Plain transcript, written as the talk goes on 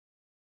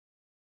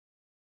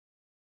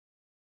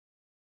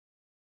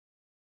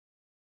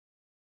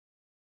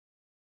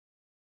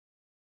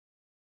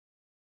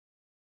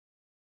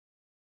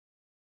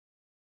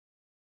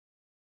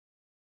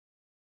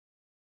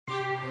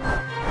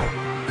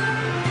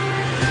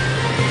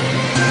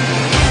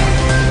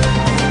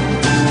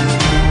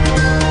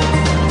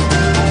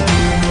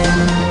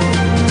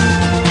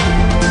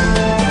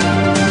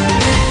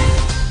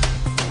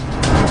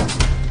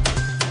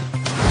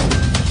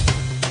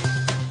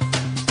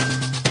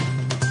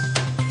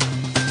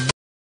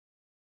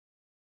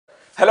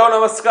Hello,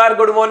 नमस्कार,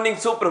 good morning,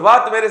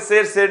 सुप्रभात मेरे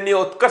शेर शेरनी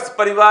उत्कर्ष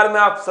परिवार में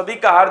आप सभी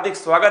का हार्दिक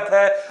स्वागत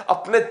है।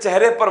 अपने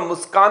चेहरे पर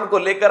मुस्कान को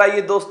लेकर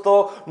आइए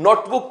दोस्तों।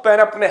 नोटबुक पेन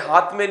अपने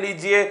हाथ में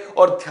लीजिए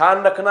और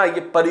ध्यान रखना,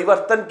 ये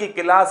परिवर्तन की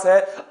क्लास है।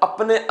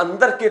 अपने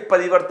अंदर के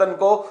परिवर्तन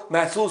को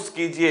महसूस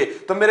कीजिए।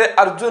 तो मेरे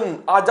अर्जुन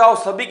आ जाओ,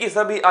 सभी की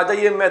सभी आ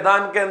जाइए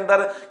मैदान के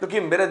अंदर, क्योंकि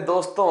मेरे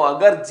दोस्तों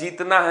अगर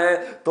जीतना है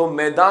तो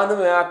मैदान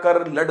में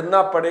आकर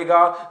लड़ना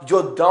पड़ेगा,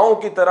 योद्धाओं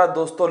की तरह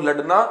दोस्तों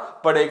लड़ना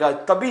पड़ेगा,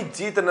 तभी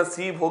जीत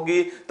नसीब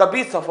होगी,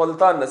 तभी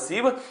सफलता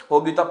नसीब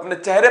होगी। तो अपने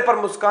चेहरे पर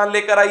मुस्कान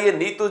लेकर आइए।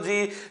 नीतू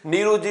जी,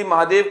 नीरू जी,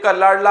 महादेव का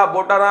लाडला,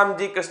 बोटाराम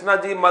जी, कृष्णा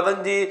जी,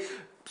 मदन जी,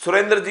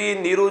 सुरेंद्र जी,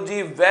 नीरू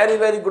जी, very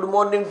very good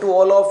morning to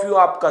all of you.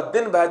 आपका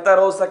दिन बेहतर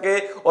हो सके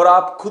और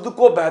आप खुद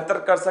को बेहतर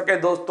कर सके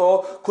दोस्तों,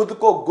 खुद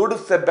को गुड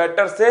से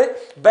बेटर से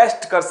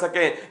बेस्ट कर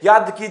सके।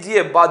 याद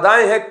कीजिए,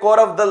 बाधाएं हैं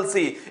कौरव दल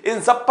सी, इन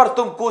सब पर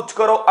तुम कूच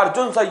करो,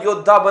 अर्जुन सा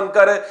योद्धा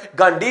बनकर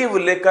गांडीव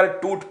लेकर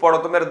टूट पड़ो।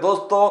 तो मेरे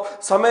दोस्तों,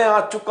 समय आ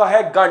चुका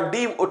है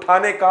गांडीव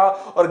उठाने का,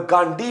 और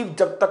गांडीव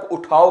जब तक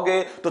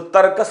उठाओगे तो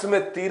तर्कस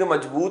में तीर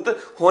मजबूत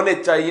होने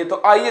चाहिए।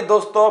 तो आइए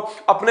दोस्तों,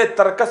 अपने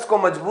तर्कस को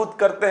मजबूत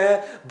करते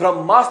हैं,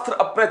 ब्रह्मास्त्र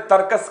अपने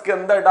तर्कस के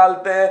अंदर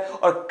डालते हैं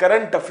और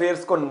करंट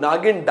अफेयर्स को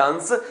नागिन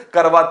डांस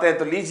करवाते हैं।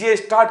 तो लीजिए,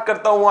 स्टार्ट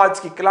करता हूं आज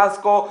की क्लास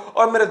को।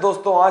 और मेरे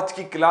दोस्तों, आज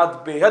की क्लास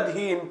बेहद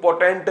ही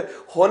इंपॉर्टेंट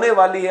होने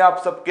वाली है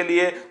आप सबके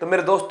लिए। तो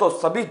मेरे दोस्तों,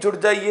 सभी जुड़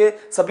जाइए,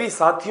 सभी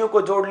साथियों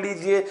को जोड़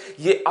लीजिए।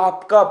 ये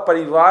आपका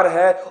परिवार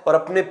है और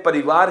अपने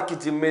परिवार की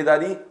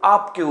जिम्मेदारी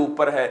आपके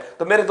ऊपर है।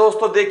 तो मेरे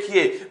दोस्तों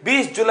देखिए,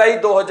 20 जुलाई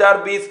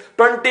 2020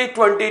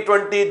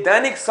 2020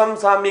 दैनिक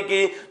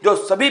समसामयिकी जो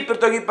सभी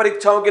प्रतियोगी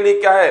परीक्षाओं के लिए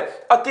क्या है,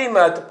 अति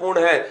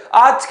महत्वपूर्ण है।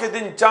 आज के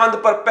दिन चांद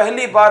पर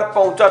पहली बार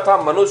पहुंचा था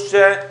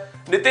मनुष्य।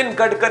 नितिन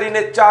गडकरी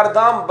ने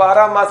चारधाम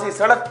बारामासी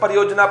सड़क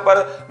परियोजना पर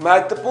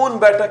महत्वपूर्ण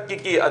बैठक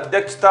की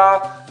अध्यक्षता।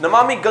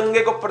 नमामि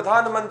गंगे को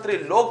प्रधानमंत्री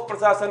लोक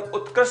प्रशासन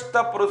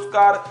उत्कृष्टता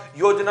पुरस्कार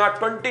योजना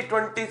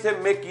 2020 से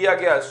में किया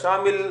गया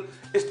शामिल।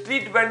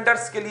 स्ट्रीट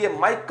वेंडर्स के लिए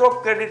माइक्रो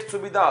क्रेडिट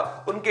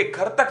सुविधा उनके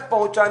घर तक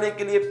पहुंचाने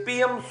के लिए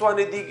पीएम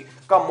स्वनिधि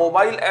का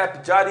मोबाइल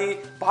ऐप जारी।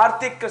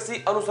 भारतीय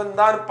कृषि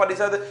अनुसंधान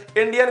परिषद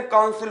Indian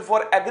council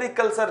for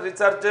agriculture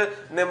research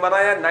ने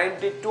मनाया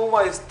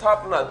 92वां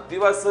स्थापना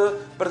दिवस।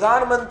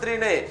 प्रधानमंत्री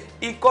ने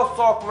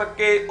इकोसॉक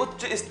के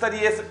उच्च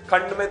स्तरीय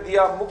खंड में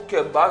दिया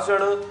मुख्य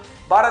भाषण।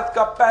 भारत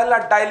का पहला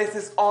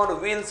डायलिसिस ऑन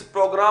व्हील्स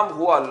प्रोग्राम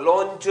हुआ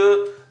लॉन्च।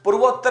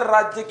 पूर्वोत्तर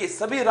राज्य की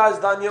सभी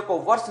राजधानियों को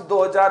वर्ष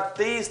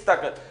 2023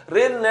 तक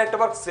रेल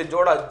नेटवर्क से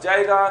जोड़ा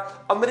जाएगा।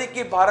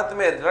 अमेरिकी भारत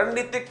में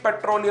रणनीतिक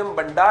पेट्रोलियम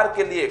भंडार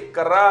के लिए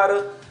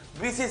करार।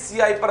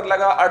 बीसीसीआई पर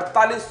लगा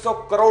 4800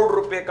 करोड़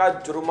रुपए का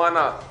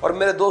जुर्माना। और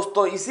मेरे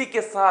दोस्तों, इसी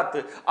के साथ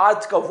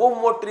आज का वो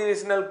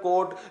मोटिवेशनल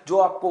कोट जो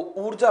आपको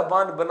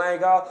ऊर्जावान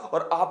बनाएगा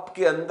और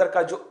आपके अंदर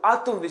का जो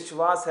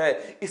आत्मविश्वास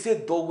है इसे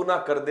दोगुना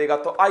कर देगा।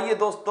 तो आइए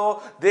दोस्तों,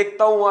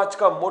 देखता हूं आज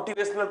का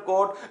मोटिवेशनल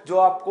कोट जो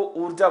आपको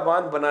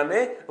ऊर्जावान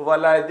बनाने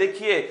वाला है।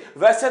 देखिए,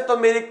 वैसे तो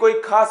मेरी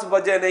कोई खास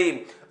वजह नहीं,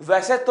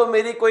 वैसे तो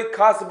मेरी कोई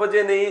खास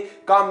वजह नहीं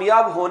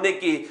कामयाब होने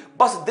की,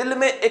 बस दिल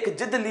में एक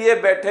जिद लिए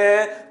बैठे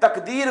हैं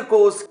तकदीर को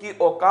उसकी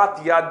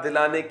औकात याद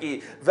दिलाने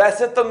की।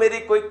 वैसे तो मेरी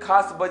कोई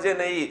खास वजह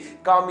नहीं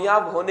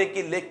कामयाब होने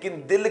की,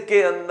 लेकिन दिल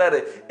के अंदर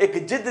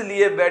एक जिद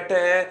लिए बैठे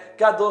हैं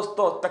क्या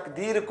दोस्तों,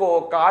 तकदीर को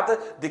औकात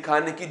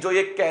दिखाने की। जो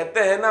ये कहते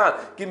हैं ना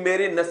कि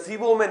मेरे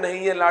नसीबों में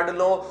नहीं है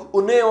लाडलों,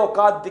 उन्हें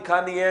औकात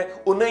दिखानी है,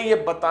 उन्हें ये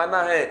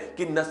बताना है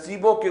कि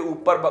नसीबों के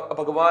ऊपर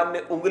भगवान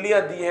ने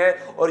उंगलियां दी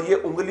हैं और ये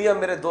उंगलियां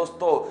मेरे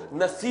दोस्तों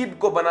नसीब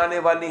को बनाने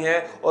वाली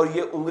हैं। और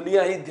ये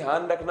उंगलियां ही,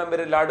 ध्यान रखना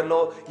मेरे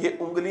लाडलो, ये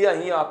उंगलियां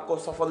ही आपको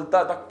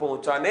सफलता तक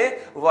पहुंचाने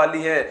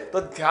वाली हैं। तो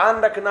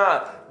ध्यान रखना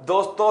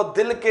दोस्तों,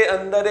 दिल के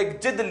अंदर एक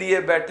जिद लिए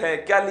बैठे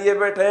हैं। क्या लिए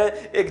बैठे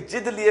हैं? एक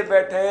जिद लिए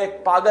बैठे हैं,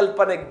 एक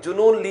पागलपन, एक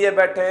जुनून लिए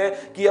बैठे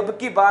हैं कि अब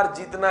की बार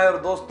जीतना है और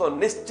दोस्तों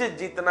निश्चित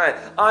जीतना है।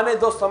 आने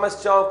दो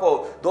समस्याओं को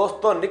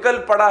दोस्तों, निकल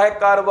पड़ा है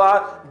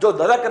कारवार जो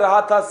धड़क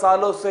रहा था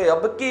सालों से,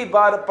 अब की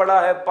बार पड़ा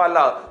है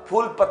पाला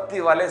फूल पत्ती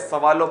वाले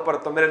सवालों पर।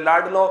 तो मेरे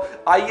लाडलों,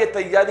 आइए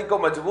तैयारी को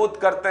मजबूत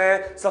करते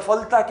हैं,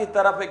 सफलता की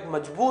तरफ एक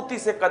मजबूती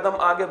से कदम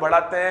आगे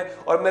बढ़ाते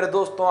हैं। और मेरे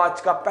दोस्तों,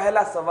 आज का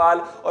पहला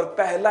सवाल, और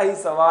पहला ही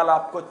सवाल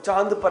आपको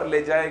चांद पर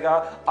ले जाएगा।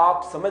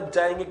 आप समझ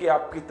जाएंगे कि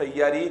आपकी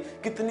तैयारी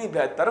कितनी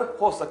बेहतर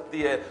हो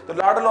सकती है। तो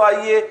लाडलो,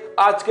 आइए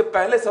आज के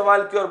पहले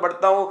सवाल की ओर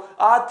बढ़ता हूं।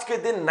 आज के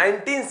दिन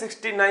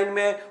 1969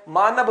 में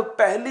मानव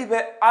पहली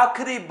व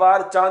आखिरी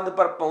बार चांद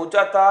पर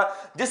पहुंचा था।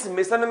 जिस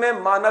मिशन में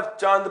मानव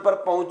चांद पर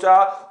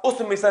पहुंचा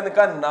उस मिशन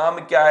का नाम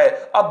क्या है?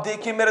 अब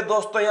देखिए मेरे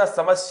दोस्तों, यहां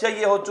समस्या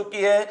ये हो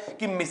चुकी है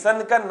कि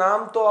मिशन का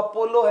नाम तो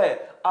अपोलो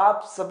है,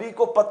 आप सभी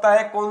को पता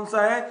है कौन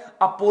सा है,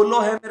 अपोलो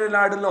है मेरे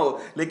लाडलो।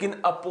 लेकिन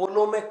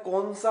अपोलो में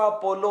कौन सा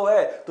अपोलो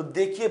है? तो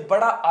देखिए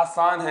बड़ा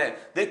आसान है।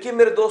 देखिए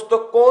मेरे दोस्तों,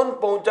 कौन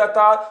पहुंचा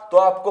था? तो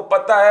आपको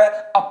पता है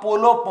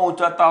अपोलो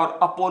पहुंचा था। और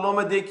अपोलो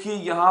में देखिए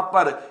यहां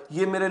पर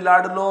ये मेरे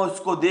लाडलो,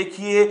 इसको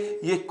देखिए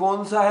ये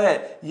कौन सा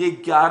है, ये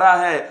 11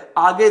 है।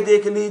 आगे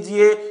देख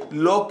लीजिए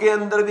लो के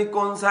अंदर भी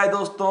कौन सा है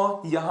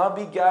दोस्तों, यहां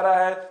भी 11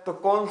 है। तो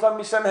कौन सा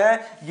मिशन है?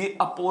 ये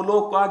अपोलो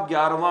का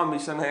 11वां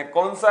मिशन है।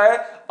 कौन सा है?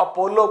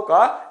 अपोलो का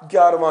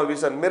 11वां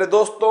मिशन। मेरे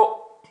दोस्तों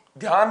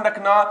ध्यान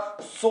रखना,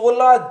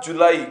 16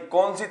 जुलाई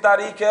कौन सी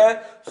तारीख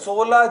है?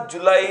 16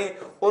 जुलाई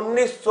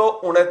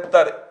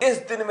 1969। इस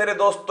दिन मेरे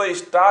दोस्तों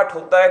स्टार्ट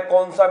होता है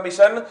कौन सा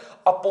मिशन?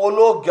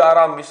 Apollo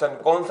 11 mission.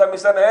 कौन सा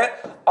मिशन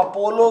है?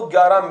 अपोलो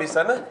 11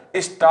 मिशन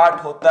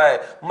स्टार्ट होता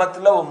है।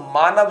 मतलब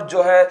मानव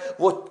जो है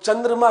वो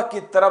चंद्रमा की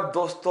तरफ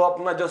दोस्तों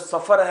अपना जो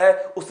सफर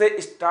है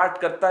उसे स्टार्ट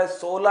करता है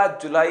 16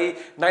 जुलाई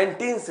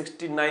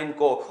 1969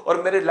 को।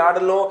 और मेरे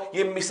लाडलों,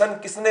 ये मिशन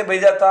किसने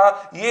भेजा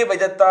था? ये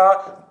भेजा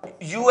था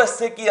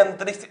यूएसए की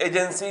अंतरिक्ष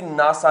एजेंसी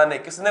नासा ने।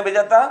 किसने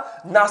भेजा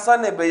था? नासा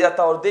ने भेजा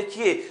था। और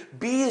देखिए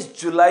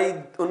 20 जुलाई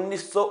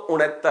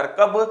 1969,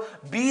 कब?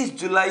 20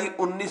 जुलाई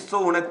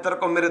 1969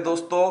 को मेरे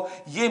दोस्तों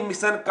ये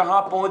मिशन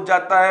कहां पहुंच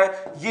जाता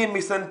है? ये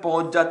मिशन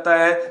पहुंच जाता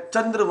है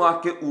चंद्रमा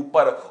के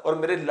ऊपर। और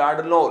मेरे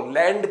लाडलों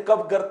लैंड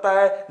कब करता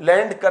है?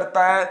 लैंड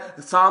करता है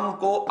शाम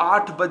को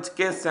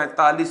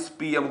 8:47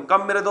 PM।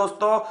 कब मेरे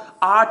दोस्तों?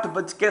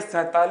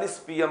 8:47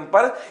 PM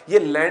पर ये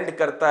लैंड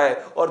करता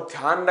है। और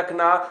ध्यान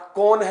रखना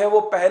कौन है वो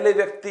पहले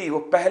व्यक्ति? वो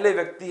पहले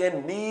व्यक्ति है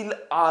नील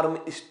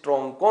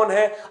आर्मस्ट्रॉन्ग। कौन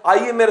है?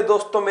 आइए मेरे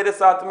दोस्तों मेरे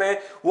साथ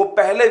में, वो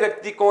पहले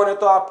व्यक्ति कौन है?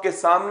 तो आपके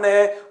सामने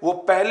है वो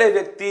पहले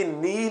व्यक्ति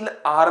नील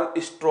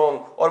आर्मस्ट्रॉन्ग।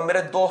 और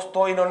मेरे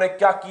दोस्तों इन्होंने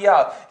क्या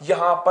किया?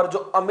 यहां पर जो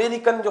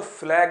अमेरिकन जो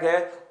फ्लैग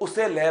है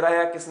उसे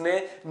लहराया किसने?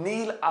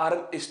 नील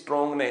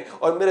आर्मस्ट्रॉन्ग ने।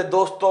 और मेरे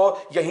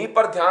दोस्तों यहीं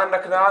पर ध्यान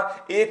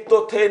रखना, एक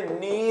तो थे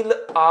नील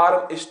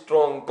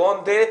आर्मस्ट्रॉन्ग।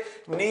 कौन थे?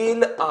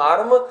 Neil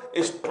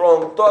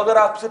Armstrong. तो अगर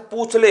आपसे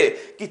पूछ ले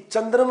कि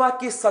चंद्रमा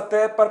की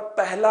सतह पर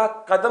पहला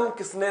कदम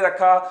किसने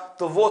रखा,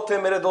 तो वो थे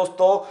मेरे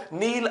दोस्तों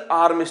नील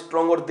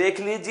आर्मस्ट्रॉन्ग। और देख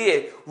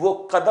लीजिए वो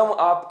कदम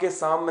आपके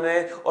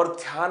सामने। और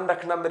ध्यान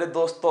रखना मेरे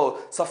दोस्तों,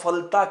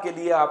 सफलता के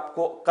लिए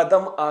आपको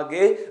कदम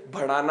आगे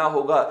बढ़ाना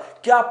होगा।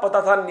 क्या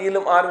पता था नील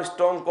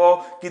आर्मस्ट्रॉन्ग को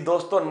कि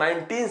दोस्तों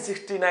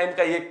 1969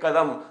 का ये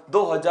कदम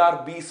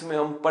 2020 में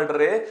हम पढ़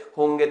रहे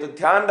होंगे। तो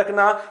ध्यान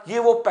रखना ये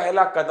वो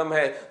पहला कदम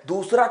है।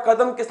 दूसरा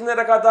कदम किसने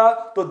रखा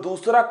था? तो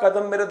दूसरा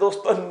कदम मेरे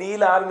दोस्तों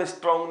नील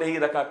आर्मस्ट्रॉन्ग ने ही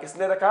रखा।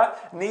 किसने रखा?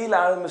 नील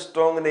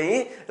आर्मस्ट्रॉन्ग ने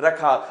ही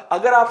रखा।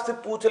 अगर आपसे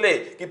पूछ ले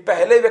कि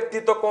पहले व्यक्ति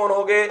तो कौन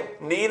हो गए?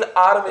 नील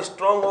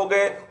आर्मस्ट्रॉन्ग हो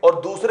गए।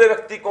 और दूसरे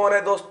व्यक्ति कौन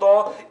है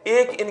दोस्तों?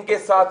 एक इनके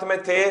साथ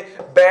में थे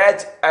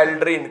बज़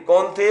एल्ड्रिन।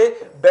 कौन थे?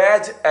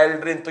 Buzz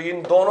Aldrin. तो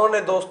इन दोनों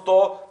ने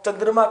दोस्तों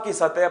चंद्रमा की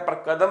सतह पर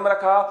कदम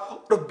रखा।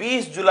 और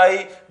 20 जुलाई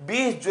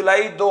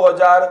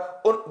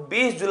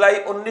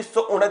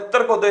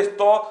 1969 को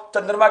दोस्तों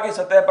चंद्रमा की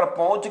सतह पर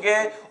पहुंच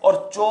गए।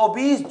 और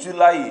 24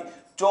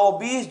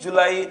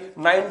 जुलाई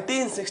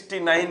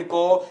 1969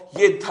 को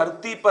ये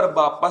धरती पर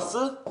वापस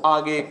आ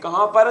गए।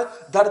 कहां पर?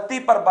 धरती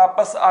पर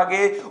वापस आ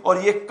गए। और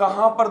ये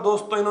कहां पर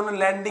दोस्तों इन्होंने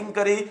लैंडिंग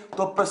करी?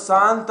 तो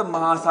प्रशांत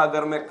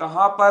महासागर में।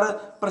 कहां पर?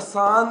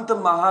 प्रशांत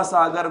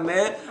महासागर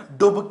में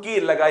डुबकी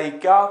लगाई।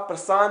 क्या?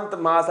 प्रशांत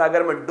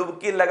महासागर में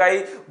डुबकी लगाई।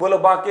 बोलो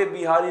बांके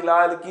बिहारी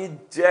लाल की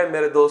जय।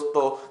 मेरे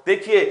दोस्तों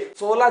देखिए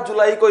 16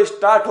 जुलाई को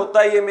स्टार्ट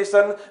होता है ये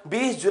मिशन।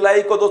 20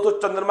 जुलाई को दोस्तों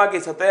चंद्रमा की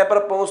सतह पर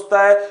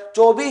पहुंचता है।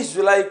 24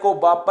 जुलाई को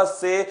वापस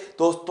से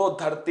दोस्तों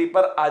धरती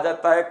पर आ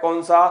जाता है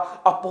कौन सा?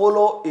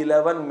 Apollo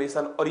 11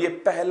 mission. और ये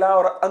पहला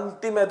और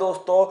अंतिम है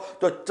दोस्तों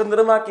जो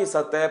चंद्रमा की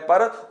सतह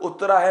पर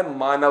उतरा है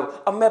मानव।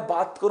 अब मैं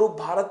बात करूं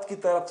भारत की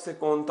तरफ से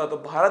कौन था, तो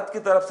भारत की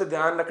तरफ से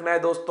ध्यान रखना है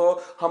दोस्तों,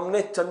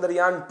 हमने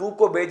चंद्रयान 2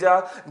 को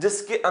भेजा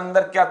जिसके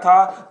अंदर क्या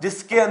था?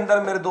 जिसके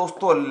अंदर मेरे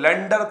दोस्तों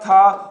लैंडर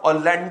था। और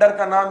लैंडर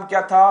का नाम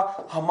क्या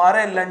था?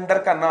 हमारे लैंडर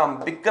का नाम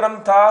विक्रम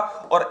था।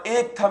 और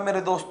एक था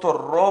मेरे दोस्तों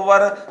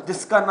रोवर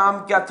जिसका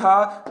नाम क्या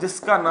था?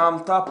 जिसका नाम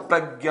था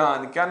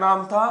प्रज्ञान। क्या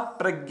नाम था?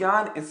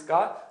 प्रज्ञान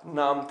इसका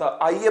नाम था।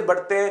 आइए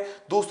बढ़ते हैं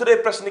दूसरे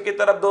प्रश्न की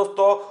तरफ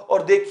दोस्तों।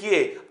 और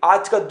देखिए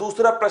आज का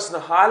दूसरा प्रश्न,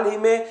 हाल ही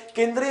में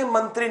केंद्रीय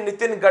मंत्री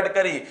नितिन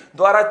गडकरी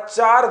द्वारा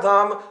 4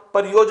 धाम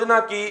परियोजना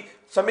की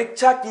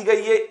समीक्षा की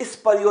गई है। इस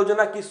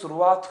परियोजना की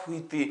शुरुआत हुई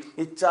थी।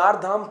 ये 4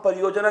 धाम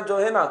परियोजना जो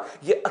है ना,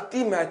 ये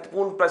अति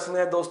महत्वपूर्ण प्रश्न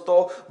है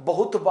दोस्तों।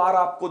 बहुत बार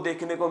आपको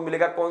देखने को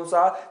मिलेगा कौन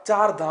सा?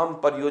 4 धाम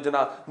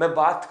परियोजना। मैं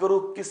बात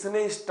करूं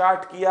किसने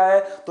स्टार्ट किया है,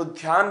 तो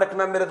ध्यान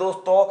रखना मेरे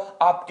दोस्तों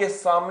आपके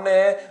सामने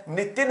है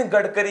नितिन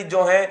गडकरी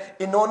जो है,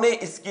 इन्होंने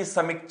इसकी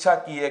समीक्षा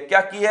की है।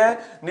 क्या की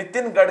है?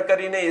 नितिन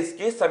गडकरी ने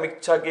इसकी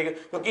समीक्षा की,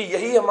 क्योंकि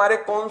यही हमारे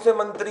कौन से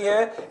मंत्री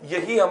हैं?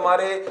 यही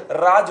हमारे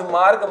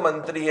राजमार्ग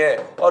मंत्री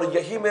है। और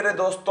यही मेरे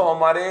दोस्तों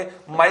हमारे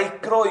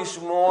माइक्रो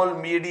स्मॉल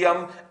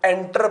मीडियम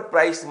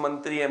एंटरप्राइज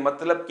मंत्री है।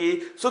 मतलब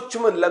कि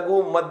सूक्ष्म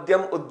लघु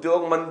मध्यम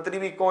उद्योग मंत्री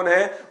भी कौन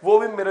है? वो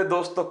भी मेरे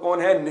दोस्तों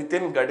कौन है?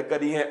 नितिन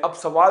गडकरी है। अब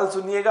सवाल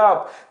सुनिएगा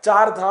आप,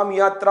 4 धाम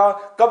यात्रा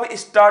कब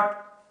स्टार्ट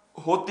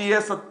होती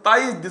है?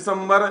 27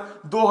 दिसंबर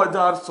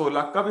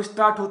 2016। कब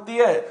स्टार्ट होती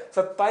है?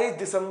 27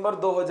 दिसंबर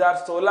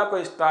 2016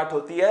 को स्टार्ट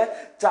होती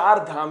है 4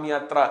 धाम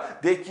यात्रा।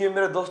 देखिए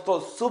मेरे दोस्तों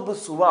शुभ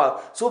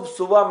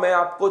सुबह मैं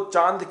आपको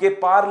चांद के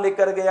पार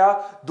लेकर गया।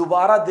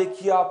 दोबारा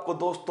देखिए आपको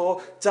दोस्तों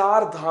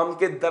 4 धाम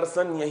के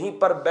दर्शन यहीं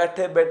पर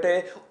बैठे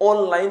बैठे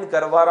ऑनलाइन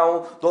करवा रहा हूं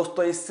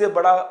दोस्तों। इससे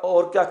बड़ा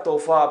और क्या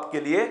तोहफा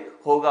आपके लिए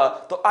होगा।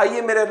 तो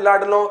आइए मेरे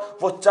लाडलों,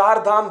 वो 4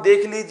 धाम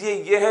देख लीजिए।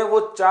 ये है वो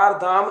 4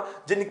 धाम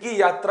जिनकी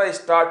यात्रा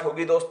स्टार्ट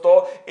होगी दोस्तों।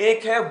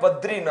 एक है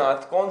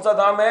बद्रीनाथ, कौन सा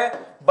धाम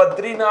है?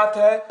 बद्रीनाथ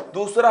है।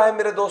 दूसरा है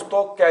मेरे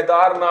दोस्तों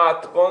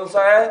केदारनाथ, कौन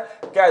सा है?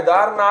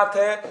 केदारनाथ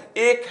है।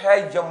 एक है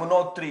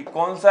यमुनोत्री,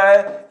 कौन सा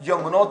है?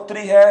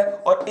 यमुनोत्री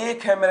है। और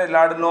एक है मेरे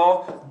लाडलों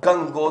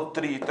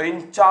गंगोत्री। तो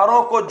इन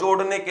चारों को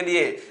जोड़ने के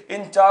लिए,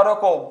 इन चारों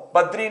को,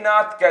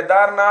 बद्रीनाथ,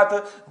 केदारनाथ,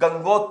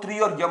 गंगोत्री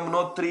और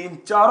यमुनोत्री, इन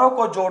चारों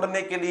को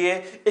जोड़ने के लिए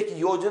एक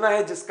योजना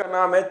है जिसका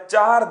नाम है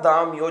 4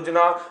 धाम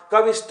योजना।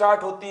 कब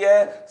स्टार्ट होती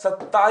है?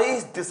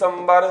 27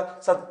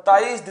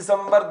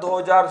 दिसंबर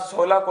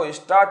 2016 को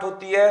स्टार्ट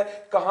होती है।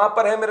 कहां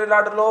पर है मेरे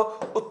लाडलो?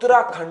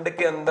 उत्तराखंड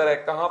के अंदर है।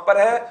 कहां पर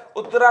है?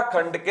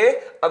 उत्तराखंड के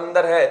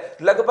अंदर है।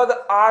 लगभग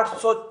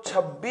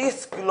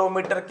 826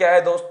 किलोमीटर, क्या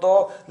है दोस्तों?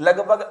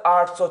 लगभग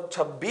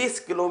 826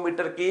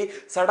 किलोमीटर की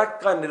सड़क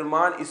का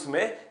निर्माण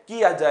इसमें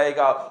किया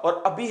जाएगा।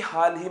 और अभी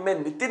हाल ही में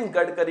नितिन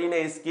गडकरी ने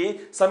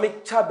इसकी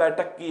समीक्षा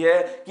बैठक की है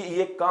कि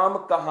यह काम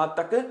कहां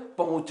तक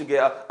पहुंच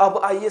गया। अब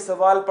आइए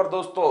सवाल पर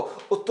दोस्तों,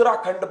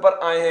 उत्तराखंड पर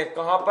आए हैं।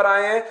 कहां पर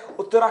आए हैं?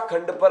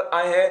 उत्तराखंड पर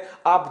आए हैं।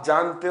 आप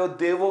जानते हो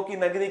देवों की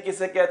नगरी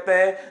किसे कहते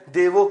हैं?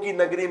 देवों की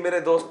नगरी मेरे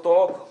दोस्तों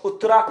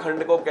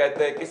उत्तराखंड को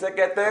कहते हैं। किसे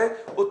कहते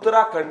हैं?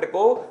 उत्तराखंड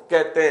को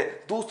कहते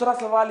हैं। दूसरा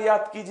सवाल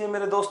याद कीजिए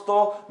मेरे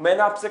दोस्तों,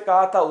 मैंने आपसे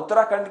कहा था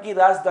उत्तराखंड की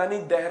राजधानी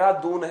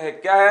देहरादून है।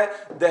 क्या है?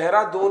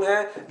 देहरादून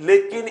है।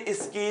 लेकिन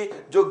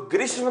इसकी जो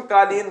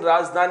ग्रीष्मकालीन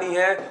राजधानी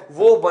है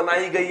वो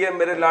बनाई गई है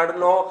मेरे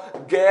लाडलों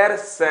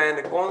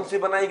गैरसैंण। कौन सी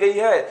बनाई गई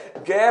है?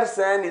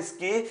 गैरसैंण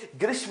इसकी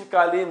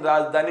ग्रीष्मकालीन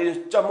राजधानी,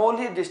 जो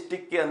चमोली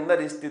डिस्ट्रिक्ट के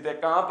अंदर स्थित है।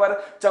 कहां पर?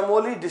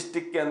 चमोली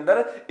डिस्ट्रिक्ट के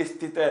अंदर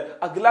स्थित है।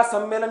 अगला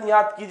सम्मेलन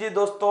याद कीजिए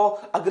दोस्तों,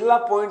 अगला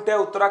पॉइंट है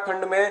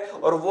उत्तराखंड में,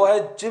 और वो है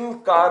जिम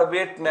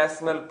कॉर्बेट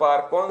नेशनल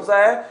पार्क। कौन सा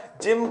है?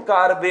 Jim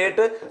Corbett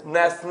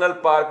national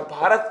park.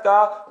 Bharat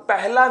का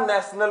पहला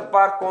नेशनल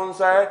पार्क कौन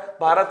सा है?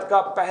 भारत का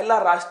पहला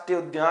राष्ट्रीय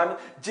उद्यान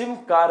जिम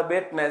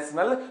कॉर्बेट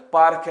नेशनल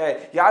पार्क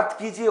है। याद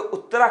कीजिए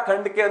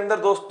उत्तराखंड के अंदर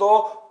दोस्तों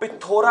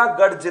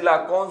पिथौरागढ़ जिला,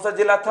 कौन सा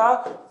जिला था?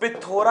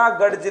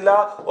 पिथौरागढ़ जिला।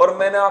 और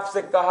मैंने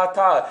आपसे कहा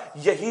था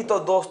यही तो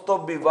दोस्तों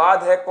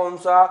विवाद है, कौन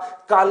सा?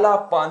 काला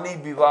पानी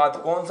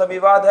विवाद। कौन सा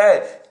विवाद है?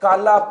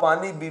 काला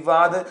पानी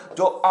विवाद,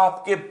 जो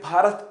आपके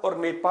भारत और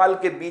नेपाल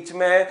के बीच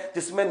में है,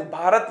 जिसमें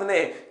भारत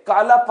ने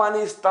काला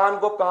पानी स्थान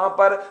को कहां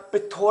पर?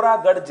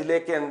 पिथौरागढ़ जिले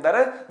के अंदर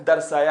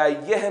दर्शाया।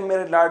 यह है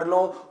मेरे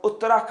लाडलों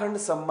उत्तराखंड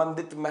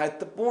संबंधित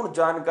महत्वपूर्ण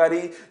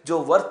जानकारी, जो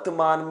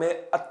वर्तमान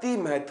में अति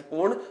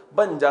महत्वपूर्ण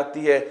बन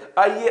जाती है।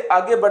 आइए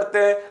आगे बढ़ते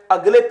हैं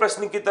अगले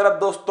प्रश्न की तरफ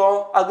दोस्तों।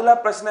 अगला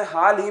प्रश्न है,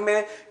 हाल ही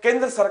में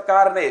केंद्र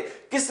सरकार ने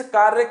किस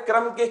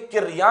कार्यक्रम के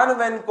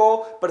क्रियान्वयन को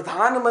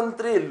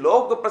प्रधानमंत्री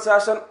लोक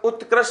प्रशासन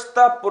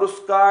उत्कृष्टता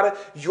पुरस्कार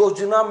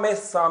योजना में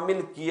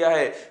शामिल किया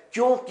है?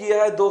 क्यों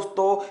किया है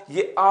दोस्तों,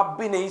 ये आप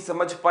भी नहीं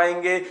समझ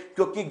पाएंगे,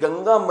 क्योंकि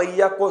गंगा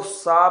मैया को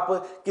साफ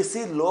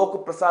किसी लोक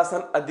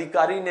प्रशासन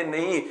अधिकारी ने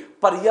नहीं,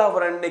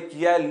 पर्यावरण ने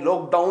किया है,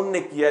 लॉकडाउन ने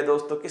किया है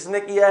दोस्तों। किसने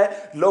किया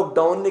है?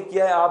 लॉकडाउन ने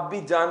किया है। आप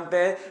भी जानते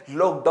हैं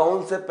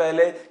लॉकडाउन से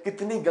पहले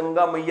कितनी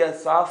गंगा मैया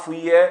साफ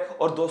हुई है,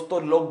 और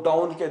दोस्तों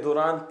लॉकडाउन के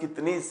दौरान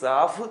कितनी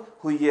साफ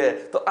हुई है।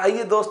 तो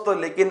आइए दोस्तों,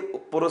 लेकिन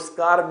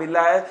पुरस्कार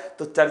मिला है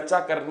तो चर्चा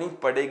करनी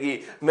पड़ेगी।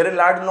 मेरे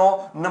लाडलों,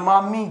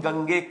 नमामि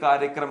गंगे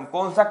कार्यक्रम,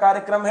 कौन सा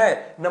कार्यक्रम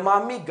है?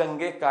 नमामि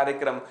गंगे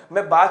कार्यक्रम।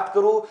 मैं बात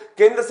करूं,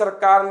 केंद्र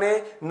सरकार ने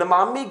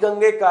नमामि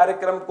गंगे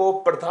कार्यक्रम को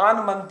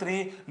प्रधानमंत्री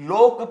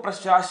लोक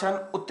प्रशासन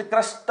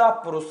उत्कृष्टता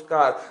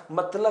पुरस्कार,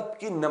 मतलब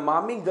कि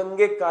नमामि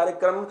गंगे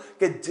कार्यक्रम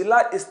के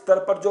जिला स्तर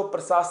पर जो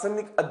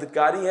प्रशासनिक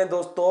अधिकारी हैं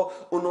दोस्तों,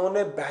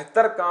 उन्होंने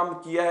बेहतर काम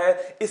किया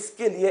है,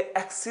 इसके लिए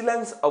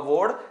एक्सीलेंस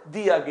अवार्ड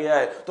दिया गया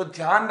है। तो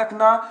ध्यान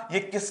रखना, ये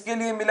किसके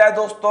लिए मिला है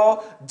दोस्तों?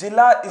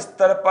 जिला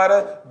स्तर पर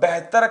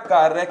बेहतर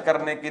कार्य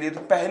करने के लिए। तो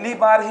पहली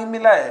बार ही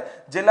मिला है,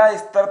 जिला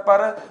स्तर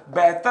पर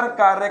बेहतर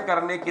कार्य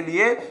करने के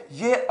लिए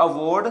ये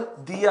अवार्ड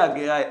दिया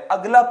गया है।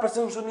 अगला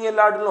प्रश्न सुनिए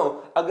लाडलों,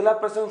 अगला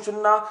प्रश्न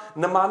सुनना।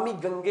 नमामि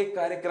गंगे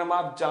कार्यक्रम,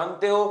 आप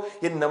जानते हो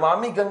ये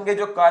नमामि गंगे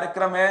जो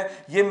कार्यक्रम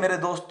है, ये मेरे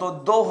दोस्तों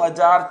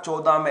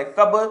 2014 में,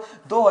 कब?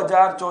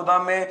 2014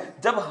 में,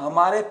 जब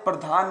हमारे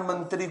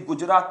प्रधानमंत्री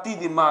गुजराती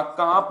दिमाग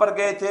कहां पर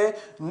गए थे?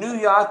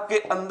 न्यूयॉर्क के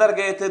अंदर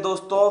गए थे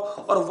दोस्तों,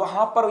 और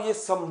वहां पर ये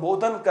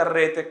संबोधन कर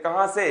रहे थे।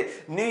 कहां से?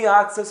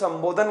 न्यूयॉर्क से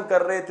संबोधन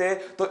कर रहे थे।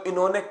 तो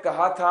इन्होंने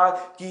कहा था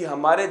कि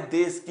हमारे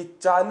देश की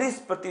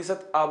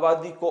 40%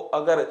 आबादी को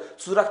अगर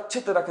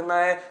सुरक्षित रखना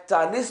है,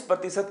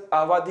 40%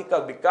 आबादी का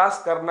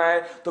विकास करना है,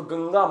 तो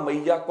गंगा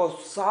मैया को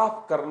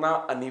साफ करना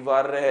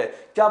अनिवार्य है।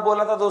 क्या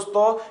बोला था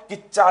दोस्तों? कि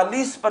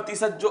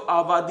 40% जो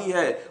आबादी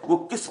है वो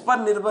किस पर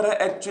निर्भर है?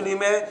 एक्चुअली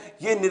में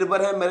ये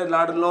निर्भर है मेरे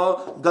लाडलों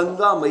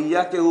गंगा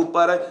मैया के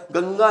ऊपर,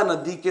 गंगा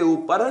नदी के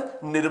ऊपर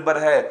निर्भर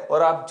है।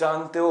 और आप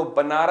जानते हो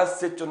बनारस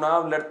से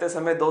चुनाव लड़ते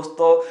समय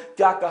दोस्तों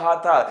क्या कहा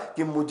था?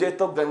 कि मुझे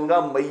तो गंगा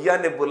मैया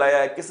ने बुलाया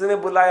है। किसने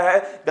बुलाया है?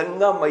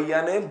 गंगा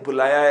मैया ने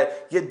बुलाया है।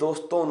 ये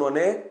दोस्तों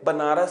उन्होंने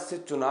बनारस से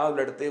चुनाव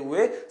लड़ते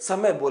हुए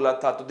समय बोला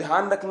था। तो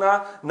ध्यान रखना,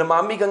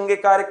 नमामि गंगे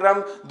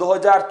कार्यक्रम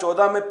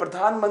 2014 में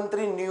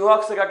प्रधानमंत्री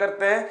न्यूयॉर्क से क्या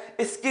करते हैं?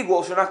 इसकी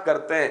घोषणा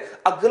करते हैं।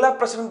 अगला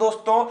प्रश्न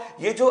दोस्तों,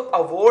 ये जो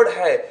अवार्ड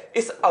है,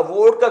 इस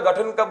अवार्ड का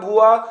गठन कब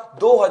हुआ?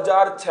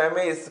 2006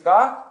 में इसका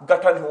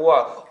गठन हुआ।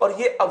 और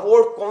ये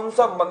अवार्ड कौन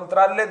सा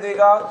मंत्रालय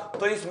देगा?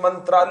 तो इस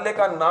मंत्रालय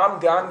का नाम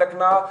ध्यान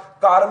रखना,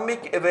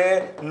 कार्मिक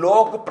व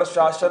लोक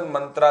प्रशासन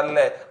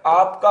मंत्रालय।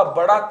 आपका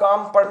बड़ा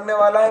काम पड़ने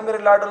वाला है मेरे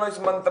लाडलों इस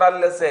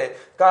मंत्रालय से,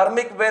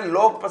 कार्मिक व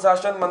लोक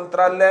प्रशासन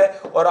मंत्रालय।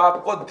 और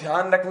आपको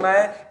ध्यान रखना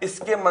है,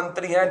 इसके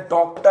मंत्री हैं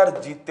डॉक्टर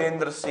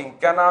जितेंद्र सिंह।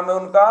 क्या नाम है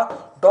उनका?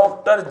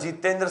 डॉक्टर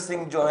जितेंद्र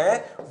सिंह जो है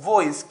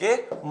वो इसके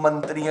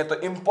मंत्री हैं। तो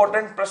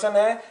इंपॉर्टेंट प्रश्न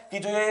है कि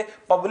जो ये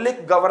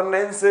पब्लिक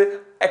गवर्नेंस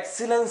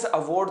एक्सीलेंस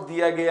अवार्ड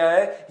दिया गया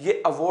है,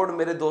 ये अवार्ड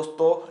मेरे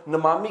दोस्तों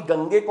नमामि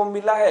गंगे को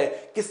मिला है।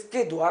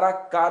 किसके द्वारा?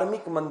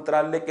 कार्मिक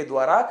मंत्रालय के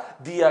द्वारा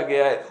दिया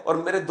गया है। और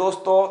मेरे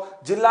दोस्तों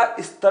जिला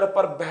स्तर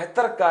पर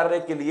बेहतर कार्य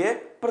के लिए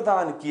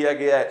प्रदान किया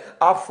गया है।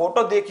 आप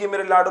फोटो देखिए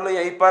मेरे लाडलो,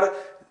 यहीं पर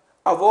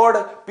award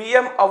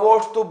PM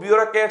awards to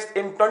bureaucrats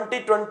in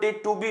 2020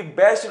 to be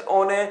based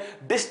on A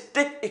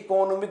district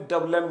economic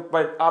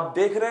development. आप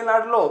देख रहे हैं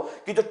लाडलो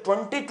कि जो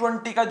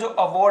 2020 का जो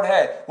अवार्ड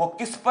है वो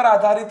किस पर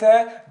आधारित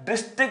है?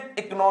 District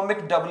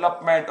economic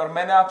development. और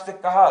मैंने आपसे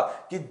कहा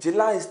कि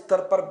जिला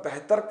स्तर पर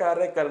बेहतर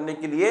कार्य करने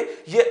के लिए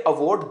ये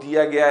अवार्ड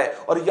दिया गया है।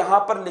 और यहां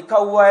पर लिखा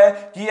हुआ है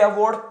कि ये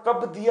अवार्ड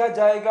कब दिया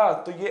जाएगा?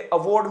 तो ये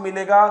अवार्ड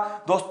मिलेगा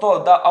दोस्तों,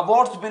 the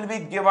awards will be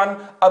given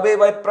away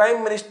by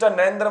prime minister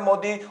Narendra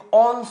Modi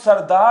on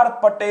Sardar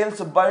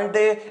Patels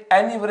birthday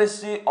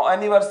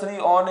anniversary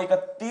on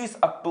 31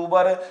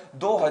 अक्टूबर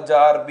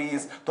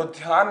 2020। तो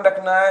ध्यान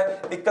रखना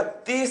है,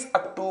 31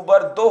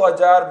 अक्टूबर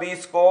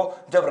 2020 को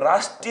जब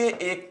राष्ट्रीय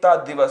एकता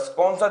दिवस,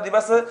 कौन सा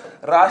दिवस?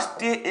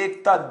 राष्ट्रीय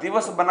एकता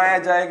दिवस बनाया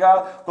जाएगा।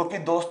 क्योंकि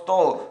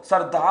दोस्तों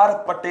सरदार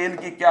पटेल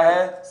की क्या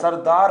है?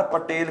 सरदार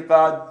पटेल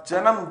का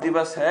जन्म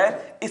दिवस है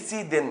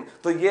इसी दिन।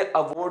 तो ये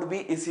अवार्ड भी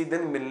इसी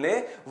दिन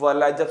मिलने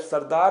वाला है, जब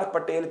सरदार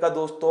पटेल का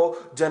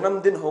दोस्तों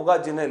जन्मदिन होगा,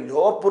 जिन्हें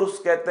लौह पुरुष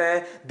कहते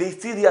हैं,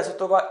 देशी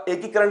रियासतों का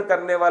एकीकरण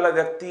करने वाला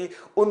व्यक्ति,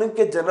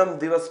 उनके जन्म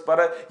दिवस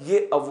पर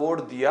यह अवार्ड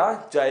दिया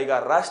जाएगा,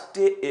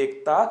 राष्ट्रीय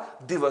एकता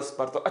दिवस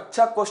पर। तो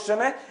अच्छा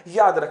क्वेश्चन है,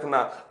 याद रखना।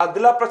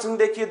 अगला प्रश्न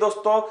देखिए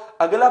दोस्तों,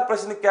 अगला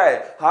प्रश्न क्या है?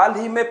 हाल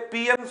ही में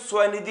पीएम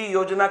स्वनिधि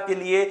योजना के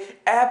लिए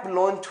ऐप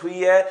लॉन्च हुई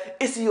है।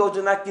 इस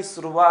योजना की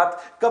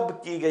शुरुआत कब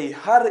की गई?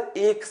 हर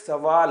एक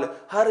सवाल,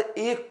 हर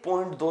एक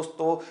पॉइंट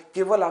दोस्तों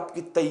केवल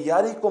आपकी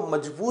तैयारी को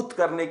मजबूत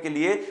करने के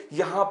लिए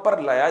यहां पर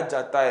लाया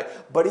जाता है।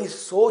 बड़ी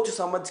सोच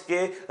समझ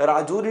के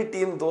राजूरी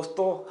टीम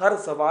दोस्तों हर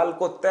सवाल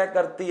को तय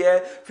करती है।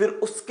 फिर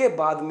उसके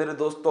बाद मेरे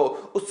दोस्तों,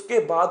 उसके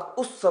बाद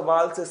उस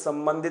सवाल से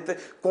संबंधित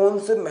कौन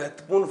से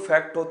महत्वपूर्ण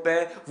फैक्ट होते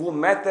हैं वो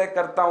मैं तय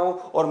करता हूं,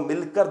 और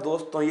मिलकर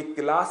दोस्तों ये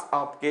क्लास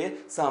आपके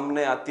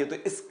सामने आती है। तो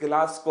इस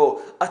क्लास को,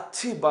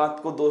 अच्छी बात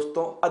को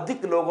दोस्तों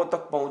अधिक लोगों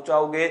तक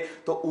पहुंचाओगे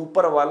तो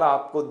ऊपर वाला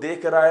आपको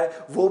देख रहा है,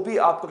 वो भी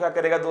आपको क्या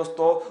करेगा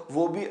दोस्तों?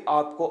 वो भी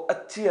आपको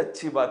अच्छी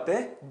अच्छी बातें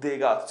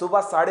देगा।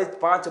 सुबह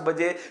 5:30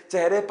 बजे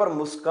चेहरे पर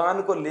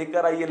मुस्कान को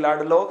लेकर आइए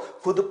लाडलो,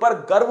 खुद पर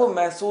गर्व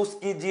महसूस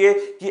कीजिए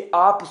कि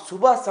आप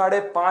सुबह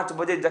 5:30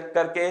 बजे जग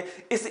करके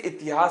इस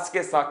इतिहास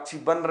के साक्षी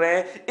बन रहे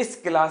हैं, इस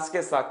क्लास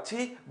के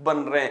साक्षी बन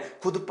रहे हैं।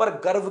 खुद पर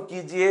गर्व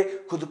कीजिए।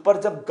 खुद पर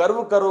जब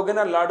गर्व करोगे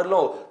ना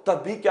लाडलो,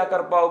 तभी क्या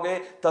कर पाओगे?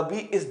 तभी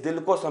इस दिल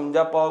को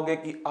समझा पाओगे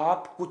कि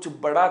आप कुछ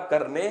बड़ा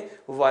करने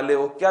वाले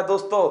हो। क्या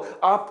दोस्तों?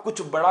 आप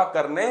कुछ बड़ा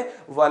करने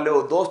वाले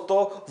हो।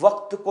 दोस्तों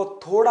वक्त को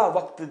थोड़ा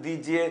वक्त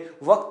दीजिए,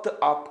 वक्त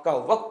आपका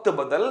वक्त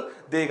बदल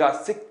देगा।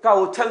 सिक्का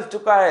उछल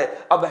चुका है,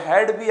 अब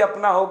हेड भी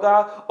अपना होगा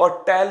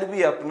और टेल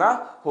भी अपना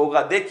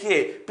होगा।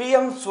 देखिए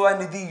पीएम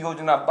स्वनिधि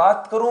योजना,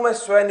 बात करूं मैं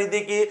स्वनिधि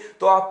की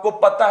तो आपको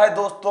पता है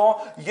दोस्तों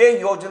ये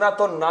योजना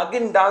तो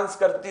नागिन डांस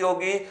करती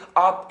होगी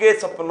आपके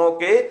सपनों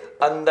के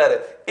अंदर।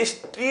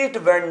 स्ट्रीट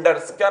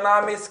वेंडर्स, क्या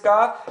नाम है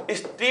इसका?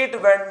 स्ट्रीट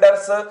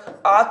वेंडर्स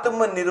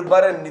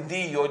आत्मनिर्भर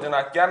निधि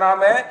योजना। क्या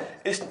नाम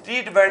है?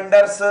 स्ट्रीट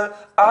वेंडर्स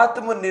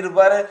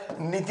आत्मनिर्भर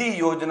निधि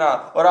योजना।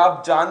 और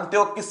आप जानते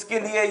हो किसके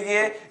लिए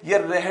ये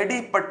रेहड़ी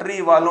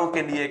पटरी वालों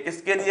के लिए।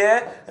 किसके लिए?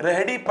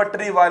 रेहड़ी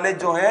पटरी वाले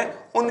जो हैं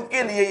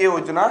उनके लिए ये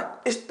योजना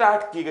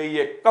स्टार्ट की गई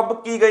है। कब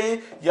की गई?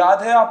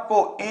 याद है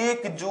आपको?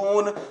 1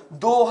 जून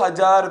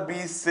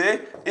 2020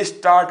 से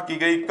स्टार्ट की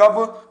गई। कब?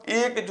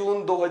 1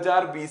 जून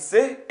 2020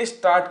 से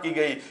स्टार्ट की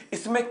गई।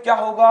 इसमें क्या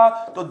होगा?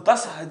 तो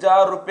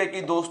 10,000 रुपए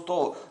की दोस्तों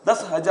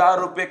 10,000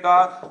 रुपए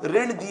का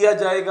ऋण दिया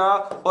जाएगा,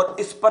 और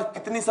इस पर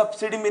कितनी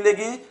सब्सिडी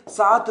मिलेगी?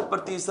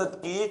 7%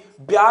 की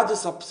ब्याज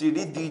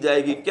सब्सिडी दी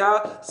जाएगी। क्या?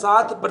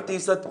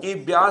 7% की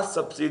ब्याज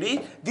सब्सिडी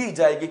दी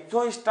जाएगी।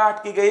 क्यों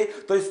स्टार्ट की गई?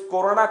 तो इस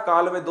कोरोना काल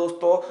में दोस्तों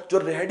जो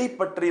रेहड़ी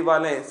पटरी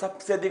वाले हैं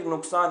सबसे अधिक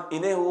नुकसान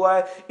इन्हें हुआ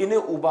है। इन्हें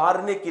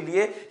उबारने के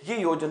लिए ये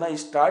योजना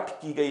स्टार्ट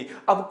की गई।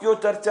 अब क्यों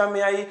चर्चा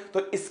में आई? तो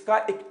इस इसका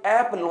एक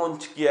ऐप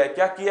लॉन्च किया है।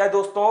 क्या किया है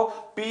दोस्तों?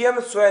 पीएम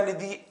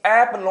स्वनिधि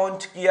ऐप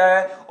लॉन्च किया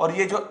है। और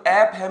ये जो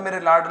ऐप है मेरे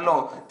लाडलो,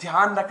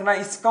 ध्यान रखना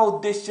इसका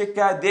उद्देश्य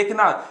क्या है,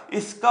 देखना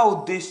इसका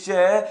उद्देश्य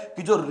है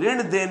कि जो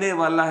ऋण देने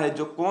वाला है,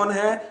 जो कौन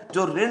है,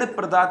 जो ऋण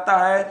प्रदाता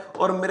है,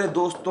 और मेरे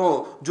दोस्तों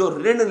जो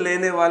ऋण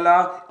लेने वाला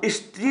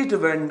स्ट्रीट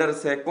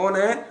वेंडर्स है, कौन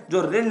है,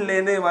 जो ऋण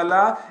लेने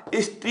वाला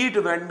स्ट्रीट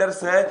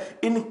वेंडर्स है,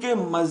 इनके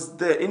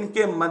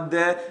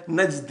मध्य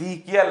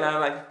नजदीकियां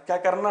लाना। क्या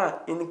करना?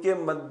 इनके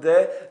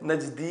मध्य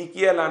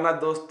नजदीकियां लाना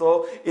दोस्तों।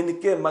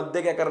 इनके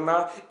मध्य क्या करना?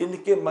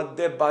 इनके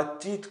मध्य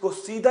बातचीत को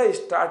सीधा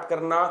स्टार्ट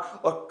करना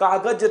और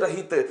कागज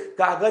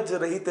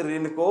रहित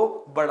ऋण को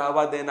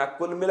बढ़ावा देना।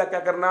 कुल मिला क्या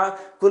करना?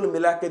 कुल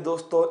मिला के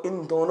दोस्तों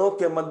इन दोनों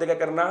के मध्य क्या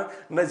करना?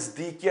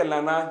 नजदीकियां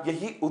लाना,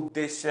 यही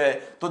उद्देश्य है।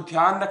 तो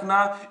ध्यान रखना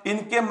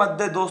इनके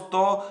मध्य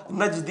दोस्तों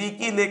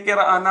नजदीकी लेकर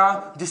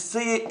आना, जिससे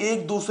ये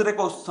एक दूसरे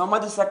को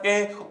समझ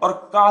सके और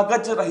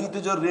कागज रहित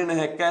जो ऋण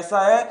है, कैसा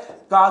है,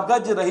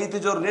 कागज रहित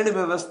जो ऋण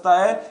व्यवस्था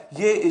है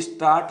ये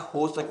स्टार्ट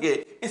हो सके।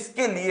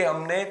 इसके लिए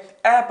हमने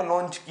ऐप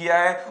लॉन्च किया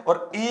है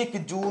और 1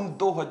 जून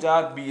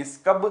 2020,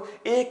 कब?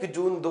 1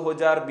 जून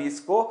 2020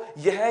 को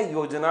यह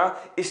योजना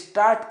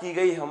स्टार्ट की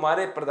गई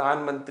हमारे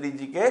प्रधानमंत्री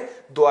जी के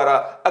द्वारा।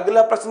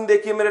 अगला प्रश्न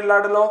देखिए मेरे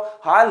लाडलो,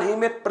 हाल ही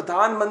में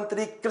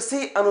प्रधानमंत्री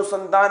कृषि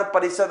अनुसंधान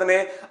परिषद ने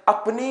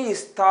अपनी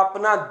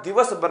स्थापना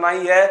दिवस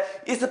बनाई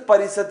है। इस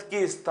परिषद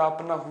की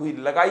स्थापना हुई,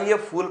 लगाइए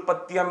फूल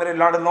पत्तियां मेरे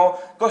लाडलो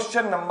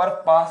क्वेश्चन नंबर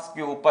 5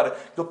 के ऊपर,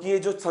 क्योंकि ये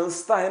जो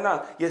संस्था है ना,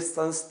 ये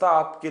संस्था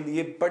आपके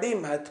लिए बड़ी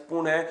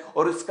महत्वपूर्ण है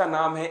और इसका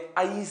नाम है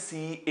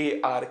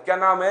ICAR। क्या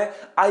नाम है?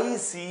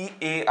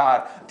 ICAR।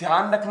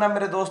 ध्यान रखना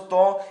मेरे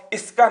दोस्तों,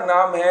 इसका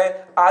नाम है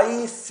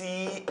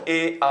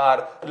ICAR।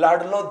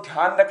 लाडलो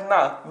ध्यान रखना,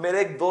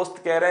 मेरे एक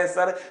दोस्त कह रहे हैं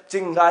सर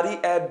चिंगारी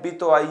ऐप भी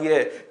तो आई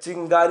है।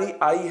 चिंगारी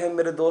आई है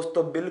मेरे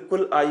दोस्तों,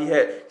 बिल्कुल आई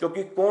है,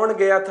 क्योंकि कौन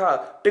गया था?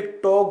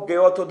 टिकटॉक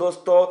गया था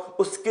दोस्तों,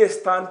 उसके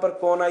स्थान पर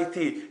कौन आई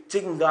थी?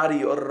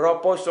 चिंगारी। और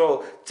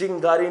रोपोशो,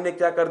 चिंगारी ने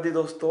क्या कर दी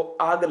दोस्तों?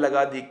 आग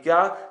लगा दी।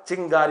 क्या?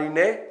 चिंगारी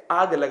ने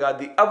आग लगा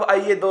दी। अब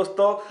आइए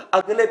दोस्तों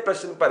अगले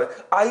प्रश्न पर।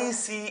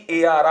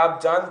 ICAR आप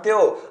जानते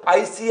हो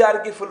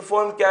ICAR की फुल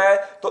फॉर्म क्या है?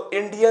 तो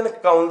इंडियन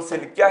काउंसिल,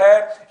 क्या है?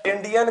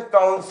 Indian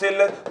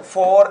council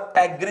for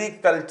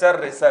agriculture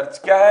research.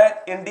 क्या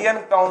है? Indian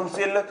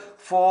council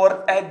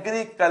for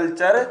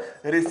agriculture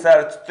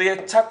research. तो ये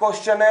अच्छा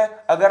क्वेश्चन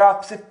है, अगर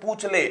आपसे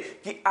पूछ ले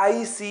कि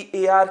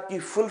ICAR की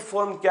फुल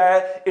फॉर्म क्या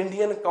है?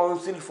 Indian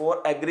council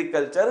for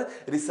agriculture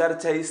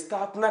research है।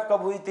 स्थापना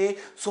कब हुई थी?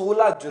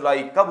 16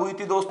 जुलाई। कब हुई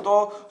थी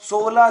दोस्तों?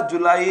 16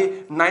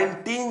 जुलाई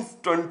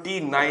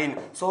 1929।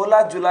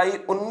 16 जुलाई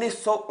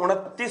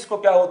 1929 को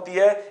क्या होती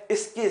है?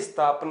 इसकी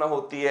स्थापना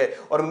होती है।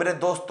 और मेरे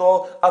दोस्तों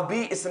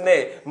अभी इसने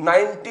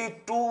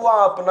 92वां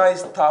अपना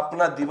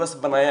स्थापना दिवस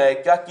बनाया है।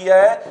 क्या किया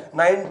है?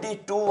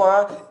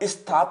 92वां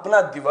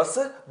स्थापना दिवस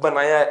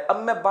बनाया है। अब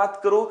मैं बात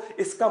करूं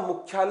इसका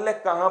मुख्यालय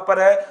कहां पर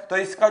है, तो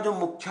इसका जो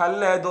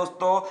मुख्यालय है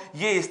दोस्तों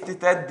ये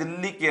स्थित है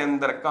दिल्ली के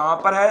अंदर। कहां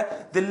पर है?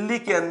 दिल्ली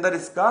के अंदर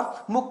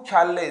इसका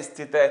मुख्यालय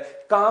स्थित है।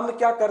 काम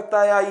क्या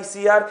करता है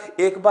ICAR?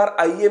 एक बार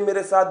आइए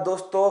मेरे साथ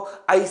दोस्तों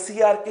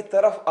ICAR की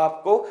तरफ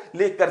आपको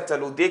लेकर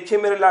चलूं। देखिए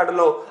मेरे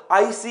लाडलो,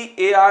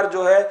 ICAR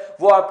जो है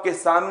वो आपके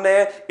सामने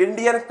है,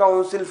 Indian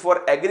council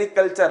for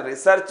agriculture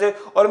research.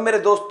 और मेरे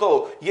दोस्तों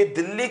ये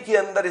दिल्ली के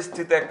अंदर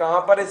स्थित है।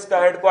 कहां पर इसका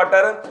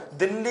हेडक्वार्टर?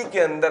 दिल्ली के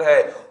अंदर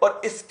है।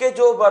 और इसके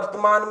जो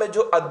वर्तमान में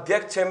जो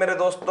अध्यक्ष है मेरे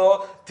दोस्तों,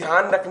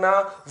 ध्यान रखना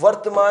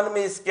वर्तमान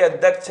में इसके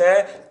अध्यक्ष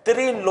है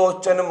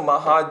त्रिलोचन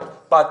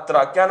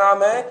महापात्रा। क्या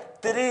नाम है?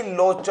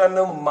 त्रिलोचन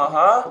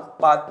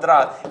महापात्रा।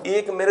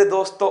 एक मेरे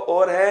दोस्तों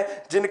और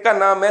हैं जिनका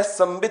नाम है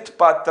संबित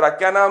पात्रा।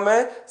 क्या नाम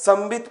है?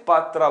 संबित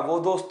पात्रा। वो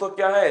दोस्तों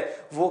क्या है?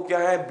 वो क्या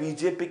है?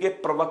 बीजेपी के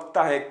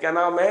प्रवक्ता है। क्या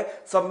नाम है?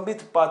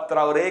 संबित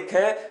पात्रा। और एक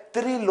है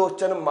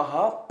त्रिलोचन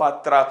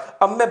महापात्रा।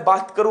 अब मैं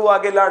बात करूं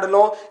आगे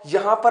लाडलो,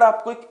 यहां पर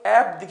आपको एक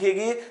ऐप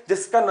दिखेगी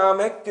जिसका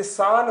नाम है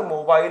किसान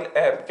मोबाइल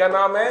ऐप। क्या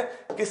नाम है?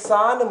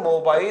 किसान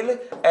मोबाइल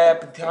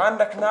ऐप। ध्यान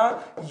रखना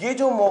ये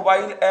जो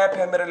मोबाइल ऐप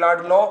है मेरे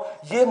लाडलो,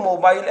 ये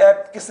मोबाइल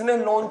ऐप किसने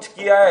लॉन्च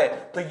किया है?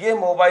 तो ये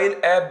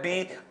मोबाइल ऐप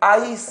भी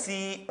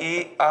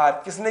ICAR।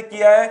 किसने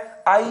किया है?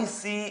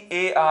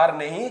 ICAR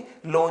ने ही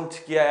लॉन्च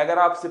किया है। अगर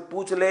आपसे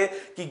पूछ ले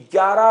कि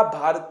 11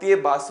 भारतीय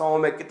भाषाओं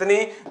में, कितनी?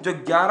 जो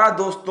 11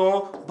 दोस्तों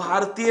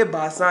भारतीय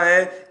भाषा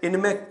है,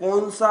 इनमें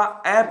कौन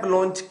सा ऐप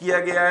लॉन्च किया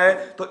गया है?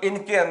 तो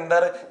इनके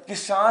अंदर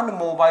किसान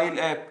मोबाइल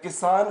ऐप,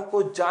 किसान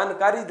को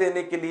जानकारी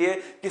देने के लिए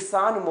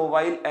किसान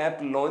मोबाइल ऐप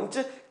लॉन्च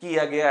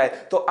किया गया है।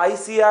 तो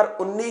ICAR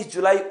 19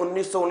 जुलाई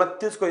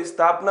 1929 को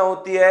स्थापना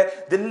होती है,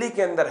 दिल्ली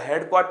के अंदर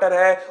हेडक्वार्टर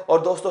है।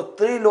 और दोस्तों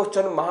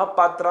त्रिलोचन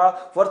महापात्रा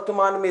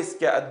वर्तमान में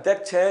इसके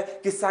अध्यक्ष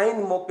हैं।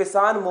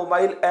 किसान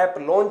मोबाइल ऐप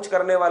लॉन्च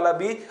करने वाला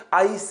भी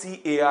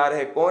ICAR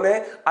है। कौन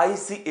है?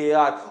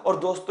 ICAR। और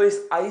दोस्तों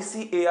इस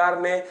ICAR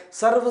ने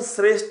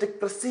सर्वश्रेष्ठ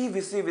कृषि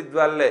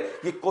विश्वविद्यालय,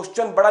 ये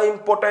क्वेश्चन बड़ा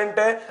इंपॉर्टेंट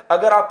है,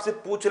 अगर आपसे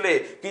पूछ ले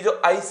कि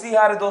जो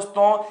ICAR है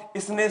दोस्तों,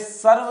 इसने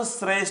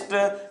सर्वश्रेष्ठ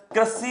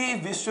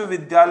कृषि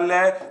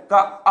विश्वविद्यालय का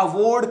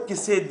अवार्ड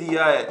किसे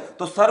दिया है?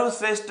 तो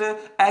सर्वश्रेष्ठ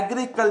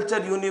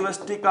एग्रीकल्चर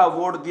यूनिवर्सिटी का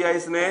अवार्ड दिया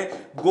इसने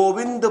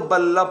गोविंद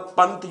बल्लभ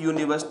पंत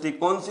यूनिवर्सिटी।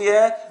 कौन सी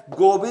है?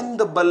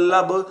 गोविंद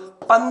बल्लभ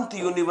पंत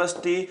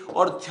यूनिवर्सिटी।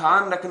 और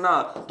ध्यान रखना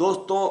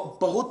दोस्तों,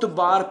 बहुत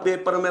बार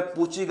पेपर में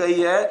पूछी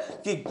गई है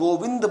कि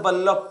गोविंद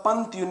बल्लभ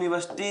पंत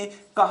यूनिवर्सिटी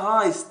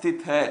कहां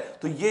स्थित है?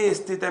 तो ये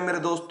स्थित है मेरे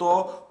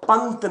दोस्तों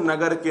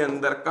पंतनगर के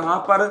अंदर। कहां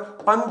पर?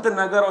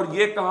 पंतनगर। और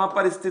ये कहां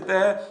पर स्थित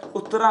है?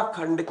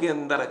 उत्तराखंड के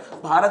अंदर।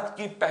 भारत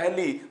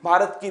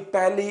की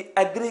पहली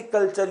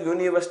एग्रीकल्चर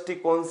यूनिवर्सिटी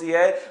कौन सी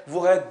है?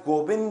 वो है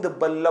गोविंद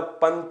बल्लभ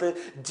पंत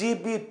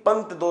जीबी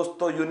पंत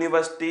दोस्तों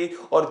यूनिवर्सिटी।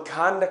 और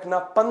ध्यान रखना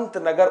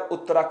पंतनगर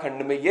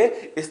उत्तराखंड में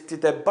ये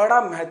स्थित है।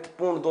 बड़ा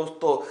महत्वपूर्ण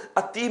दोस्तों,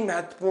 अति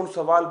महत्वपूर्ण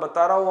सवाल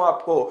बता रहा हूं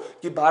आपको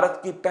कि भारत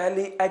की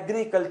पहली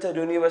एग्रीकल्चर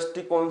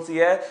यूनिवर्सिटी कौन सी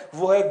है?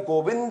 वो है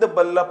गोविंद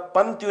बल्लभ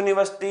पंत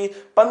यूनिवर्सिटी,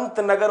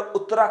 पंतनगर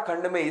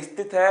उत्तराखंड में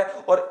स्थित है।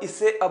 और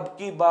इसे अब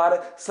की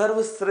बार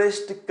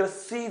सर्वश्रेष्ठ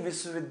कृषि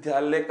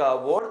विश्वविद्यालय का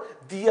अवार्ड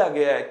दिया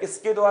गया है।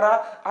 किसके द्वारा?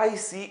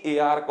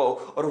 ICAR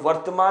को। और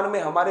वर्तमान में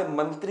हमारे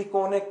मंत्री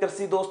कौन है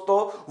कृषि दोस्तों?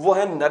 वो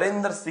है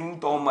नरेंद्र सिंह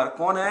तोमर।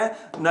 कौन है?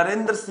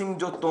 नरेंद्र सिंह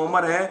जो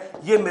तोमर है,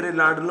 ये मेरे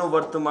लाडलो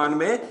वर्तमान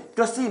में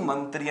कृषि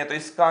मंत्री है। तो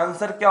इसका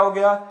आंसर क्या हो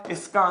गया?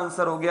 इसका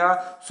आंसर हो गया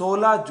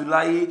 16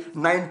 जुलाई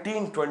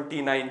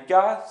 1929।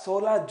 क्या?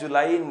 16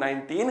 जुलाई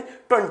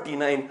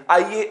 1929।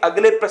 आइए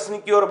अगले प्रश्न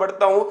की ओर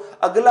बढ़ता हूं।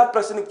 अगला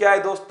प्रश्न क्या है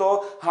दोस्तों?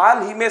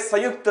 हाल ही में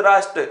संयुक्त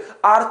राष्ट्र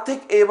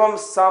आर्थिक एवं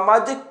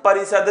सामाजिक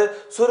परिषद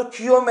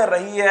सुर्खियों में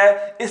रही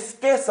है,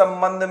 इसके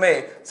संबंध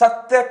में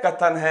सत्य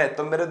कथन है।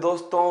 तो मेरे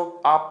दोस्तों,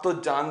 आप तो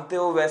जानते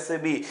हो, वैसे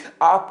भी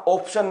आप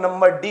ऑप्शन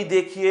नंबर डी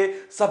देखिए,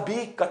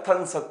 सभी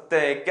कथन सत्य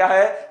है। क्या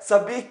है?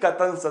 सभी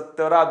कथन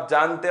सत्य। और आप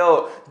जानते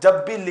हो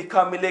जब भी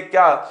लिखा मिले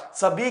क्या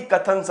सभी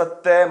कथन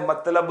सत्य है,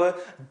 मतलब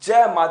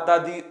जय माता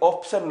दी,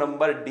 ऑप्शन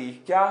नंबर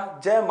डी। क्या?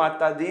 जय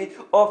माता दी,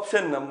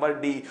 ऑप्शन नंबर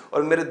डी।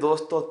 और मेरे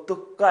दोस्तों,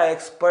 तुक्का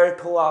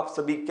एक्सपर्ट हो आप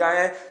सभी। क्या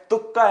है?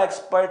 तुक्का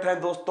एक्सपर्ट हैं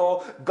दोस्तों,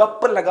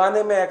 गप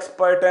लगाने में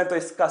एक्सपर्ट हैं। तो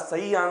इसका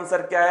सही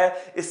आंसर क्या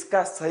है?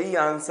 इसका सही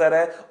आंसर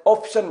है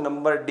ऑप्शन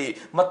नंबर डी।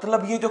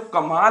 मतलब ये जो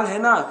कमाल है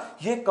ना,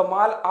 ये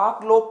कमाल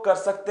आप लोग कर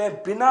सकते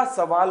हैं बिना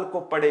सवाल को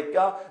पढ़े।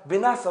 क्या?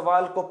 बिना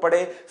सवाल को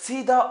पढ़े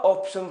सीधा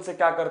ऑप्शन से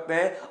क्या करते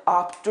हैं,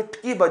 आप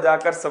चुटकी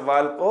बजाकर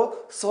सवाल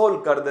को सोल्व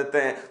कर देते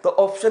हैं। तो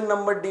ऑप्शन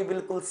नंबर डी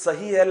बिल्कुल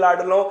सही है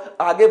लाडलो।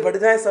 आगे बढ़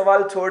जाएं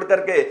सवाल छोड़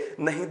करके।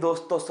 नहीं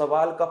दोस्तों,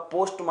 सवाल का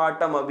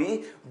पोस्टमार्टम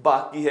अभी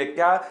बाकी है।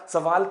 क्या?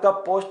 सवाल का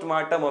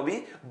पोस्टमार्टम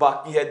अभी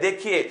बाकी है।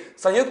 देखिए,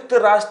 संयुक्त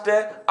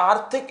राष्ट्र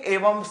आर्थिक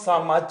एवं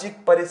सामाजिक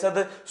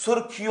परिषद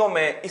सुर्खियों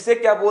में, इसे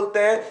क्या बोलते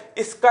हैं?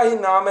 इसका ही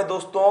नाम है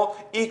दोस्तों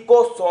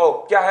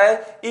इकोसोक। क्या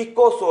है?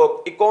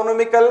 इकोसोक,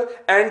 इकोनॉमिकल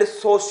एंड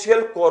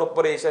सोशल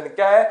कॉर्पोरेशन।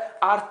 क्या है?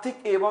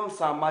 आर्थिक एवं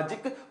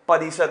सामाजिक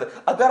परिषद।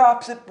 अगर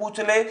आपसे पूछ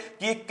ले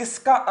कि ये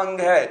किसका अंग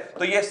है,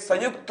 तो ये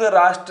संयुक्त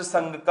राष्ट्र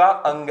संघ का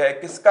अंग है।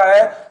 किसका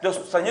है? जो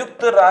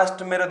संयुक्त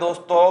राष्ट्र मेरे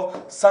दोस्तों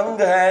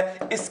संघ है,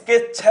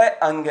 इसके 6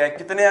 अंग हैं।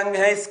 कितने अंग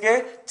हैं इसके?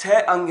 6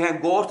 अंग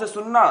हैं। गौर से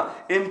सुनना,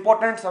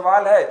 इंपॉर्टेंट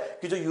सवाल है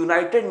कि जो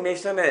यूनाइटेड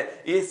नेशन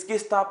है, ये इसकी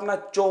स्थापना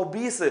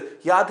 24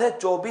 याद है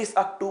 24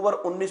 अक्टूबर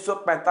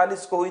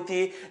 1945 को हुई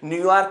थी।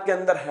 न्यूयॉर्क के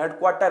अंदर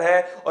हेडक्वार्टर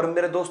है। और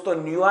मेरे दोस्तों,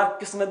 न्यूयॉर्क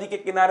किस नदी के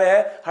किनारे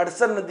है?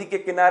 हडसन नदी के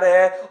किनारे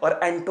है। और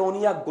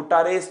एंटोनिया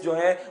गुटारेस जो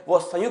है वो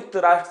संयुक्त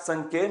राष्ट्र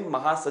संघ के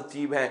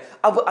महासचिव हैं।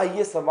 अब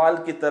आइए सवाल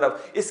की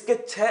तरफ। इसके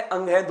 6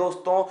 अंग हैं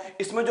दोस्तों।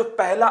 इसमें जो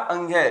पहला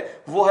अंग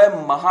है वो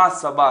है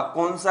महासभा।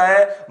 कौन सा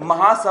है?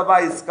 महासभा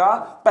इसका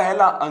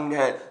पहला अंग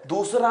है।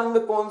 दूसरा अंग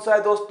कौन सा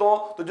है दोस्तों?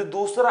 तो जो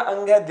दूसरा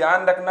अंग है,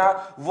 ध्यान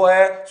रखना, वो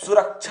है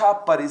सुरक्षा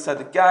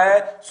परिषद। क्या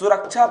है?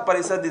 सुरक्षा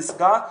परिषद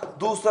इसका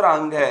दूसरा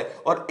अंग है।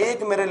 और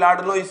एक मेरे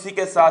लाडलो इसी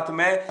के साथ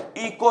में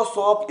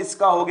इकोसोक,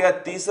 इसका हो गया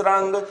तीसरा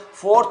अंग।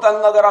 फोर्थ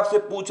अंग अगर आपसे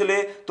पूछ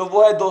ले तो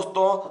वो है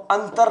दोस्तों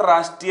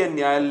अंतरराष्ट्रीय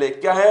न्यायालय।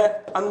 क्या है?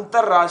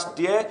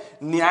 अंतरराष्ट्रीय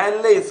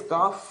न्यायालय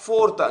इसका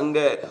फोर्थ अंग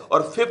है।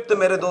 और फिफ्थ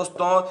मेरे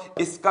दोस्तों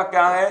इसका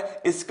क्या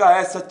है? इसका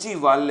है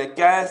सचिवालय।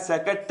 क्या है?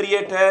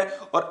 सेक्रेटरीट है।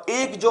 और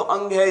एक जो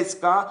अंग है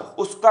इसका,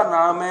 उसका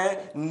नाम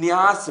है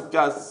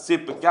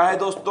न्यासशिप। क्या है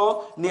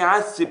दोस्तों?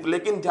 न्यासशिप।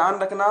 लेकिन ध्यान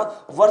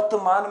रखना,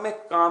 वर्तमान में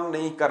काम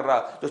नहीं कर रहा।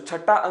 जो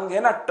छठा अंग है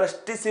ना,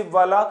 ट्रस्टीशिप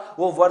वाला,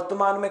 वो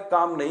वर्तमान में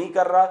काम नहीं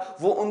कर रहा।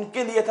 वो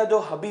उनके लिए था जो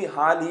अभी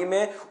हाल ही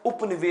में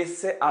उपनिवेश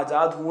से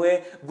आजाद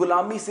हुए,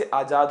 गुलामी से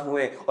आजाद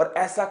हुए। और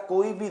ऐसा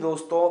कोई भी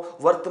दोस्तों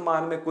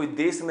वर्तमान में कोई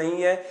देश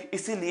नहीं है।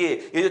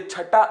 इसीलिए ये जो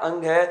छठा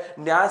अंग है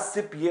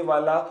न्यासशिप, ये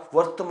वाला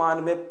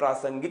वर्तमान में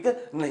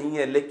प्रासंगिक नहीं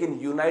है। लेकिन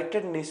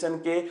यूनाइटेड नेशन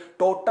के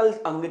टोटल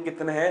अंग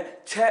कितने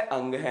हैं? 6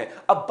 अंग हैं।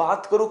 अब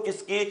बात करूं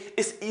किसकी?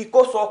 इस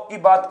इकोसोक की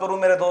बात करूं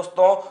मेरे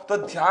दोस्तों, तो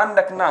ध्यान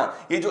रखना,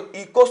 ये जो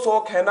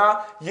इकोसोक है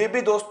ना, ये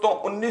भी दोस्तों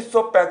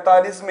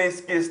 1945 में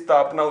इसकी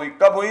स्थापना हुई।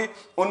 कब हुई?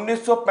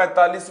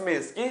 1945 में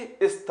इसकी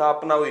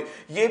स्थापना हुई।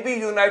 ये भी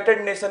भी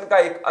यूनाइटेड नेशन का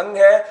एक अंग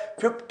है।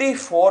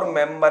 54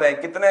 मेंबर हैं।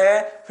 कितने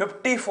हैं?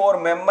 54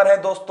 मेंबर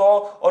हैं दोस्तों।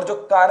 और जो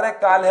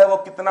कार्यकाल है वो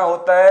कितना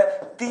होता है?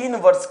 3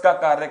 वर्ष का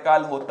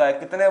कार्यकाल होता है।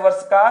 कितने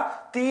वर्ष का?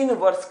 3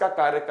 वर्ष का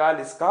कार्यकाल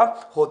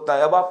इसका होता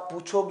है। अब आप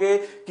पूछोगे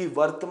कि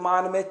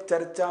वर्तमान में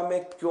चर्चा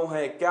में क्यों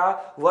है?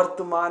 क्या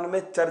वर्तमान में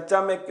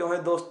चर्चा में क्यों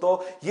है दोस्तों?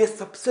 ये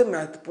सबसे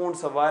महत्वपूर्ण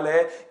सवाल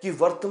है कि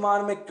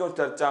वर्तमान में क्यों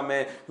चर्चा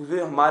में। क्योंकि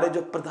हमारे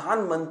जो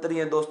प्रधानमंत्री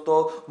हैं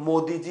दोस्तों,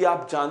 मोदी जी,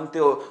 आप जानते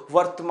हो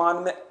वर्तमान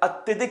में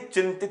अत्यधिक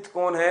चिंतित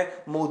कौन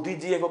है? मोदी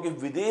जी है। क्योंकि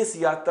विदेश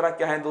यात्रा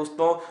क्या है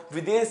दोस्तों?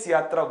 विदेश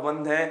यात्रा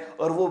बंद है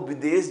और वो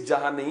विदेश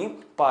जा नहीं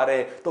पा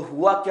रहे। तो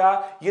हुआ क्या?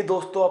 ये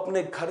दोस्तों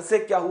अपने घर से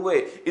क्या हुए?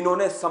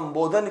 इन्होंने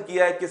संबोधन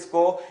किया है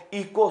किसको?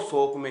 इको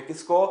शोक में।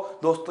 किसको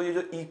दोस्तों? ये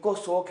जो इको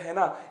शोक है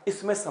ना,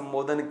 इसमें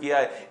संबोधन किया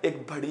है।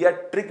 एक बढ़िया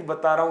ट्रिक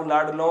बता रहा हूं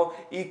लाडलो,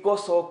 इको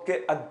शोक के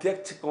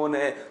अध्यक्ष कौन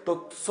है?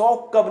 तो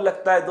शोक कब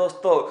लगता है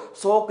दोस्तों?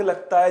 शोक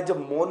लगता है जब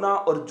मोना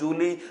और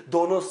जूली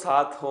दोनों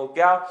साथ हो।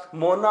 क्या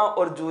मोना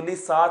और जूली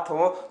साथ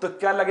हो तो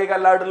क्या लगेगा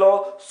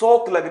लाडलो?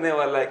 शोक लगने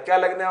वाला है। क्या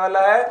लगने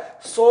वाला है?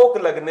 शोक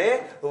लगने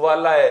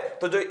वाला है।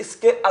 तो जो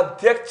इसके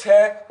अध्यक्ष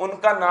है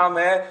उनका नाम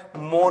है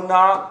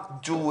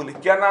मोना जूल।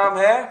 क्या नाम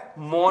है?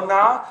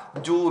 मोना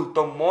जूल।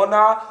 तो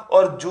मोना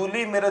और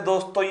जूली मेरे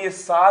दोस्तों ये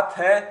साथ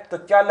हैं तो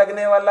क्या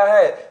लगने वाला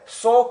है?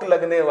 शोक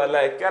लगने वाला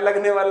है। क्या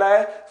लगने वाला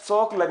है?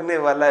 शोक लगने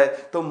वाला है।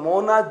 तो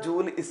मोना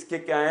जूल इसके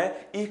क्या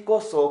है? इको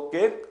शोक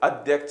के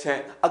अध्यक्ष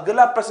हैं।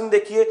 अगला प्रश्न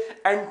देखिए,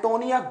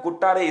 एंटोनिया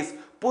गुटारेस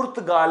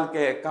पुर्तगाल के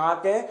हैं। कहां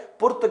के हैं?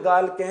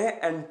 पुर्तगाल के हैं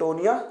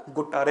एंटोनिया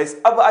गुटारेस।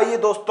 अब आइए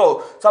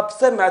दोस्तों,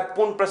 सबसे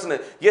महत्वपूर्ण प्रश्न,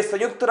 ये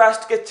संयुक्त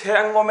राष्ट्र के 6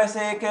 अंगों में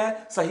से एक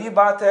है। सही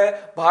बात है।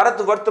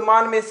 भारत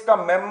वर्तमान में इसका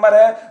मेंबर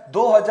है।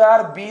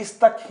 2020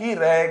 तक ही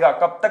रहेगा।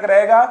 कब तक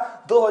रहेगा?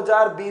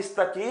 2020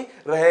 तक ही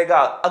रहेगा।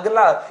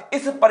 अगला,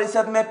 इस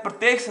परिषद में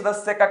प्रत्येक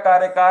सदस्य का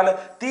कार्यकाल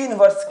 3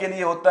 वर्ष के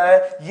लिए होता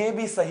है। यह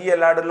भी सही है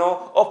लाडलो।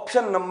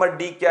 ऑप्शन नंबर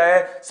डी क्या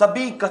है?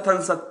 सभी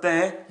कथन सत्य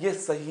हैं। यह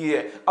सही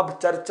है। अब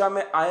चर्चा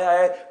में आया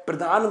है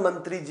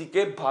प्रधानमंत्री जी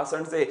के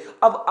भाषण से।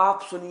 अब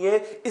आप सुनिए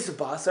इस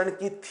भाषण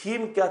की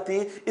थीम क्या थी,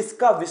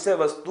 इसका विषय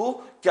वस्तु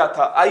क्या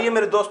था। आइए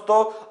मेरे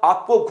दोस्तों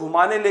आपको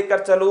घुमाने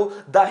लेकर चलूं।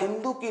 द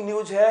हिंदू की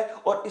न्यूज है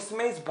और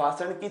इसमें इस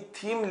भाषण की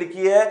थीम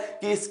लिखी है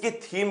कि इसकी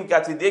थीम क्या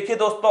थी। देखिए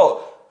दोस्तों,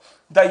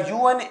 The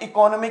UN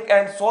Economic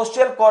and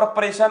Social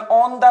Cooperation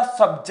on the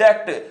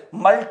subject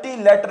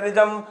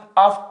multilateralism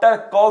after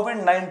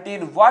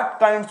COVID-19. What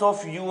kinds of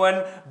UN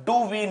do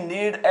we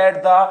need at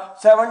the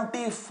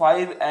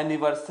 75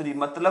 anniversary?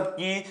 मतलब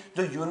कि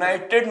जो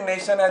यूनाइटेड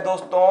नेशन है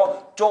दोस्तों,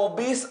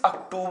 24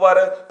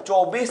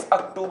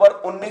 अक्टूबर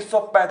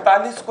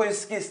 1945 को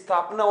इसकी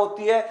स्थापना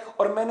होती है।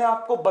 और मैंने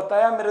आपको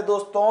बताया मेरे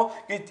दोस्तों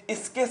कि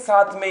इसके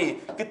साथ में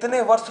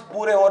कितने वर्ष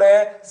पूरे हो रहे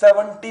हैं?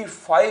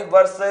 75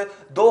 वर्ष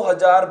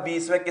 2020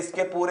 में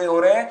किसके पूरे हो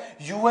रहे हैं?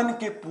 यूएन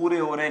के पूरे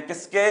हो रहे हैं।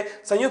 किसके?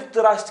 संयुक्त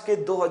राष्ट्र के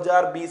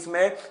 2020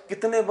 में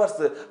कितने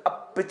वर्ष?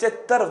 अब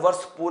 75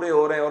 वर्ष पूरे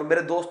हो रहे हैं। और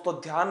मेरे दोस्तों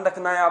ध्यान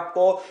रखना है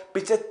आपको,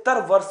 75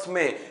 वर्ष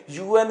में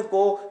यूएन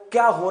को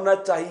क्या होना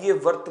चाहिए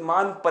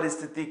वर्तमान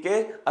परिस्थिति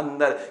के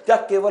अंदर? क्या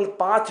केवल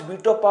 5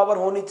 वीटो पावर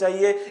होनी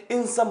चाहिए?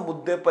 इन सब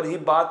मुद्दे पर ही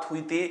बात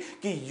हुई थी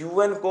कि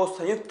यूएन को,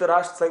 संयुक्त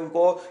राष्ट्र संघ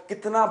को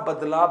कितना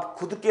बदलाव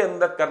खुद के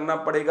अंदर करना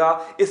पड़ेगा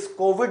इस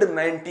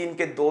कोविड-19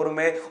 के दौर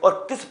में,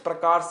 और किस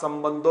प्रकार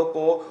संबंधों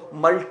को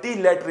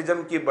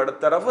मल्टीलैटरिज्म की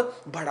तरफ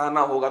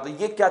बढ़ाना होगा। तो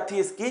ये क्या थी?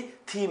 इसकी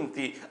थीम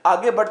थी।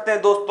 आगे बढ़ते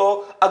हैं दोस्तों,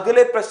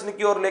 अगले प्रश्न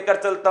की ओर लेकर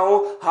चलता हूं।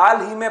 हाल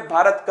ही में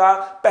भारत का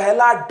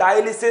पहला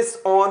डायलिसिस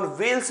ऑन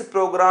व्हील्स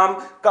प्रोग्राम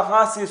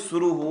कहां से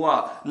शुरू हुआ?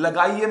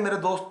 लगाइए मेरे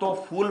दोस्तों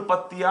फूल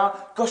पत्तियां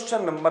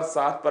क्वेश्चन नंबर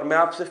 7 पर। मैं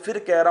आपसे फिर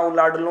कह रहा हूं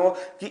लाडलों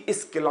कि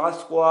इस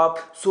क्लास को आप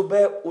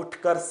सुबह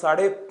उठकर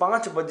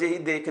 5:30 बजे ही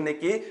देखने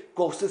की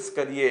कोशिश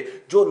करिए।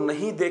 जो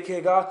नहीं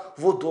देखेगा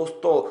वो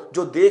दोस्तों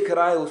जो देख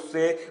रहा है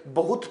उससे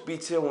बहुत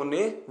पीछे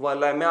होने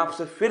वाला है। मैं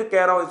आपसे फिर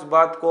कह रहा हूं इस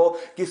बात को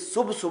कि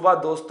सुबह सुबह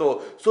दोस्तों,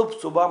 सुबह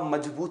सुबह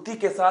मजबूती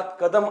के साथ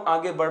कदम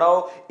आगे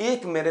बढ़ाओ।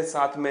 एक मेरे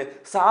साथ में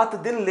 7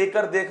 दिन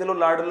लेकर देख लो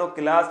लाडलो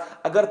क्लास।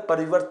 अगर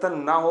परिवर्तन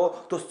ना हो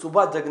तो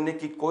सुबह जगने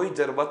की कोई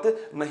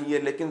जरूरत नहीं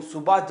है। लेकिन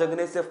सुबह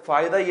जगने से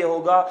फायदा यह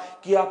होगा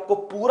कि आपको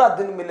पूरा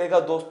दिन मिलेगा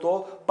दोस्तों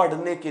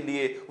पढ़ने के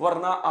लिए,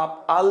 वरना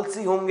आप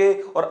आलसी होंगे।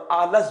 और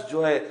आलस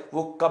जो है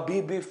वो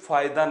कभी भी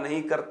फायदा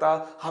नहीं करता,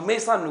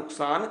 हमेशा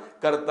नुकसान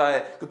करता है।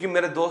 क्योंकि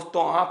मेरे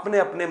दोस्तों आपने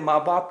अपने माँ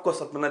बाप को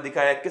सपना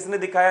दिखाया। किसने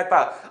दिखाया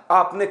था?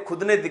 आपने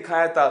खुद ने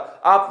दिखाया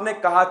था। आपने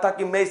कहा था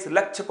कि मैं इस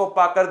लक्ष्य को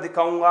पाकर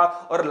दिखाऊंगा।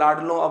 और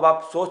लाडलों अब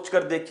आप सोच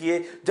कर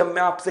देखिए, जब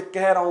मैं आपसे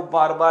कह रहा हूं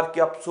बार बार कि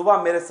आप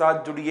सुबह मेरे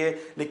साथ जुड़िए,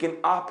 लेकिन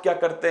आप क्या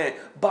करते हैं?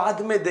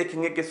 बाद में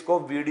देखेंगे किसको?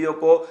 वीडियो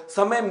को।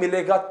 समय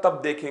मिलेगा तब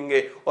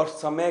देखेंगे, और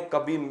समय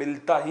कभी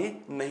मिलता ही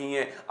नहीं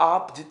है।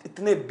 आप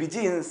इतने बिजी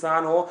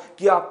इंसान हो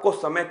कि आपको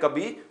समय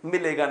कभी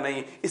मिलेगा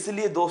नहीं।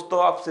 इसलिए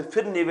दोस्तों आपसे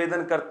फिर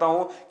निवेदन करता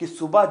हूं कि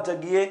सुबह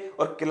जगिए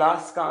और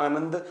क्लास का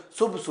आनंद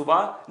सुबह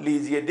सुबह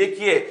लीजिए।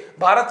 देखिए,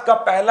 भारत का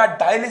पहला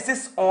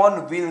डायलिसिस ऑन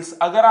व्हील्स,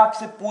 अगर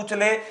आपसे पूछ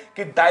ले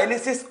कि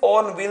डायलिसिस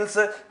ऑन व्हील्स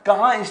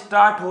कहां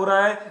स्टार्ट हो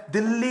रहा है?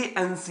 दिल्ली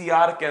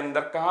एनसीआर के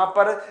अंदर। कहां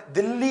पर?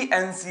 दिल्ली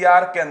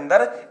एनसीआर के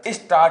अंदर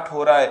स्टार्ट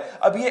हो रहा है।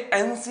 अब ये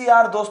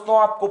एनसीआर दोस्तों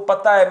आपको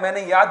पता है,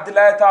 मैंने याद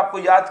दिलाया था आपको,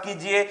 याद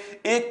कीजिए।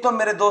 एक तो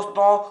मेरे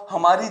दोस्तों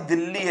हमारी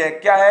दिल्ली है,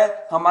 क्या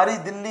है? हमारी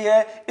दिल्ली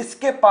है।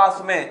 इसके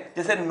पास में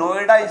जैसे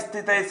नोएडा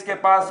स्थित है, इसके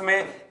पास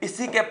में,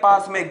 इसी के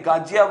पास में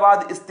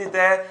गाजियाबाद स्थित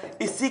है,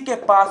 इसी के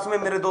पास में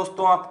मेरे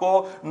दोस्तों आपको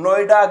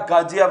नोएडा,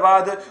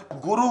 गाजियाबाद,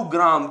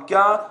 गुरुग्राम,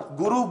 क्या?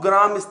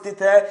 गुरुग्राम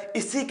स्थित है।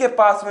 इसी के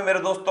पास में मेरे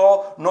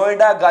दोस्तों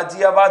नोएडा,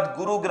 गाजियाबाद,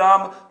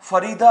 गुरुग्राम,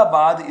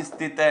 फरीदाबाद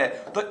स्थित है।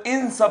 तो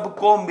इन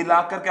सबको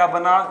मिलाकर क्या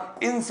बना?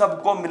 इन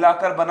सबको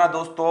मिलाकर बना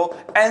दोस्तों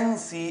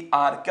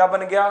एनसीआर। क्या बन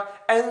गया?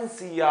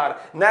 एनसीआर,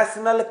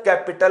 नेशनल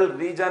कैपिटल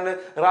रीजन,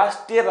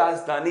 राष्ट्रीय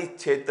राजधानी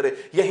क्षेत्र।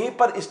 यहीं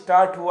पर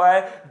स्टार्ट हुआ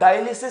है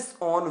डायलिसिस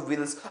ऑन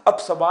व्हील्स। अब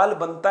सवाल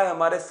बनता है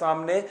हमारे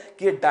सामने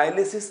कि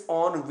डायलिसिस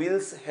ऑन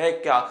व्हील्स है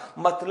क्या?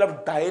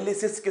 मतलब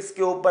डायलिसिस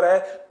किसके ऊपर है?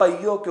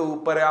 पहियों के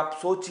ऊपर है। आप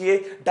सोचिए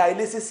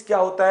डायलिसिस क्या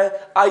होता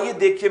है। आइए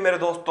देखिए मेरे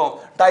दोस्तों,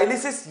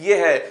 डायलिसिस ये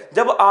है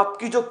जब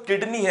आपकी जो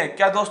किडनी है,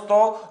 क्या दोस्तों,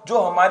 जो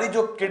हमारी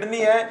जो किडनी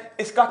है,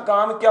 इसका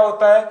काम क्या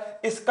होता है?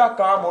 इसका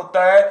काम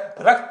होता है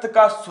रक्त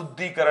का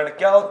शुद्धिकरण।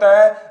 क्या होता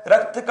है?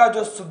 रक्त का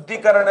जो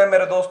शुद्धिकरण है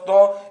मेरे दोस्तों,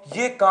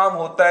 ये काम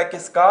होता है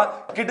किसका?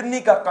 किडनी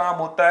का काम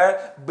होता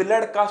है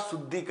ब्लड का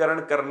शुद्धिकरण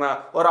करना।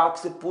 और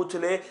आपसे पूछ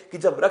ले कि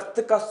जब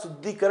रक्त का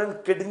शुद्धिकरण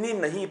किडनी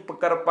नहीं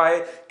कर पाए,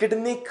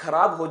 किडनी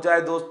खराब हो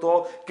जाए दोस्तों,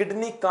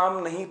 किडनी काम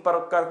नहीं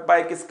कर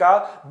पाए किसका?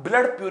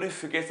 ब्लड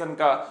प्यूरिफिकेशन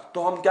का,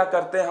 तो हम क्या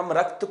करते हैं? हम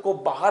रक्त को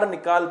बाहर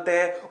निकालते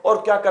हैं।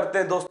 और क्या करते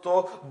हैं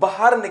दोस्तों?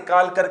 बाहर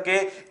निकाल करके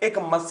एक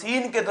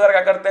मशीन के द्वारा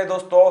क्या करते हैं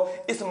दोस्तों?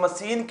 इस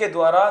मशीन के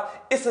द्वारा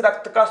इस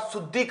रक्त का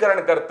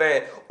शुद्धिकरण करते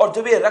हैं। और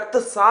जब ये रक्त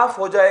साफ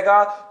हो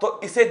जाएगा तो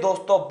इसे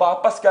दोस्तों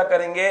वापस क्या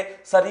करेंगे?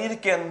 शरीर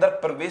के अंदर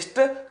प्रविष्ट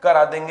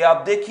करा देंगे। आप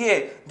देखिए,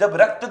 जब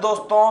रक्त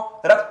दोस्तों,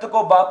 रक्त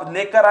को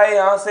लेकर आए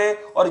यहां से,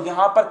 और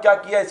यहां पर क्या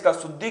किया? इसका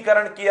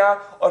शुद्धिकरण किया,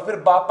 और फिर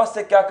वापस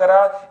से क्या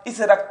करा?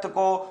 इस रक्त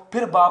को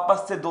फिर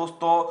वापस से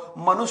दोस्तों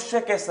मनुष्य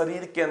के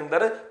शरीर के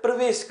अंदर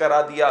प्रवेश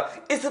करा दिया।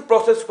 इस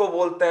प्रोसेस को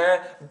बोलते हैं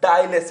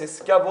डायलिसिस।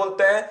 क्या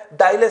बोलते हैं?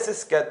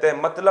 डायलिसिस कहते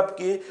हैं। मतलब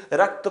कि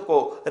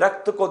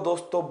रक्त को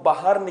दोस्तों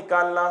बाहर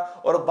निकालना,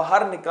 और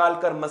बाहर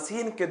निकालकर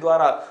मशीन के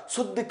द्वारा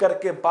शुद्ध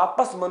करके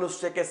वापस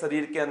मनुष्य के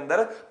शरीर के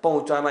अंदर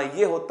पहुंचाना,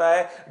 ये होता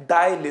है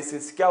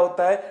डायलिसिस। क्या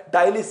होता है?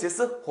 डायलिसिस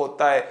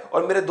होता है।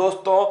 और मेरे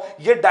दोस्तों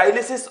ये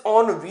डायलिसिस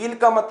ऑन व्हील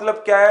का मतलब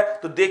क्या है?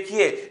 तो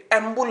देखिए,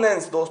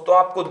 एम्बुलेंस दोस्तों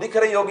आपको दिख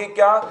रही होगी,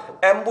 क्या?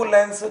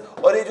 एम्बुलेंस।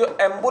 और ये जो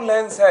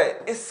एम्बुलेंस है,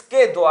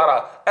 इसके द्वारा,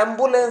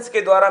 एम्बुलेंस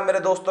के द्वारा मेरे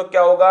दोस्तों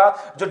क्या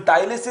होगा? जो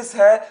डायलिसिस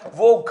है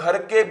वो घर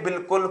के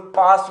बिल्कुल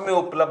पास में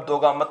उपलब्ध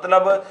होगा।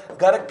 मतलब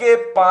घर के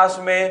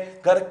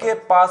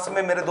पास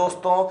में मेरे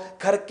दोस्तों,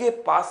 घर के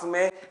पास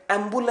में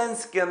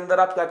एम्बुलेंस के अंदर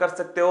आप क्या कर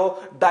सकते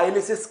हो?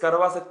 डायलिसिस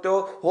करवा सकते हो।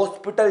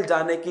 हॉस्पिटल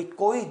जाने की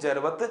कोई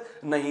जरूरत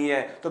नहीं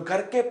है। तो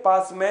घर के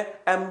पास में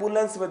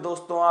एम्बुलेंस में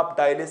दोस्तों आप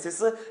डायलिसिस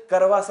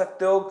करवा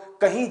सकते हो।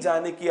 कहीं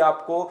जाने की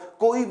आपको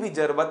कोई भी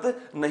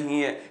जरूरत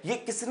नहीं है। ये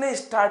किसने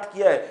स्टार्ट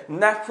किया है?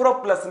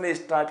 नेफ्रोप्लस ने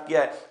स्टार्ट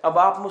किया है। अब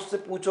आप मुझसे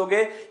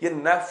पूछोगे ये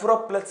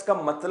नेफ्रोप्लस का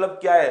मतलब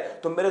क्या है?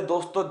 तो मेरे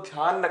दोस्तों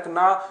ध्यान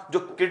रखना, जो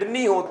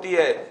किडनी होती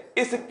है,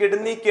 इस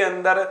किडनी के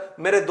अंदर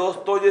मेरे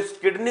दोस्तों, जो इस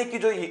किडनी की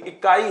जो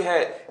इकाई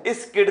है,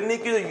 इस किडनी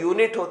की जो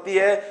यूनिट होती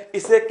है,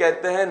 इसे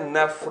कहते हैं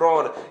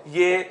नेफ्रॉन।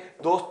 ये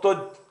दोस्तों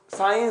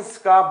साइंस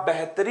का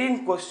बेहतरीन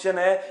क्वेश्चन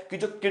है कि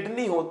जो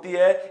किडनी होती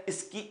है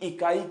इसकी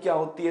इकाई क्या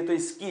होती है? तो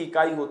इसकी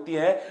इकाई होती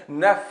है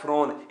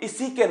नेफ्रॉन।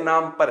 इसी के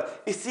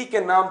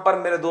नाम पर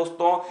मेरे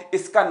दोस्तों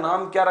इसका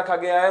नाम क्या रखा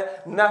गया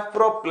है?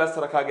 नेफ्रोप्लस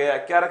रखा गया है।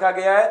 क्या रखा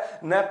गया है?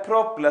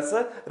 नेफ्रोप्लस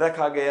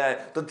रखा गया है।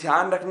 तो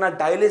ध्यान रखना,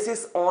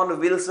 dialysis on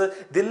wheels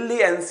Delhi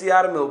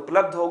NCR में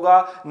उपलब्ध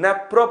होगा,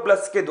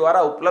 नेफ्रोप्लस के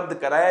द्वारा उपलब्ध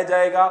कराया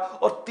जाएगा।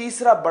 और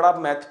तीसरा बड़ा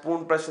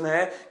महत्वपूर्ण प्रश्न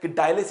है कि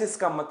डायलिसिस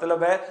का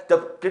मतलब है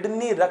जब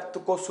किडनी रक्त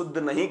को शुद्ध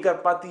नहीं कर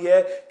पाती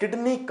है,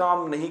 किडनी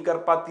काम नहीं कर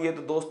पाती है,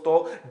 तो दोस्तों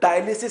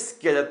डायलिसिस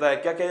किया जाता है।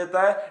 क्या किया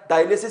जाता है?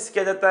 डायलिसिस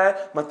किया जाता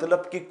है।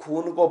 मतलब कि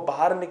खून को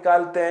बाहर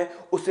निकालते हैं,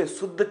 उसे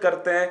शुद्ध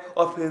करते हैं,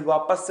 और फिर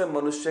वापस से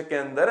मनुष्य के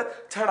अंदर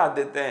चढ़ा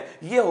देते हैं।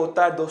 यह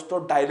होता है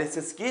दोस्तों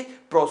डायलिसिस की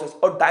प्रोसेस।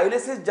 और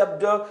डायलिसिस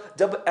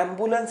जब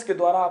एम्बुलेंस के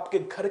द्वारा आपके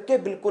घर के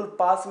बिल्कुल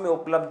पास में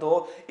उपलब्ध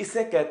हो,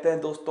 इसे कहते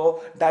हैं दोस्तों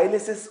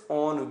dialysis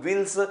on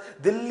wheels.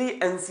 Delhi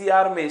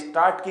NCR में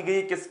स्टार्ट की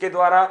गई, किसके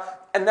द्वारा?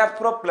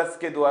 नेफ्रोप्लस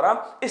के द्वारा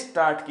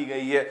स्टार्ट की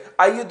गई है।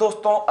 आइए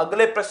दोस्तों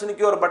अगले प्रश्न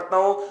की ओर बढ़ता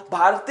हूं।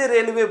 भारतीय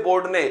रेलवे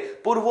बोर्ड ने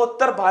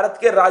पूर्वोत्तर भारत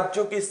के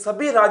राज्यों की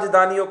सभी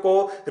राजधानियों को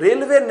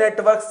रेलवे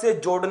नेटवर्क से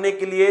जोड़ने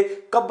के लिए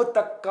कब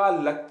तक का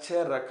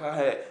लक्ष्य रखा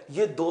है?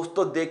 ये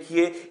दोस्तों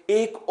देखिए,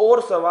 एक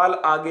और सवाल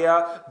आ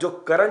गया जो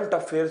करंट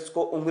अफेयर्स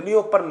को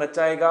उंगलियों पर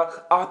नचाएगा,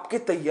 आपकी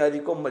तैयारी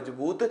को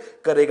मजबूत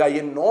करेगा।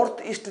 ये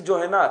नॉर्थ ईस्ट जो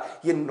है ना,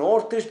 ये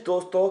नॉर्थ ईस्ट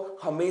दोस्तों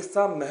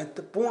हमेशा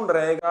महत्वपूर्ण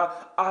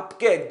रहेगा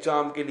आपके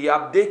एग्जाम के लिए। आप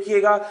आप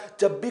देखिएगा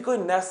जब भी कोई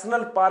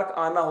नेशनल पार्क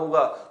आना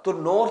होगा तो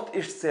नॉर्थ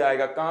ईस्ट से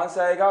आएगा। कहां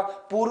से आएगा?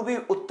 पूर्वी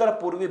उत्तर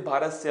पूर्वी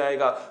भारत से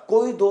आएगा।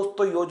 कोई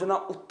दोस्तों योजना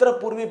उत्तर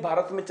पूर्वी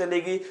भारत में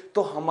चलेगी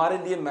तो हमारे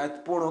लिए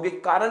महत्वपूर्ण होगी।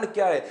 कारण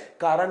क्या है?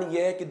 कारण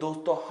यह है कि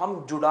दोस्तों हम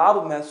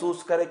जुड़ाव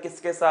महसूस करें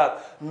किसके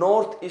साथ?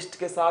 नॉर्थ ईस्ट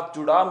के साथ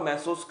जुड़ाव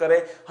महसूस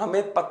करें।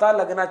 हमें पता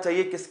लगना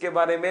चाहिए किसके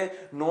बारे में?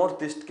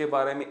 नॉर्थ ईस्ट के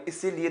बारे में।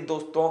 इसीलिए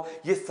दोस्तों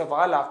ये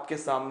सवाल आपके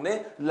सामने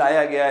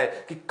लाया गया है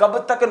कि कब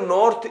तक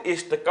नॉर्थ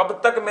ईस्ट, कब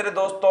तक मेरे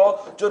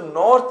दोस्तों जो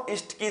नॉर्थ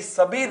ईस्ट की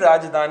सभी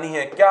राजधानी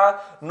है,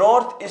 क्या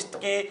नॉर्थ ईस्ट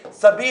की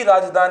सभी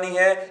राजधानी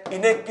है,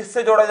 इन्हें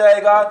किससे जोड़ा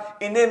जाएगा?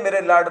 इन्हें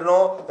मेरे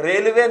लाडलों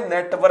रेलवे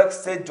नेटवर्क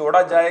से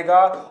जोड़ा जाएगा।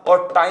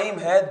 और टाइम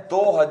है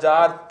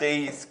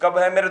 2023। कब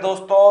है मेरे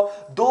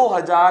दोस्तों?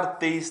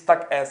 2023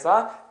 तक ऐसा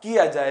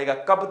किया जाएगा।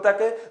 कब तक?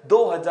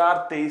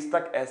 2023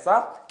 तक ऐसा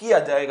किया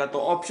जाएगा। तो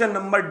ऑप्शन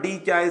नंबर डी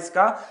क्या है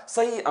इसका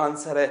सही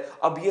आंसर है।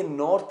 अब ये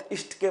नॉर्थ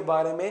ईस्ट के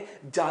बारे में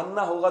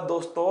जानना होगा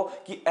दोस्तों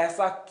कि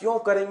ऐसा क्यों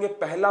करेंगे,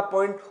 पहला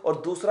पॉइंट। और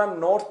दूसरा,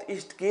 नॉर्थ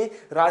ईस्ट की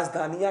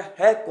राजधानियां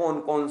है कौन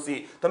कौन सी।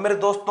 तो मेरे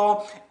दोस्तों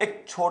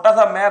एक छोटा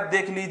सा मैप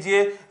देख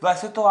लीजिए।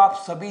 वैसे तो आप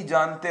सभी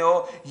जानते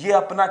हो ये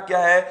अपना क्या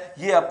है?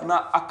 ये अपना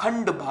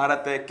अखंड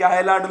भारत है। क्या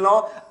है लाडलों?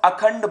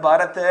 अखंड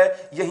भारत है।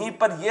 यहीं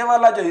पर ये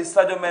वाला जो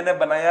हिस्सा जो मैंने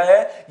बनाया है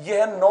यह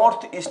है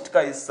नॉर्थ ईस्ट का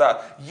हिस्सा।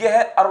 यह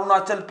है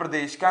अरुणाचल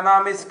प्रदेश। क्या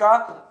नाम है इसका?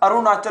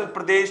 अरुणाचल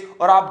प्रदेश।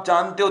 और आप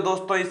जानते हो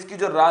दोस्तों इसकी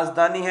जो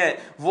राजधानी है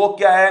वो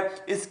क्या है?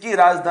 इसकी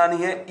राजधानी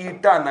है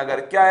ईटानगर।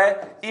 क्या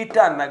है?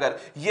 ईटानगर।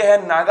 यह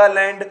है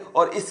नागालैंड।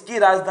 और इसकी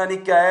राजधानी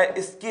क्या है?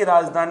 इसकी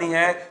राजधानी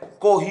है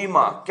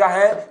कोहिमा। क्या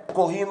है?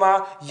 कोहिमा।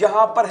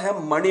 यहां पर है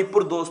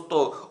मणिपुर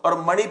दोस्तों। और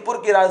मणिपुर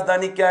की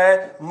राजधानी क्या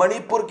है?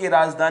 मणिपुर की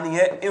राजधानी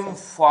है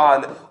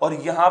इम्फाल। और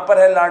यहां पर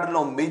है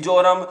लाडलो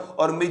मिजोरम।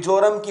 और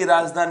मिजोरम की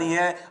राजधानी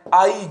है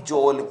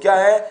आइजोल। क्या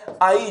है?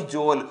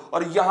 आइजोल।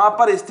 और यहां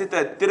पर स्थित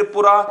है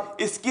त्रिपुरा।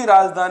 इसकी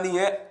राजधानी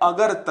है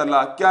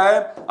अगरतला। क्या है?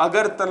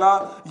 अगरतला।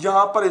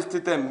 यहां पर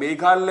स्थित है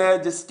मेघालय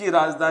जिसकी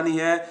राजधानी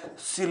है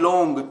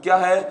शिलोंग। क्या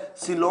है?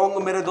 शिलोंग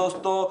मेरे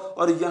दोस्तों।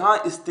 और यहां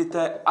स्थित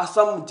है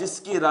असम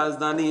जिसकी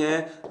राजधानी है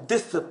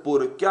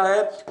दिसपुर। क्या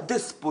है?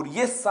 दिसपुर।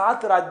 ये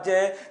 7 राज्य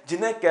हैं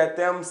जिन्हें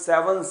कहते हैं हम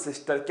सेवन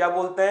सिस्टर। क्या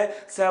बोलते हैं?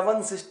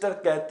 सेवन सिस्टर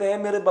कहते हैं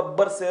मेरे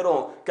बब्बर शेरों।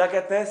 क्या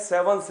कहते हैं?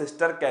 सेवन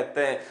सिस्टर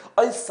कहते हैं।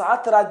 और इस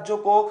 7 राज्यों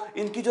को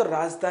इनकी जो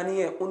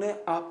राजधानी है उन्हें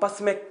आपस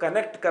में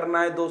कनेक्ट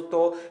करना है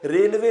दोस्तों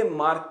रेलवे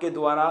मार्ग के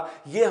द्वारा।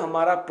 ये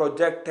हमारा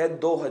प्रोजेक्ट है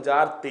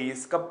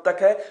 2023। कब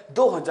तक है?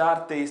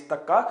 2023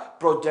 तक का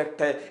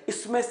प्रोजेक्ट है।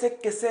 इसमें से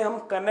किसे हम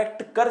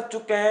कनेक्ट कर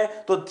चुके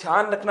हैं तो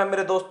ध्यान रखना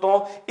मेरे दोस्तों,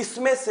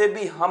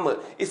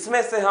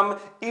 इसमें से हम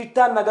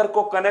ईटानगर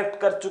को कनेक्ट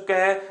कर चुके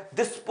हैं,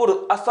 दिसपुर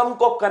असम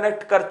को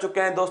कनेक्ट कर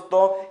चुके हैं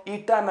दोस्तों।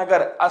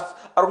 ईटानगर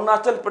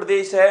अरुणाचल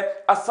प्रदेश है,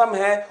 असम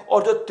है,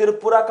 और जो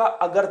त्रिपुरा का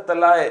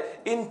अगरतला है,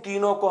 इन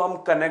तीनों को हम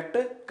कनेक्ट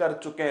कर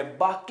चुके हैं।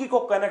 बाकी को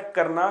कनेक्ट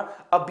करना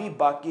अभी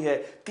बाकी है।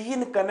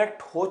 3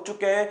 कनेक्ट हो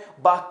चुके हैं,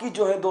 बाकी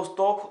जो है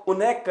दोस्तों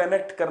उन्हें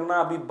कनेक्ट करना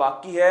अभी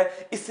बाकी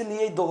है।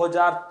 इसलिए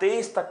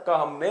 2023 तक का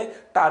हमने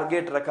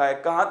टारगेट रखा है।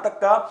 कहां तक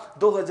का?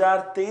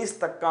 2023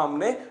 तक का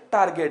हमने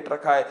टारगेट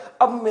रखा है।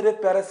 अब मेरे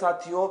प्यारे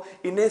साथियों,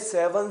 इन्हें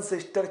सेवन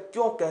सिस्टर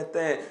क्यों कहते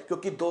हैं?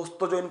 क्योंकि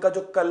दोस्तों जो इनका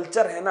जो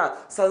कल्चर है ना,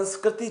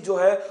 संस्कृति जो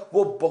है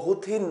वो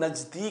बहुत ही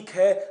नजदीक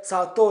है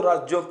 7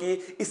 राज्यों की।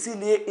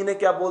 इसीलिए इन्हें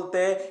क्या बोलते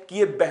हैं कि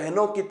ये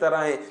बहनों की तरह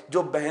हैं।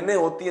 जो बहनें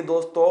होती हैं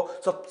दोस्तों,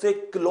 सबसे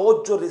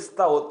क्लोज जो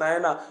रिश्ता होता है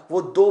ना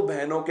वो 2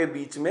 बहनों के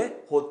बीच में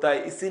होता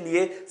है।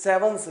 इसीलिए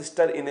सेवन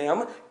सिस्टर इन्हें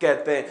हम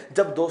कहते हैं।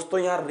 जब दोस्तों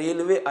यहां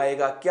रेलवे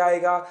आएगा, क्या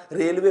आएगा?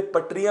 रेलवे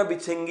पटरियां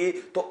बिछेंगी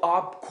तो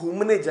आप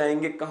घूमने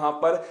जाएंगे कहां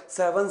पर?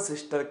 सेवन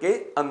सिस्टर के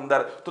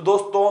अंदर। तो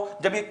दोस्तों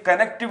जब ये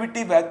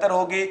कनेक्टिविटी बेहतर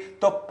होगी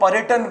तो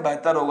पर्यटन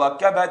बेहतर होगा।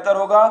 क्या बेहतर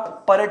होगा?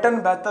 पर्यटन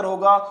बेहतर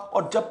होगा।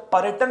 और जब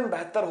पर्यटन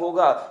बेहतर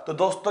होगा तो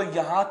दोस्तों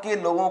यहां के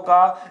लोगों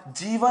का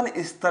जीवन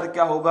स्तर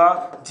क्या होगा?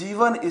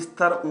 जीवन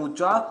स्तर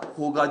ऊंचा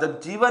होगा। जब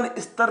जीवन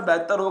स्तर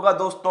बेहतर होगा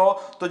दोस्तों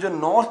तो जो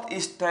नॉर्थ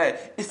ईस्ट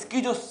है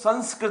इसकी जो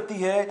संस्कृति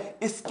है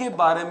इसके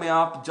बारे में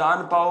आप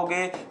जान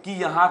पाओगे कि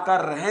यहां का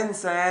रहन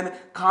सहन,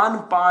 खान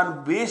पान,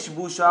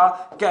 वेशभूषा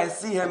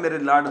कैसी है मेरे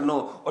लाडलों।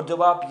 और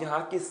जब आप यहां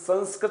की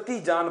संस्कृति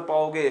जान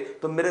पाओगे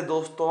तो मेरे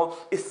दोस्तों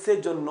इससे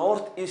जो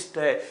नॉर्थ ईस्ट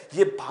है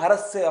ये भारत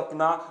से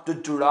अपना जो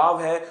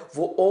जुड़ाव है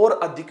वो और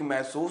अधिक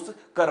महसूस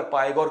कर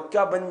पाएगा। और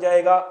क्या बन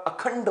जाएगा?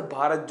 अखंड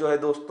भारत जो है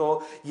दोस्तों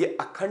ये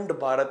अखंड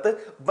भारत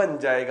बन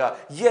जाएगा।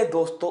 ये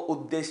दोस्तों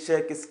उद्देश्य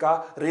है किसका?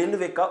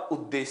 रेलवे का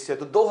उद्देश्य।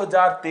 तो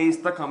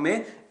 2023 तक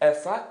हमें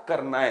ऐसा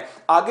करना है।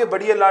 आगे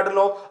बढ़िए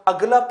लाडलो,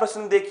 अगला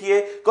प्रश्न देखिए,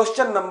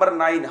 क्वेश्चन नंबर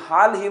 9।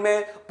 हाल ही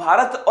में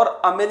भारत और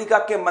अमेरिका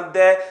के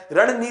मध्य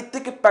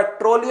रणनीतिक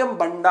पेट्रोलियम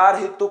भंडार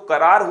हेतु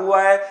करार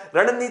हुआ है।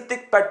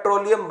 रणनीतिक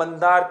पेट्रोलियम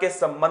भंडार के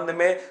संबंध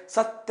में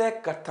सत्य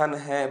कथन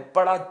है।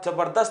 बड़ा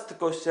जबरदस्त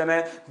क्वेश्चन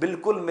है।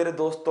 बिल्कुल मेरे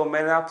दोस्तों,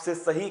 मैंने आपसे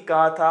सही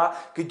कहा था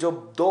कि जो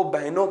जो दो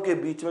बहनों के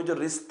बीच में जो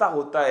रिश्ता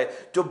होता है,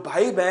 जो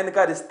भाई बहन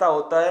का रिश्ता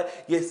होता है,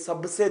 ये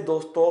सबसे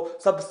दोस्तों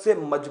सबसे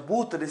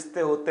मजबूत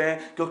रिश्ते होते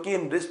हैं, क्योंकि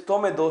इन रिश्तों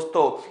में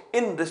दोस्तों,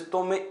 इन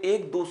रिश्तों में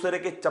एक दूसरे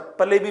के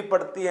चप्पलें भी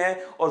पड़ती हैं,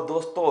 और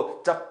दोस्तों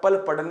चप्पल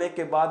पड़ने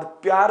के बाद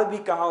प्यार भी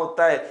कहाँ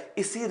होता है,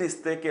 इसी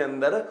रिश्ते के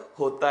अंदर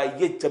होता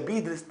है। ये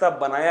जबीद रिश्ता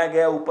बनाया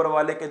गया ऊपर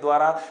वाले के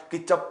द्वारा कि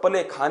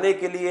चप्पलें खाने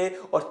के लिए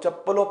और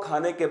चप्पलों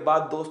खाने के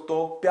बाद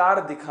दोस्तों प्यार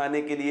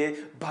दिखाने के लिए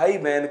भाई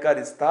बहन का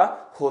रिश्ता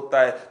होता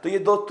है। तो ये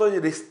दोस्तों ये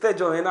रिश्ते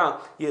जो है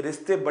ना, ये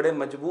रिश्ते बड़े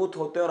मजबूत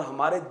होते हैं और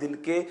हमारे दिल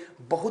के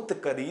बहुत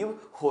करीब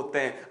होते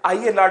हैं।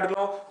 आइए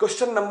लाडलो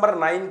क्वेश्चन नंबर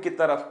 9 की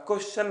तरफ।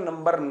 क्वेश्चन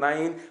नंबर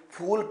 9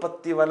 फूल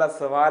पत्ती वाला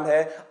सवाल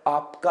है,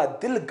 आपका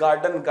दिल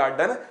गार्डन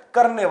गार्डन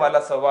करने वाला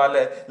सवाल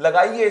है।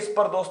 लगाइए इस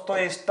पर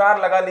दोस्तों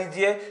स्टार लगा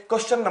लीजिए।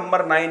 क्वेश्चन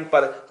नंबर 9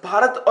 पर,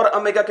 भारत और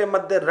अमेरिका के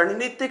मध्य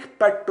रणनीतिक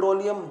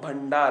पेट्रोलियम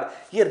भंडार।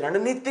 ये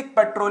रणनीतिक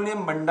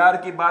पेट्रोलियम भंडार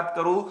की बात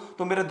करूं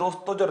तो मेरे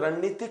दोस्तों जो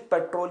रणनीतिक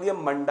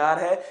पेट्रोलियम भंडार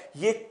है,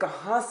 ये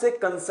कहां से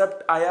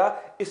कंसेप्ट आया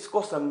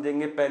इसको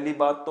समझेंगे पहली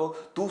बात तो।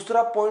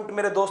 दूसरा पॉइंट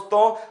मेरे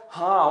दोस्तों,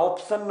 हाँ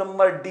ऑप्शन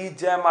नंबर डी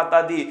जय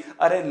माता दी।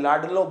 अरे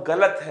लाडलो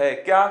गलत है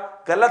क्या?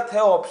 गलत है,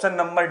 ऑप्शन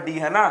नंबर डी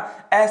है ना।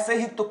 ऐसे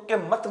ही तुक्के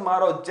मत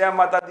मारो, जय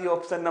माता दी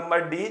ऑप्शन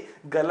नंबर डी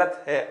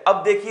गलत है।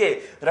 अब देखिए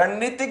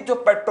रणनीतिक जो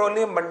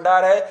पेट्रोलियम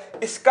भंडार है,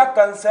 इसका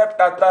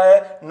कंसेप्ट आता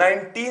है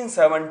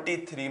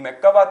 1973 में।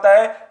 कब आता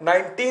है?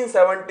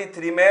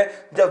 1973 में,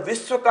 जब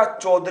विश्व का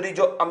चौधरी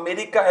जो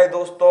अमेरिका है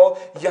दोस्तों,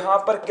 यहां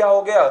पर क्या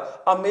हो गया,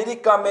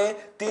 अमेरिका में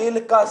तेल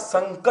का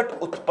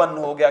संकट उत्पन्न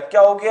हो गया।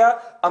 क्या हो गया?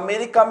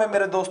 अमेरिका में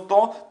मेरे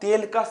दोस्तों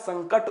तेल का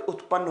संकट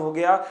उत्पन्न हो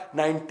गया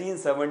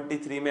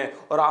 1973 में।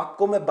 और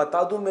आपको मैं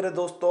बता दूं मेरे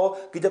दोस्तों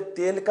कि जब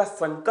तेल का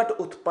संकट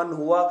उत्पन्न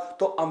हुआ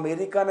तो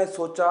अमेरिका ने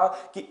सोचा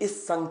कि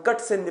इस संकट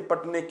से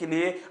निपटने के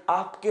लिए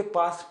आपके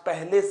पास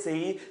पहले से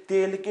ही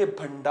तेल के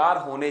भंडार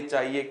होने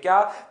चाहिए।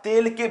 क्या?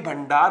 तेल के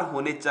भंडार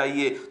होने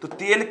चाहिए। तो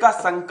तेल का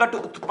संकट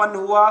उत्पन्न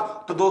हुआ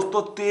तो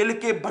दोस्तों तेल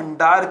के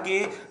भंडार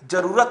की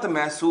जरूरत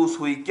महसूस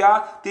हुई। क्या?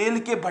 तेल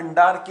के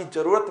भंडार की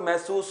जरूरत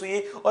महसूस हुई,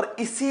 और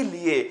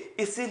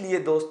इसीलिए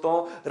दोस्तों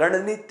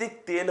रणनीतिक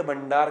तेल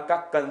भंडार का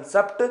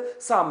कंसेप्ट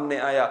सामने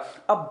आया।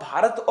 अब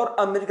भारत और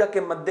अमेरिका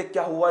के मध्य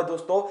क्या हुआ है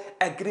दोस्तों?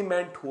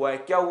 एग्रीमेंट हुआ है।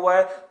 क्या हुआ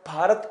है?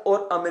 भारत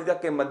और अमेरिका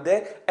के मध्य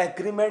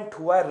एग्रीमेंट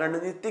हुआ है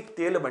रणनीतिक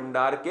तेल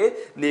भंडार के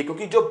लिए।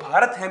 क्योंकि जो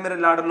भारत है मेरे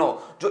लाडलो,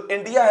 जो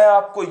इंडिया है,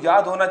 आपको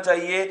याद होना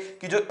चाहिए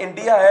कि जो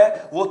इंडिया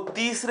है वो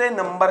तीसरे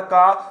नंबर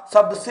का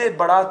सबसे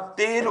बड़ा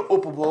तेल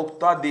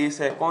उपभोक्ता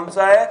देश है। कौन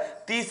सा है?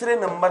 तीसरे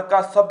नंबर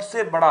का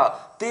सबसे बड़ा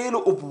तेल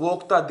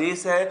उपभोक्ता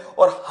देश है।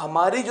 और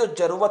हमारी जो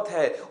जरूरत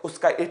है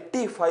उसका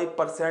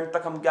 85%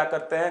 तक हम क्या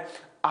करते हैं?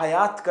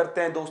 आयात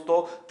करते हैं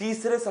दोस्तों।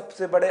 तीसरे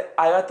सबसे बड़े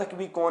आयातक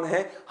भी कौन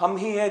है? हम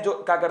ही हैं जो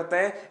क्या करते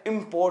हैं?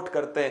 इंपोर्ट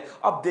करते हैं।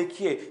 अब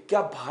देखिए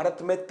क्या भारत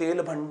में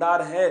तेल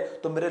भंडार है?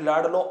 तो मेरे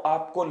लाडलो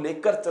आपको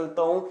लेकर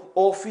चलता हूं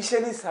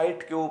ऑफिशियली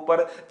साइट के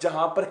ऊपर,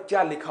 जहां पर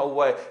क्या लिखा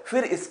हुआ है,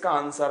 फिर इसका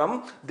आंसर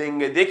हम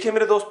देंगे। देखिए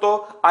मेरे दोस्तों,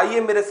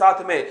 आइए मेरे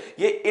साथ में,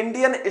 ये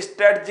Indian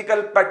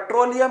strategical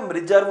petroleum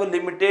reserve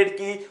limited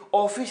की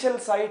ऑफिशियल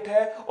साइट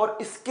है और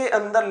इसके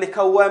अंदर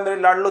लिखा हुआ है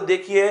मेरे लाडलो,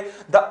 देखिए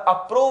the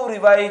approve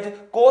revise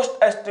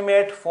coast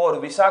estimate for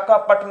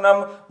Visakhapatnam,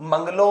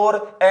 Mangalore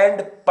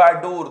and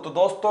Padur. तो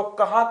दोस्तों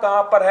कहां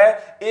कहां पर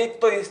है?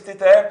 एक तो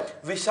स्थित है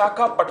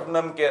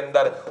विशाखापट्टनम के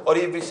अंदर, और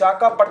ये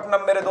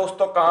विशाखापट्टनम मेरे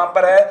दोस्तों कहां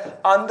पर है?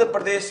 आंध्र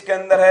प्रदेश के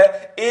अंदर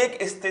है। एक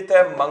स्थित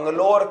है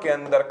मंगलोर के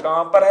अंदर।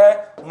 कहां पर है?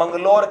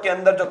 मंगलोर के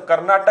अंदर, जो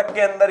कर्नाटक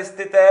के अंदर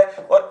स्थित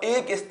है। और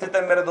एक स्थित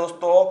है मेरे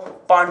दोस्तों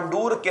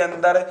पांडूर के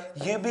अंदर,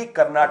 ये भी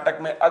कर्नाटक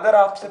में। अगर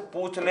आपसे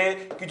पूछ ले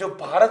कि जो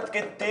भारत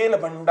के तेल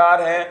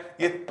भंडार हैं,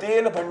 ये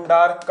तेल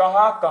भंडार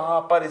कहां कहां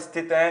पर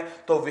स्थित हैं,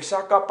 तो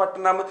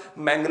विशाखापट्टनम,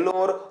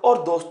 मैंगलोर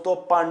और दोस्तों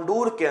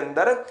पांडूर के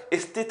अंदर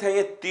स्थित है।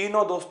 ये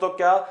तीनों दोस्तों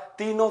क्या?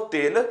 तीनों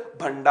तेल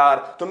भंडार।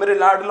 तो मेरे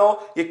लाडलो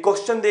ये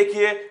क्वेश्चन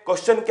देखिए,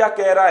 क्वेश्चन क्या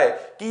कह रहा है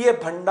कि ये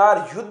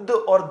भंडार युद्ध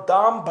और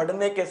दाम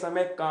बढ़ने के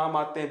समय काम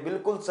आते हैं।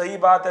 बिल्कुल सही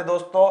बात है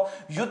दोस्तों,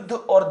 युद्ध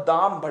और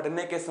दाम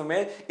बढ़ने के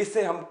समय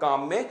इसे हम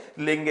काम में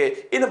लेंगे।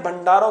 इन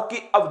भंडारों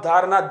की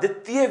अवधारणा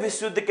द्वितीय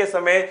विश्व युद्ध के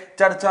समय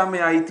चर्चा में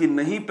आई थी।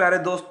 नहीं प्यारे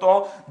दोस्तों,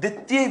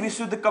 द्वितीय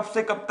विश्व युद्ध कब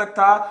से कब तक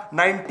था?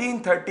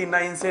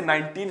 1939 से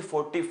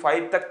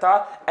 1945 तक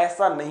था।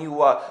 ऐसा नहीं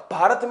हुआ।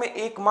 भारत में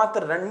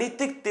एकमात्र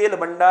रणनीतिक तेल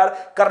भंडार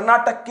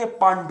कर्नाटक के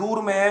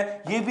पांडूर में है।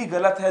 यह भी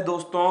गलत है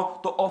दोस्तों।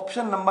 तो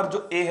ऑप्शन नंबर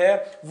जो ए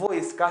है वो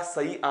इसका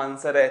सही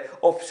आंसर है।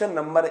 ऑप्शन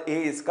नंबर ए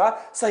इसका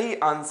सही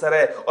आंसर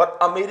है। और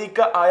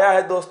अमेरिका आया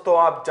है दोस्तों,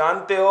 आप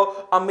जानते हो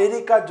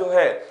अमेरिका जो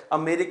है,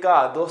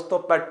 अमेरिका दोस्तों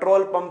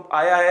पेट्रोल पंप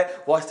आया है।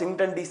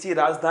 वॉशिंगटन डीसी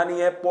राजधानी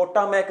है,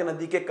 पोटामैक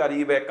नदी के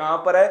करीब है। कहां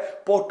पर है?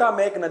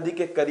 पोटामैक नदी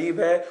के करीब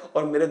है।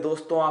 और मेरे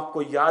दोस्तों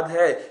आपको याद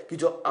है कि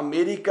जो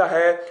अमेरिका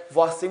है,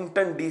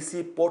 वाशिंगटन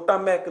डीसी,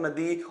 पोटामैक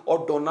नदी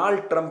और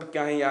डोनाल्ड ट्रंप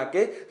क्या है, यहाँ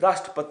के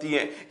राष्ट्रपति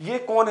हैं। ये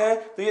कौन है?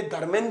 तो ये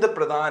धर्मेंद्र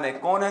प्रधान है।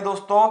 कौन है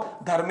दोस्तों?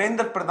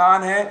 धर्मेंद्र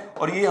प्रधान है।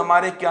 और ये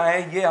हमारे क्या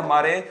है? ये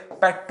हमारे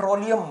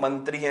पेट्रोलियम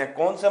मंत्री हैं।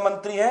 कौन से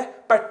मंत्री हैं?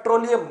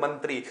 पेट्रोलियम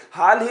मंत्री।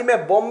 हाल ही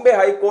में बॉम्बे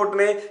हाई कोर्ट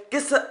ने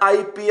किस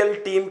आईपीएल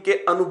टीम के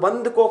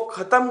अनुबंध को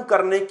खत्म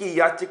करने की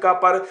याचिका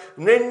पर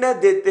निर्णय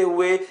देते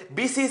हुए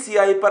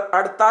बीसीसीआई पर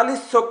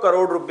 4800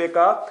 करोड़ रुपए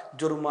का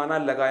जुर्माना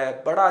लगाया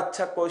है? बड़ा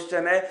अच्छा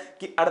क्वेश्चन है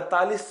कि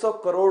 4800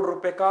 करोड़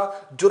रुपए का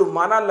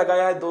जुर्माना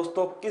लगाया है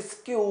दोस्तों।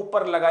 किसके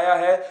ऊपर लगाया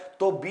है?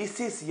 तो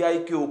बीसीसीआई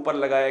के ऊपर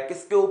लगाया है।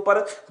 किसके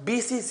ऊपर?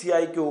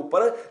 बीसीसीआई के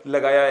ऊपर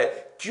लगाया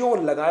है। क्यों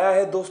लगाया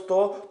है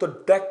दोस्तों? तो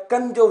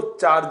डेक्कन जो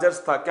चार्जर्स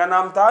था, क्या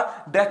नाम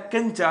था?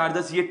 डेक्कन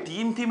चार्जर्स। ये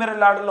टीम थी मेरे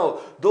लाडलो,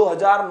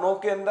 2009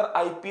 के अंदर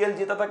आईपीएल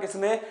जीता था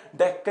किसने?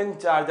 डेक्कन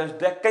चार्जर्स।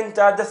 डेक्कन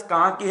चार्जर्स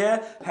कहां की है?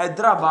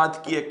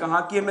 हैदराबाद की है।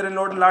 कहां की है मेरे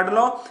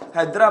लाडलो?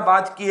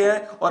 हैदराबाद की है।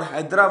 और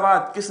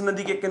हैदराबाद किस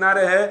नदी के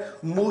किनारे है?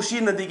 मूसी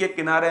नदी के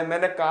किनारे।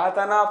 मैंने कहा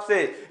था ना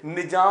आपसे,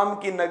 निजाम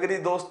की नगरी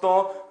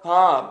दोस्तों।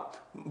 हाँ,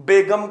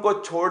 बेगम को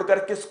छोड़कर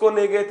किसको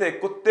ले गए थे?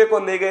 कुत्ते को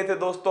ले गए थे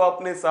दोस्तों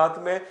अपने साथ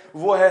में।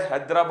 वो है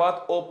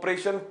हैदराबाद,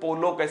 ऑपरेशन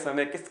पोलो के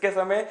समय। किसके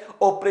समय?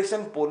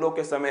 ऑपरेशन पोलो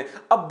के समय।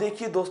 अब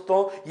देखिए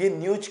दोस्तों, ये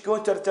न्यूज क्यों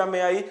चर्चा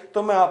में आई,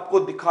 तो मैं आपको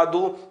दिखा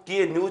दूं कि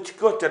ये न्यूज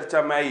क्यों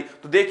चर्चा में आई।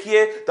 तो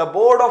देखिए, the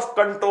board of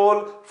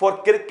control for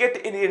cricket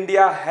in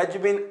India has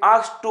been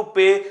asked to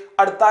पे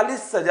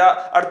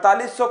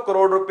 4800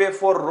 करोड़ रुपए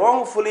for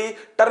wrongfully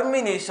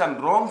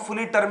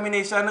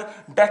termination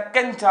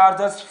Deccan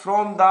chargers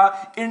from the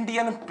Indian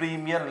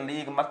premiere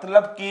league.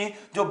 मतलब कि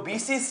जो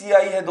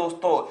बीसीसीआई है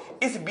दोस्तों,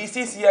 इस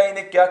बीसीसीआई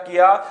ने क्या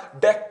किया?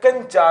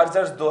 डेक्कन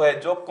चार्जर्स है,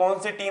 जो कौन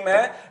सी टीम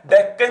है?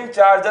 डेक्कन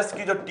चार्जर्स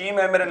की जो टीम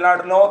है मेरे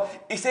लाडलो,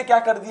 इसे क्या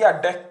कर दिया?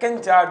 डेक्कन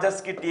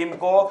चार्जर्स की टीम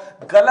को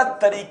गलत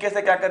तरीके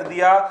से क्या कर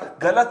दिया?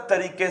 गलत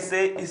तरीके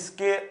से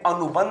इसके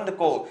अनुबंध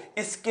को,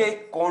 इसके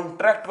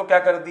कॉन्ट्रैक्ट को क्या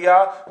कर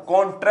दिया?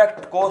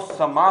 कॉन्ट्रैक्ट को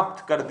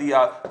समाप्त कर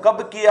दिया।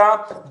 कब किया?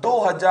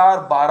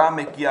 2012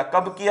 में किया।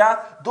 कब किया?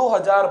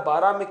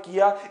 2012 में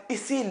किया।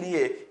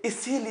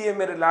 इसीलिए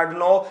मेरे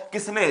लाडलो,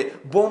 किसने?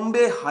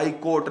 बॉम्बे हाई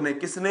कोर्ट ने।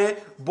 किसने?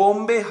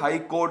 बॉम्बे हाई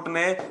कोर्ट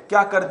ने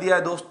क्या कर दिया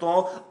है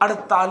दोस्तों?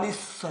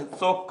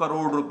 4800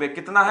 करोड़ रुपए।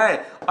 कितना है?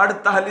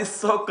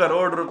 4800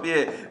 करोड़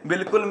रुपए।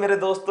 बिल्कुल मेरे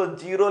दोस्तों,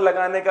 जीरो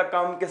लगाने का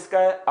काम किसका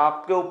है?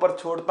 आपके ऊपर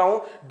छोड़ता हूं,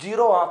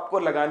 जीरो आपको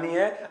लगानी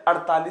है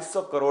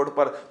 4800 करोड़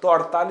पर। तो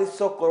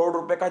 4800 करोड़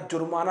रुपए का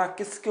जुर्माना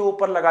किसके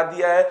ऊपर लगा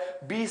दिया है?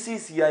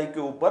 बीसीसीआई के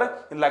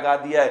ऊपर लगा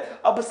दिया है।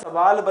 अब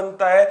सवाल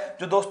बनता है,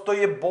 जो दोस्तों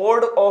ये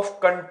board of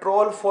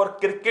control for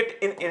cricket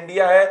in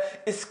India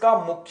है, इसका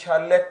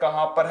मुख्यालय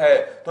कहां पर है?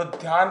 तो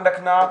ध्यान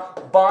रखना,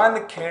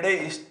 बानखेड़े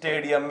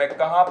स्टेडियम में।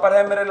 कहां पर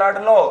है मेरे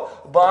लाडलो?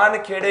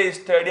 बानखेड़े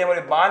स्टेडियम। और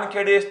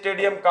बानखेड़े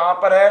स्टेडियम कहां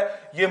पर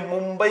है? ये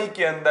मुंबई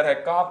के अंदर है।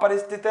 कहां पर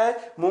स्थित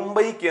है?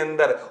 मुंबई के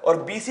अंदर।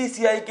 और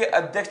बीसीसीआई के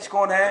अध्यक्ष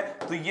कौन है?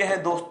 तो ये है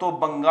दोस्तों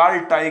बंगाल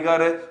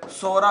टाइगर,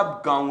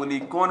 सौरभ गांगुली।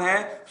 कौन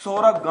है?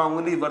 सौरभ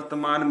गांगुली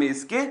वर्तमान में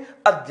इसके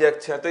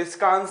अध्यक्ष है। तो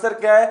इसका आंसर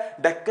क्या है?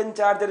 डेक्कन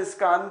चार्जर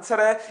इसका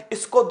आंसर है।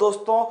 इसको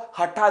दोस्तों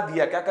हटा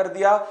दिया। क्या कर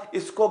दिया?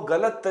 इसको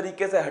गलत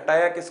तरीके से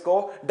हटाया। किसको?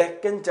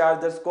 डेक्कन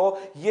चार्जर्स को।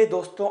 ये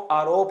दोस्तों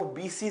आरोप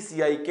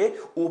बीसीसीआई के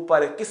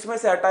ऊपर है। किसमें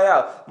से हटाया?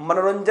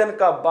 मनोरंजन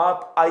का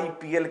बाप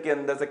आईपीएल के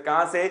अंदर से।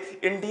 कहां से?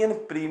 इंडियन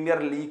प्रीमियर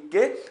लीग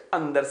के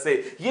अंदर से।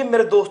 ये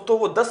मेरे दोस्तों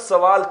वो 10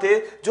 सवाल थे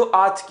जो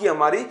आज की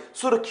हमारी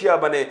सुर्खियां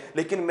बने।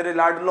 लेकिन मेरे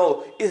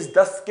लाडलो, इस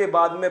 10 के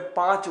बाद में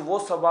 5 वो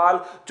सवाल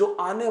जो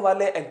आने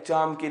वाले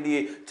एग्जाम के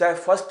लिए, चाहे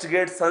फर्स्ट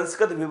ग्रेड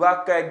संस्कृत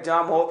विभाग का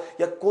एग्जाम हो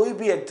या कोई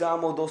भी एग्जाम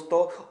हो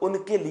दोस्तों,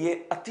 उनके लिए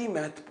अति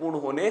महत्वपूर्ण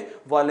होने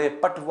वाले।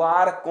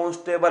 पटवार,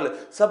 कांस्टेबल,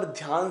 सब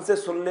ध्यान से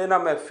सुन लेना।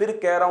 मैं फिर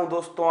कह रहा हूं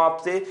दोस्तों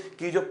आपसे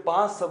कि जो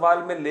 5 सवाल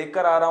मैं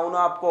लेकर आ रहा हूं ना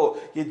आपको,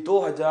 ये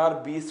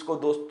 2020 को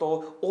दोस्तों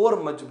और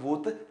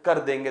मजबूत कर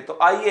देंगे। तो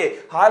आइए,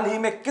 हाल ही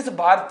में किस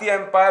भारतीय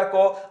एम्पायर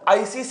को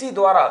आईसीसी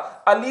द्वारा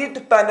एलीट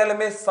पैनल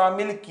में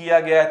शामिल किया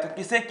गया है? तो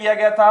किसे किया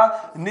गया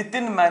था?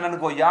 नितिन मेनन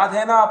को। याद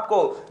है ना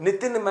आपको?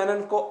 नितिन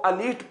मेनन को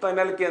एलीट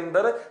पैनल के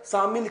अंदर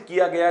शामिल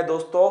किया गया है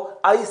दोस्तों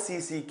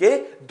आईसीसी के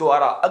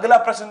द्वारा। अगला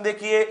प्रश्न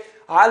देखिए,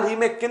 हाल ही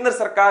में केंद्र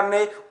सरकार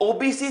ने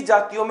ओबीसी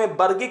जातियों में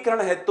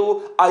वर्गीकरण हेतु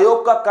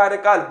आयोग का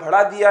कार्यकाल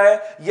बढ़ा दिया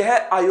है।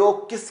 यह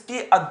आयोग किसकी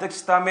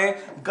अध्यक्षता में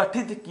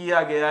गठित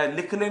किया गया है?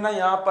 लिख लेना,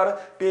 यहां पर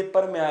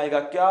पेपर में आएगा।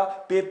 क्या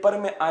पेपर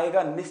में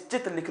आएगा?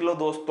 निश्चित लिख लो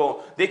दोस्तों।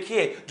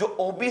 देखिए, जो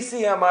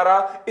ओबीसी है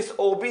हमारा, इस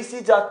ओबीसी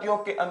जातियों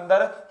के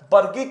अंदर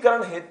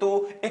वर्गीकरण हेतु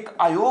एक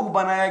आयोग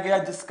बनाया गया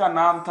जिसका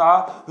नाम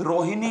था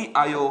रोहिणी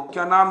आयोग।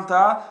 क्या नाम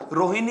था?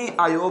 रोहिणी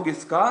आयोग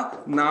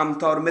इसका नाम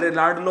था। और मेरे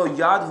लाडलो,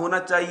 याद होना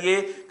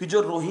चाहिए कि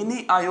जो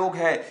रोहिणी आयोग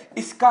है,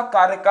 इसका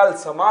कार्यकाल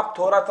समाप्त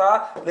हो रहा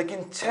था,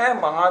 लेकिन 6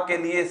 माह के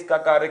लिए इसका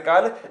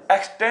कार्यकाल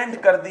एक्सटेंड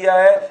कर दिया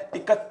है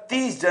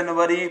 31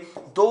 जनवरी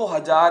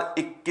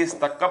 2021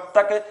 तक। कब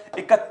तक?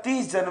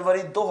 31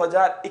 जनवरी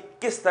 2021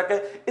 2021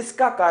 तक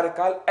इसका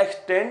कार्यकाल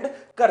एक्सटेंड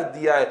कर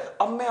दिया है।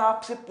 अब मैं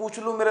आपसे पूछ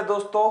लूं मेरे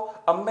दोस्तों,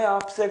 अब मैं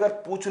आपसे अगर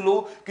पूछ लूं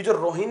कि जो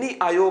रोहिणी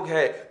आयोग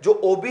है, जो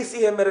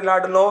ओबीसी है मेरे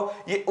लाडलो,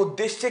 ये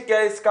उद्देश्य क्या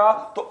है इसका,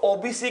 तो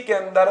ओबीसी के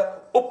अंदर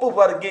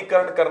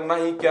उपवर्गीकरण करना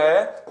ही क्या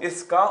है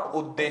इसका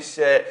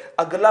उद्देश्य है।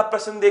 अगला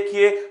प्रश्न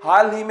देखिए,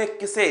 हाल ही में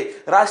किसे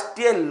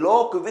राष्ट्रीय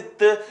लोक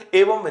वित्त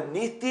एवं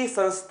नीति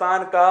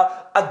संस्थान का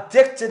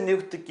अध्यक्ष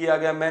नियुक्त किया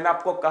गया। मैंने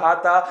आपको कहा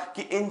था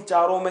कि इन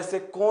चारों में से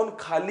कौन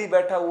खाली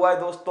बैठा हुआ है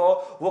दोस्तों,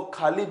 वो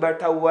खाली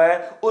बैठा हुआ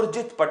है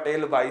उर्जित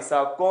पटेल भाई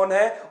साहब। कौन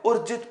है,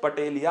 उर्जित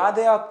पटेल। याद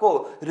है आपको,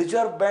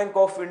 रिजर्व बैंक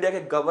ऑफ इंडिया के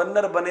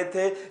गवर्नर बने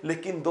थे,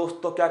 लेकिन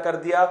दोस्तों क्या कर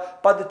दिया,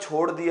 पद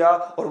छोड़ दिया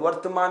और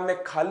वर्तमान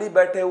में खाली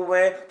बैठे हुए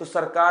हैं। तो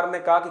सरकार ने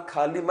कहा कि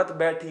खाली मत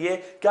बैठिए,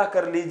 क्या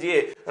कर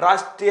लीजिए,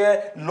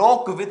 राष्ट्रीय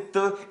लोक वित्त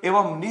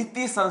एवं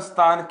नीति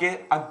संस्थान के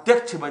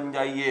अध्यक्ष बन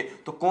जाइए।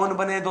 तो कौन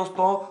बने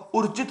दोस्तों,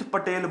 उर्जित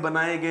पटेल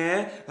बनाए गए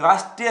हैं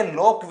राष्ट्रीय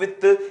लोक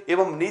वित्त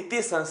एवं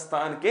नीति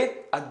संस्थान के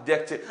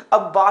अध्यक्ष।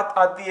 अब बात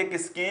आती है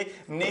किसकी,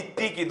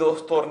 नीति की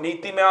दोस्तों।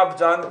 नीति में आप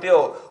जानते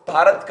हो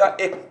भारत का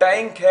एक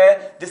टैंक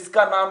है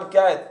जिसका नाम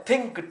क्या है,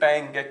 थिंक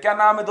टैंक है। क्या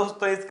नाम है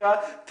दोस्तों इसका,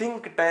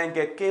 थिंक टैंक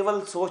है। केवल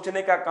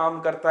सोचने का काम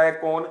करता है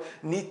कौन,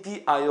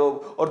 नीति आयोग।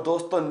 और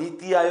दोस्तों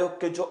नीति आयोग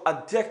के जो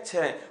अध्यक्ष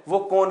हैं वो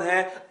कौन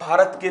है,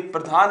 भारत के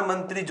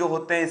प्रधानमंत्री जो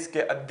होते हैं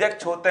इसके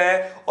अध्यक्ष होते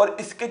हैं। और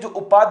इसके जो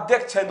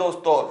उपाध्यक्ष हैं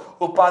दोस्तों,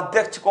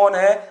 उपाध्यक्ष कौन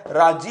है,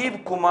 राजीव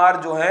कुमार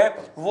जो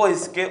है वो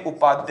इसके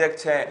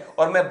उपाध्यक्ष हैं।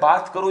 और मैं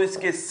बात करूं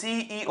इसके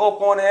सीईओ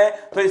कौन है,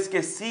 तो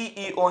इसके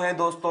सीईओ हैं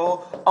दोस्तों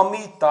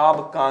अमिताभ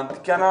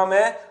कांत। क्या नाम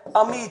है,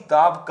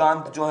 अमिताभ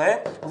कांत जो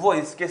है वो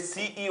इसके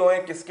सीईओ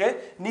हैं किसके,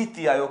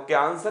 नीति आयोग के।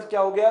 आंसर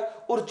क्या हो गया,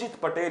 उर्जित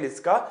पटेल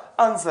इसका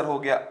आंसर हो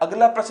गया।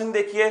 अगला प्रश्न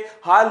देखिए,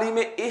 हाल ही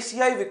में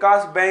एशियाई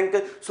विकास बैंक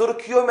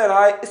सुर्खियों में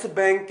रहा है, इस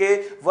बैंक के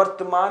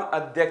वर्तमान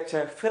अध्यक्ष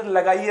हैं। फिर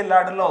लगाइए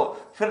लाडलो,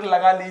 फिर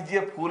लगा लीजिए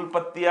फूल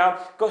पत्तियां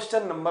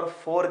क्वेश्चन नंबर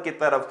 4 की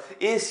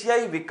तरफ।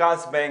 एशियाई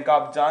विकास बैंक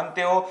आप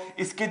जानते हो,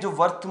 इसके जो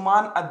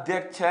वर्तमान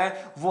अध्यक्ष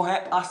है वो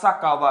है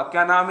आसाकावा।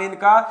 क्या नाम है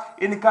इनका,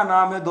 इनका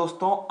नाम है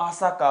दोस्तों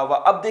आसाकावा।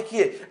 अब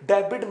देखिए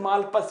डेविड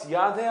मालपस,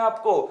 याद है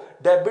आपको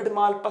डेविड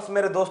मालपस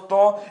मेरे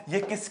दोस्तों, ये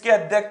किसके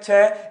अध्यक्ष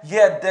है, ये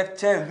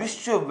अध्यक्ष है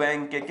विश्व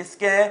बैंक के।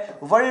 किसके हैं,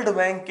 वर्ल्ड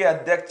बैंक के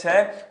अध्यक्ष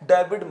हैं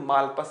डेविड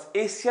मालपस।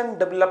 एशियन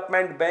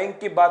डेवलपमेंट बैंक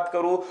की बात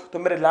करूं तो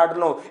मेरे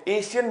लाडलो,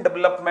 एशियन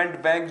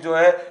डेवलपमेंट बैंक जो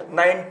है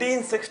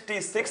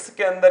 1966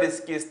 के अंदर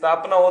इसकी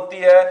स्थापना होती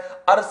है।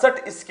 68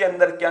 इसके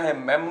अंदर क्या है,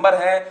 मेंबर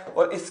है।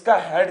 और इसका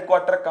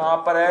हेडक्वार्टर कहां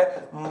पर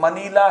है,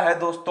 मनीला है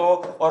दोस्तों।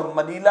 और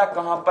मनीला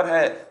कहां पर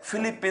है,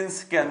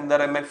 फिलीपींस के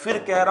अंदर है। मैं फिर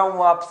कह रहा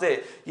हूं आपसे,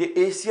 ये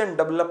एशियन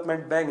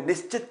डेवलपमेंट बैंक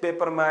निश्चित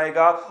पेपर में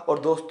आएगा। और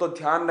दोस्तों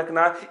ध्यान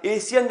रखना,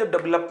 एशियन जो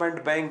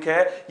डेवलपमेंट बैंक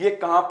है ये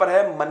कहां पर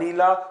है,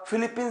 मनीला,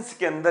 फिलीपींस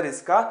के अंदर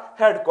इसका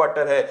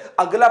हेडक्वार्टर है।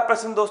 अगला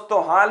प्रश्न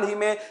दोस्तों, हाल ही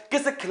में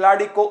किस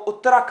खिलाड़ी को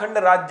उत्तराखंड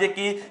राज्य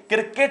की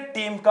क्रिकेट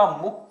टीम का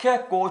मुख्य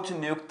कोच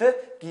नियुक्त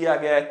किया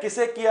गया है।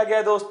 किसे किया गया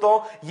है दोस्तों,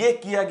 ये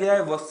किया गया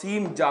है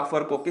वसीम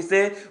जाफर को।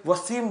 किसे,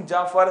 वसीम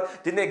जाफर,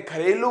 जिन्हें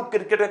घरेलू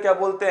क्रिकेट क्या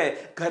बोलते हैं,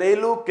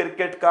 घरेलू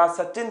क्रिकेट का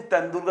सचिन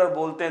तेंदुलकर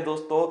बोलते हैं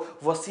दोस्तों,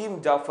 वसीम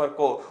जाफर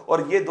को।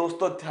 और ये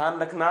दोस्तों ध्यान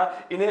रखना,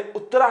 इन्हें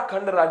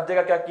उत्तराखंड राज्य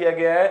का क्या किया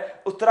गया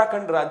है,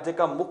 उत्तराखंड राज्य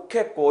का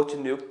मुख्य कोच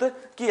नियुक्त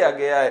किया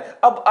गया है।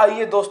 अब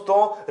आइए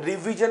दोस्तों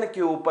रिवीजन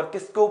के ऊपर,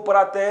 किसके ऊपर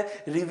आते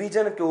हैं,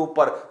 रिवीजन के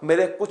ऊपर।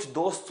 मेरे कुछ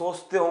दोस्त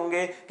सोचते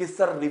होंगे कि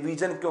सर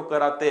रिवीजन क्यों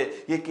कराते,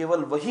 ये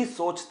केवल वही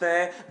सोचते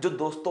हैं जो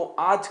दोस्तों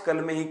आजकल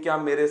में ही क्या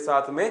मेरे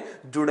साथ में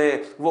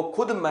जुड़े, वो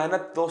खुद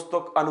मेहनत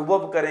दोस्तों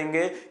अनुभव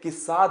करेंगे कि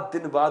 7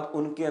 दिन बाद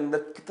उनके अंदर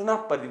कितना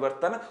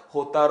परिवर्तन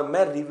होता है। और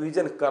मैं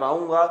रिवीजन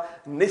कराऊंगा,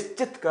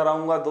 निश्चित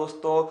कराऊंगा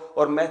दोस्तों।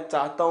 और मैं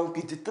चाहता हूं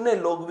कि जितने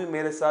लोग भी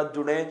मेरे साथ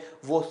जुड़े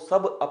वो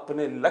सब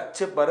अपने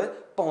लक्ष्य पर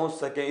पहुंच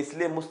सके।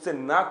 इसलिए मुझसे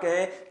ना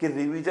कहें कि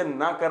रिवीजन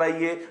ना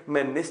कराइए,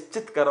 मैं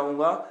निश्चित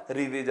कराऊंगा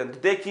रिवीजन। तो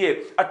देखिए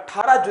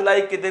 18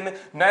 जुलाई के दिन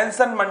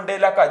नेल्सन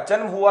मंडेला का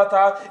जन्म हुआ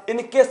था।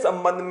 इनके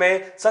संबंध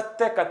में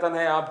सत्य कथन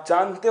है। आप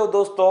जानते हो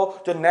दोस्तों,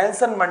 जो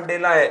नेल्सन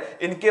मंडेला है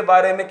इनके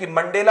बारे में कि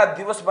मंडेला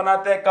दिवस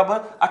बनाते हैं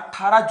कब,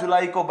 18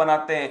 जुलाई को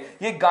बनाते हैं।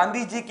 ये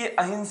गांधी जी की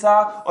अहिंसा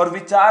और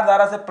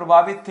विचारधारा से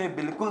प्रभावित थे,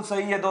 बिल्कुल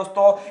सही है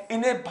दोस्तों।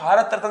 इन्हें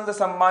भारत रत्न से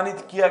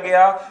सम्मानित किया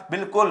गया,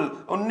 बिल्कुल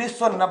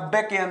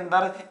 1990 के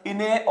अंदर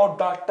इन्हें और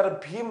डॉक्टर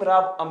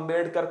भीमराव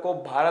अंबेडकर को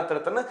भारत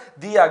रत्न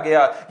दिया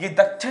गया। ये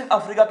दक्षिण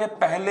अफ्रीका के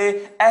पहले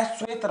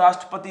अश्वेत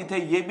राष्ट्रपति थे,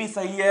 ये भी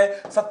सही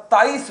है।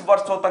 27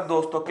 वर्षों तक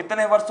दोस्तों,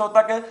 कितने वर्षों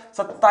तक,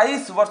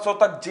 27 वर्षों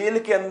तक जेल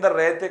के अंदर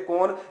रहे थे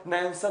कौन,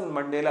 नेल्सन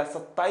मंडेला।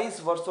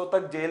 27 वर्षों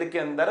तक जेल के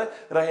अंदर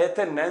रहे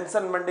थे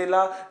नेल्सन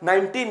मंडेला।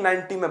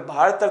 1990 में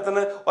भारत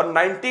रत्न और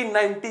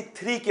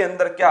 1993 के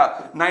अंदर क्या,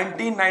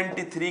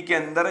 1993 के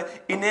अंदर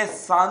इन्हें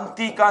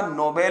शांति का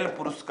नोबेल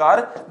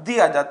पुरस्कार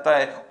दिया जाता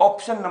है।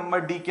 ऑप्शन नंबर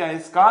नंबर डी क्या है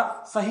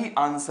इसका सही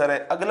आंसर है।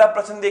 अगला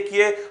प्रश्न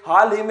देखिए,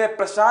 हाल ही में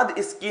प्रसाद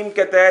स्कीम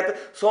के तहत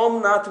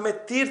सोमनाथ में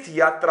तीर्थ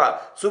यात्रा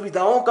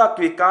सुविधाओं का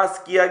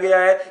विकास किया गया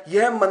है,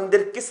 यह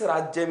मंदिर किस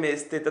राज्य में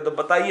स्थित है? तो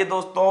बताइए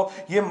दोस्तों,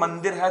 यह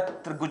मंदिर है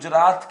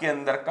गुजरात के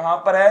अंदर। कहां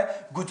पर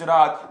है?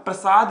 गुजरात।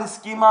 प्रसाद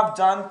स्कीम आप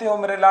जानते हो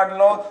मेरे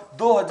लाडलो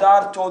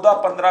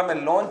 2014-15 में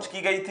लॉन्च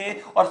की गई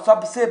थी, और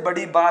सबसे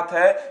बड़ी बात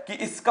है कि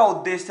इसका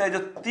उद्देश्य है जो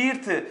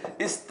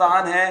तीर्थ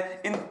स्थान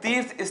है, इन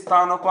तीर्थ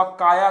स्थानों का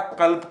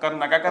कायाकल्प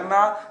करना। क्या करना?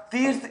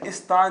 तीर्थ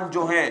स्थान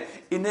जो है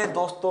इन्हें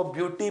दोस्तों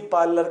ब्यूटी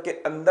पार्लर के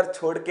अंदर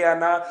छोड़ के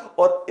आना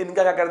और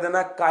इनका क्या कर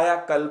देना?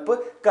 कायाकल्प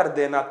कर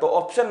देना। तो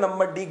ऑप्शन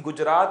नंबर डी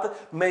गुजरात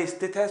में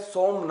स्थित है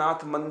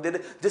सोमनाथ मंदिर,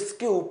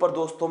 जिसके ऊपर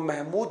दोस्तों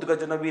महमूद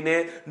गजनवी ने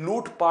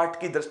लूटपाट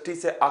की दृष्टि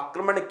से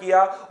आक्रमण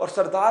किया और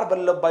सरदार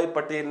वल्लभ भाई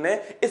पटेल ने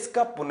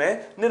इसका पुनः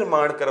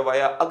निर्माण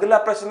करवाया। अगला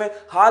प्रश्न,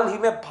 हाल ही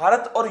में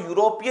भारत और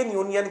यूरोपियन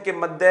यूनियन के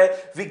मध्य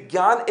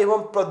विज्ञान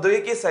एवं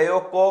प्रौद्योगिकी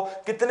सहयोग को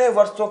कितने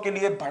वर्षों के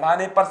लिए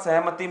बढ़ाने पर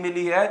सहमति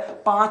मिली है?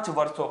 5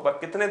 वर्षों पर।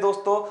 कितने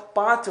दोस्तों?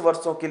 5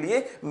 वर्षों के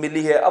लिए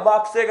मिली है। अब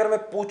आपसे अगर मैं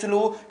पूछ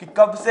लूं कि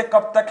कब से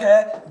कब तक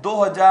है?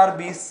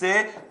 2020 से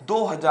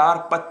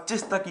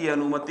 2025 तक ये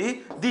अनुमति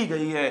दी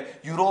गई है।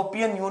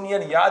 यूरोपियन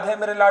यूनियन याद है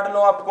मेरे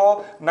लाडलों आपको,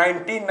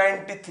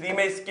 1993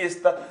 में इसकी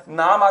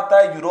नाम आता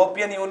है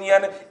यूरोपियन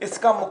यूनियन।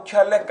 इसका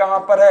मुख्यालय कहां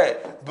पर है?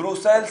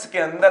 ब्रुसेल्स के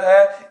अंदर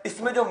है।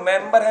 इसमें जो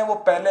मेंबर हैं वो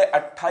पहले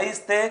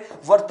 28 थे,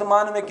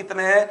 वर्तमान में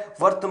कितने हैं?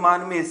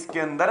 वर्तमान में इसके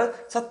अंदर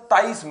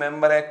 27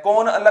 मेंबर है।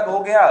 कौन अलग हो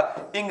गया?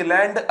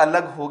 इंग्लैंड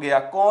अलग हो गया।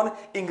 कौन?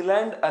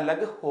 इंग्लैंड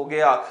अलग हो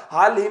गया।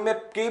 हाल ही में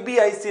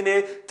केबीआईसी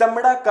ने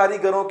चमड़ा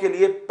कारीगरों के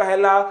लिए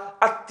पहला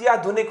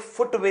अत्याधुनिक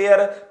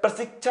फुटवेयर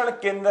प्रशिक्षण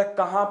केंद्र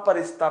कहां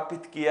पर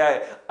स्थापित किया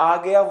है? आ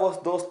गया वो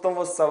दोस्तों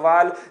वो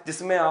सवाल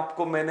जिसमें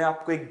मैंने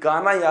आपको एक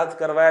गाना याद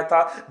करवाया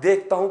था।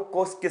 देखता हूं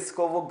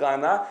किसको वो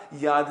गाना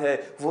याद है।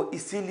 वो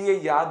इसीलिए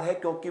याद है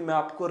क्योंकि मैं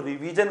आपको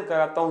रिवीजन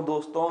कराता हूं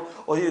दोस्तों,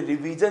 और ये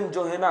रिवीजन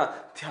जो है ना,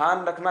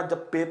 ध्यान रखना,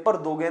 जब पेपर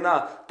दोगे ना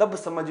तब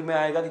समझ में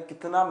आएगा कि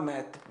कितना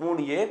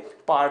महत्वपूर्ण ये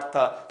पार्ट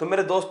था। तो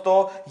मेरे दोस्तों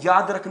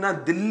याद रखना,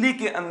 दिल्ली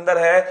के अंदर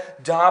है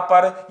जहां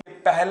पर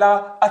पहला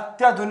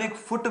अत्याधुनिक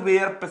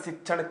फुटवेयर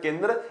प्रशिक्षण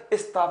केंद्र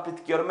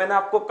स्थापित किया। और मैंने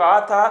आपको कहा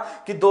था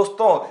कि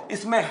दोस्तों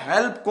इसमें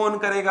हेल्प कौन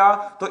करेगा?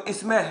 तो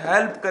इसमें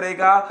हेल्प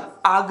करेगा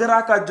आगरा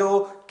का जो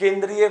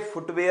केंद्रीय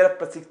फुटवेयर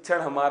प्रशिक्षण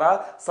हमारा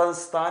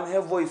संस्थान है,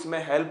 वो इसमें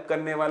हेल्प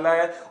करने वाला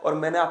है। और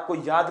मैंने आपको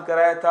याद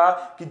कराया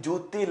था कि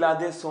जूती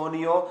लादे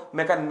सोनियो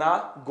मैं कहा ना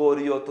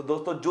गोरियो। तो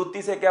दोस्तों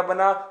जूती से क्या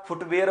बना?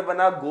 फुटवेयर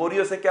बना।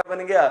 गोरियो से क्या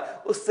बन गया?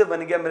 उससे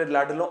बन गया मेरे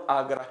लाडलों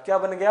आगरा। क्या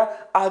बन गया?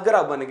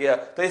 आगरा बन गया।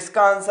 तो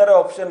इसका आंसर है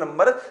ऑप्शन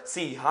नंबर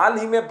सी। हाल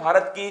ही में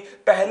भारत की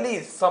पहली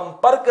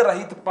संपर्क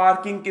रहित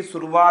पार्किंग की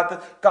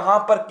शुरुआत कहां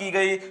पर की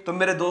गई? तो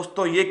मेरे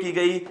दोस्तों ये की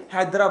गई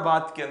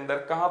हैदराबाद के अंदर।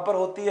 कहां पर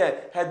होती है?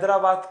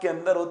 हैदराबाद के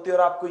अंदर होती है।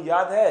 और आपको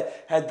याद है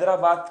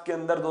हैदराबाद के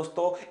अंदर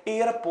दोस्तों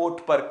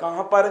एयरपोर्ट पर,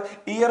 कहां पर?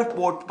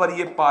 एयरपोर्ट पर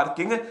ये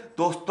पार्किंग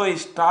दोस्तों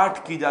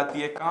स्टार्ट की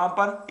जाती है। कहां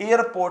पर?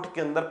 एयरपोर्ट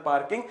के अंदर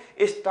पार्किंग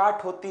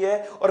स्टार्ट होती है।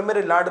 और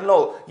मेरे लाडलो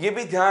ये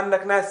भी ध्यान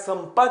रखना है,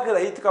 संपर्क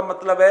रहित का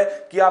मतलब है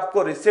कि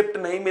आपको रिसिप्ट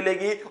नहीं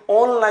मिलेगी।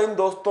 ऑनलाइन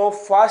दोस्तों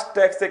फास्ट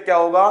टैग से क्या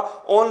होगा?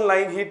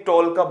 ऑनलाइन ही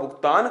टोल का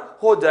भुगतान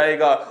हो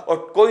जाएगा और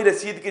कोई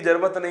रसीद की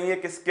जरूरत नहीं है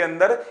किसके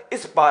अंदर?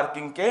 इस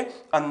पार्किंग के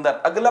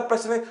अंदर। अगला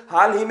प्रश्न,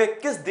 हाल ही में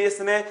किस देश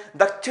ने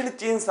दक्षिण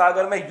चीन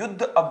सागर में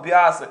युद्ध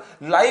अभ्यास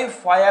लाइव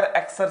फायर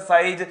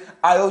एक्सरसाइज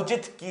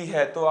आयोजित की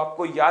है? तो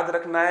आपको याद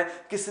रखना है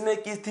किसने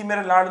की थी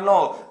मेरे लाडलो?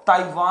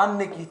 ताइवान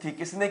ने की थी।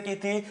 किसने की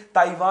थी?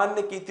 ताइवान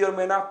ने की थी। और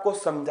मैंने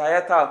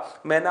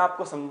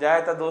आपको समझाया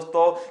था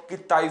दोस्तों कि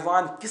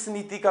ताइवान किस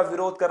नीति का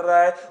विरोध कर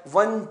रहा है?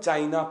 One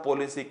China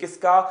policy.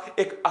 किसका?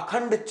 एक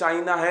अखंड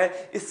चाइना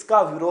है,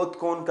 इसका विरोध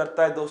कौन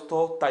करता है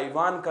दोस्तों?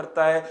 ताइवान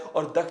करता है।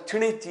 और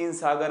दक्षिणी चीन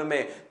सागर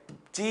में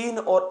चीन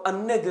और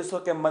अन्य देशों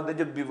के मध्य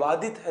जो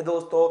विवादित है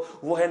दोस्तों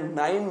वो है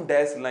 9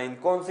 डैश लाइन।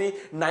 कौन सी?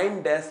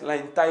 9 डैश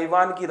लाइन।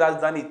 ताइवान की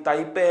राजधानी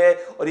ताइपे है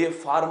और ये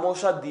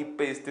फार्मोसा द्वीप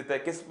पे स्थित है।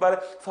 किस पर?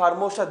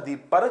 फार्मोसा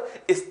द्वीप पर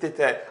स्थित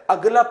है।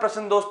 अगला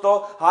प्रश्न दोस्तों,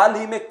 हाल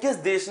ही में किस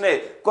देश ने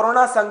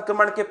कोरोना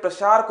संक्रमण के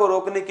प्रसार को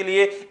रोकने के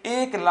लिए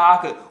 1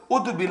 लाख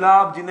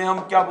उदबिलाव, जिन्हें हम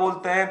क्या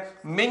बोलते हैं?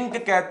 मिंक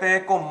कहते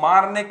हैं, को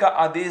मारने का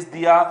आदेश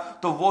दिया?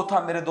 तो वो था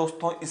मेरे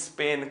दोस्तों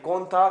स्पेन।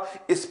 कौन था?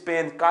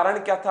 स्पेन। कारण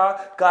क्या था?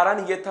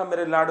 कारण ये था मेरे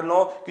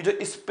लाडलों कि जो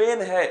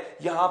स्पेन है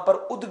यहां पर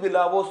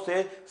उदबिलावों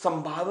से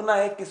संभावना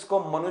है किसको?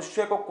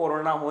 मनुष्य को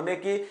कोरोना होने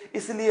की,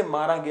 इसलिए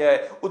मारा गया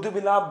है।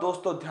 उदबिलाव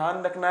दोस्तों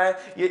ध्यान रखना है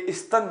ये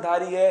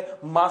स्तनधारी है,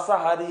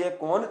 मांसाहारी है।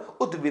 कौन?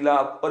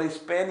 उदबिलाव। और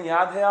स्पेन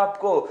याद है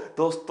आपको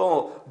दोस्तों,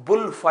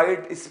 बुल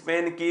फाइट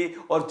स्पेन की,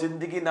 और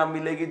जिंदगी ना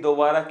मिलेगी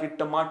दोबारा की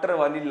टमाटर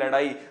वाली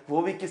लड़ाई,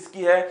 वो भी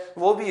किसकी है?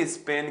 वो भी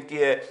स्पेन की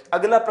है।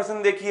 अगला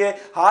प्रश्न देखिए,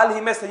 हाल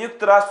ही में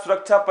संयुक्त राष्ट्र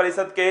सुरक्षा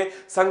परिषद के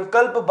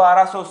संकल्प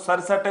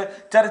 1267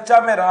 चर्चा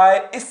में रहा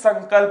है, इस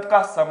संकल्प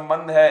का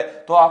संबंध है।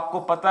 तो आपको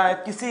पता है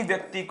किसी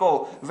व्यक्ति को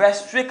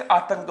वैश्विक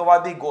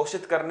आतंकवादी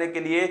घोषित करने के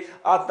लिए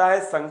आता है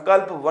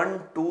संकल्प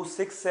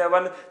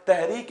 1267।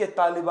 तहरीक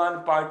तालिबान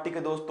पार्टी के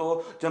दोस्तों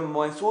जो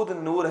मसूद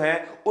नूर हैं,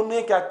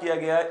 उन्हें क्या किया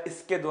गया है?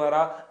 इसके द्वारा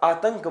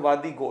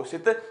आतंकवादी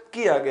घोषित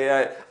किया गया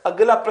है।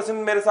 अगला प्रश्न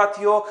मेरे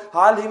साथियों,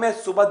 हाल ही में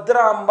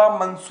सुभद्रा अम्बा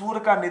मंसूर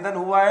का निधन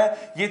हुआ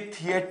है। ये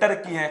थिएटर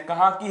की है,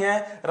 कहां की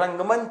है?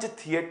 रंगमंच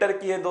थिएटर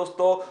की है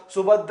दोस्तों।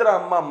 सुभद्रा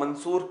अम्बा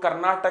मंसूर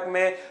कर्नाटक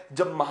में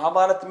जब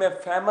महाभारत में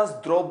फेमस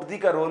द्रौपदी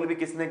का रोल भी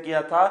किसने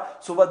किया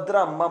था?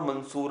 सुभद्रा अम्बा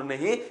मंसूर ने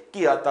ही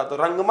किया था। तो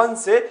रंगमंच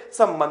से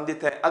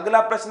संबंधित है। अगला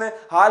प्रश्न,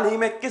 हाल ही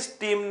में किस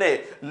टीम ने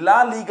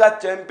ला लीगा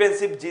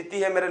चैंपियनशिप जीती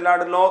है मेरे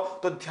लाडलो?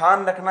 तो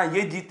ध्यान रखना,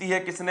 ये जीती है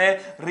किसने?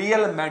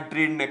 रियल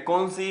मैड्रिड ने।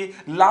 कौन सी?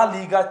 La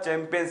Liga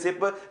championship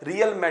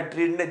real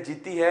Madrid ने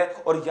जीती है।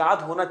 और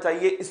याद होना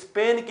चाहिए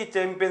स्पेन की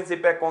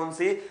चैंपियनशिप है। कौन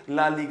सी?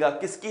 La Liga.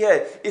 किसकी है?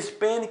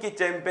 स्पेन की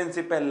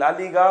चैंपियनशिप है ला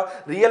लीगा,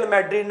 रियल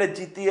मैड्रिड ने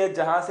जीती है,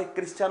 जहां से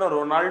क्रिस्टियानो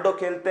रोनाल्डो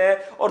खेलते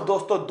हैं। और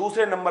दोस्तों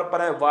दूसरे नंबर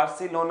पर है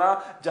बार्सिलोना,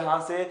 जहां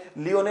से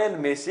लियोनेल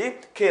मेसी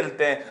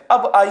खेलते हैं।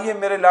 अब आइए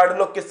मेरे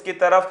लाडलो किसकी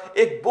तरफ,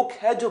 एक बुक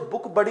है जो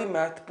बुक बड़ी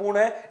महत्वपूर्ण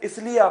है,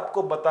 इसलिए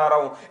आपको बता रहा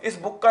हूं। इस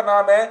बुक का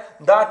नाम है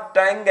द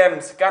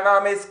टेंगेंस। क्या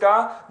नाम है इसका?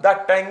 द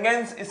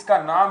टेंगेंस इसका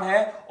नाम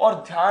है। और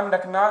ध्यान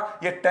रखना,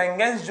 ये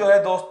टेंगेंस जो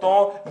है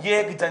दोस्तों, ये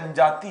एक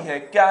जनजाति है।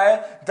 क्या है?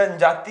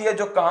 जनजाति है,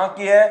 जो कहां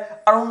की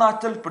है?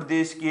 अरुणाचल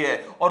प्रदेश की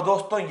है। और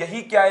दोस्तों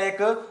यही क्या है?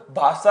 एक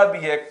भाषा भी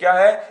है। क्या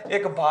है?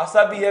 एक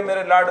भाषा भी है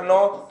मेरे लाडलो।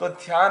 तो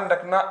ध्यान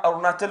रखना,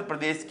 अरुणाचल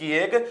प्रदेश की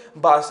एक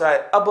भाषा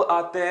है। अब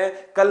आते हैं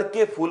कल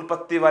के फूल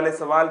पत्ती वाले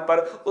सवाल पर।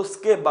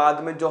 उसके बाद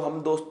में जो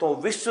हम दोस्तों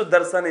विश्व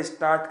दर्शन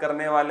स्टार्ट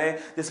करने वाले हैं,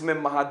 जिसमें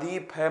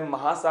महाद्वीप है,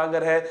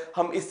 महासागर है,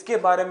 हम इसके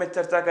बारे में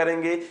चर्चा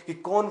करेंगे कि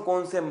कौन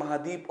कौन से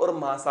महाद्वीप और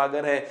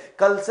महासागर है।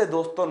 कल से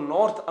दोस्तों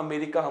नॉर्थ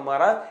अमेरिका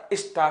हमारा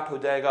स्टार्ट हो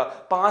जाएगा।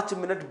 5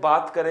 मिनट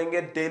बात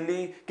करेंगे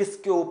डेली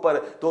किसके ऊपर?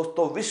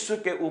 दोस्तों विश्व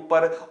के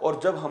ऊपर। और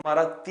जब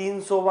हमारा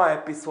 300वां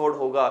एपिसोड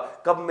होगा,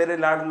 कब मेरे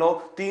लाडलो?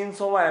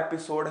 300वां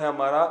एपिसोड है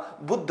हमारा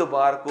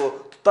बुधवार को,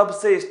 तब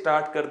से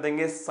स्टार्ट कर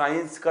देंगे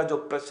साइंस का जो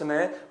प्रश्न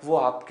है वो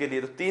आपके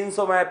लिए। तो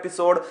 300वां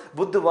एपिसोड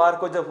बुधवार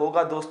को जब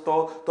होगा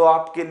दोस्तों, तो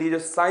आपके लिए जो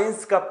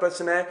साइंस का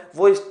प्रश्न है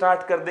वो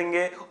स्टार्ट कर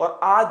देंगे। और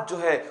आज जो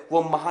है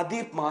वो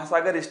महाद्वीप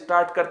महासागर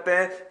स्टार्ट करते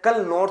हैं।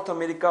 कल नॉर्थ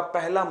अमेरिका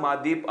पहला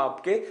महाद्वीप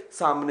आपके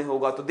सामने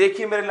होगा। तो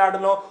देखिए मेरे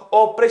लाडलो,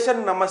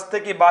 ऑपरेशन नमस्ते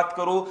की बात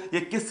करूं,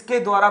 ये किसके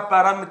द्वारा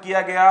प्रारंभ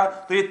किया गया?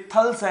 तो ये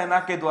थल सेना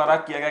के द्वारा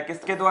किया गया।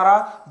 किसके द्वारा?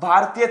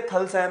 भारतीय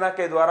थल सेना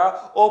के द्वारा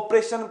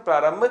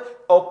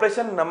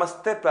ऑपरेशन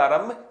नमस्ते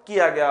प्रारंभ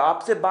किया गया।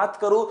 आपसे बात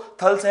करूं,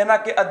 थल सेना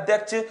के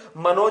अध्यक्ष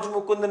मनोज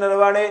मुकुंद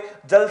नरवणे,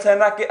 जल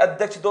सेना के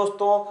अध्यक्ष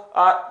दोस्तों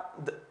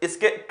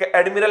इसके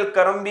एडमिरल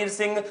करमबीर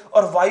सिंह,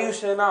 और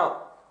वायुसेना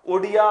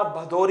उड़िया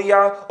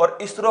भदौरिया, और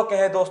इसरो के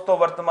हैं दोस्तों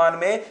वर्तमान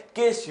में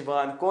के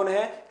शिवान। कौन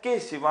है? के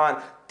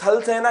शिवान।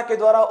 थल सेना के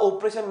द्वारा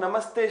ऑपरेशन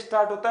नमस्ते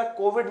स्टार्ट होता है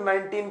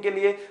कोविड-19 के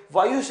लिए।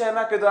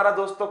 वायुसेना के द्वारा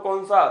दोस्तों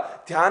कौन सा?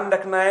 ध्यान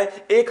रखना है,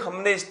 एक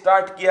हमने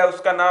स्टार्ट किया,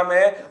 उसका नाम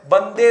है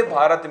वंदे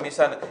भारत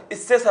मिशन।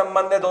 इससे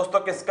संबंध है दोस्तों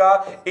किसका?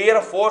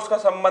 एयरफोर्स का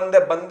संबंध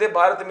है वंदे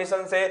भारत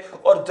मिशन से।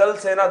 और जल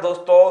सेना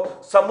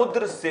दोस्तों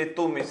समुद्र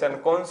सेतु मिशन।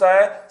 कौन सा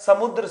है?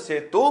 समुद्र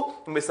सेतु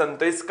मिशन।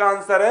 तो इसका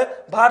आंसर है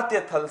भारतीय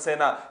थल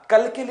सेना।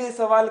 कल के लिए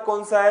सवाल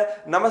कौन सा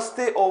है?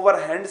 नमस्ते ओवर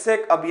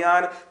हैंडशेक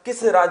अभियान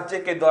किस राज्य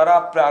के द्वारा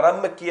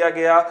प्रारंभ किया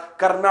गया?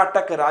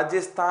 कर्नाटक,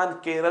 राजस्थान,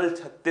 केरल,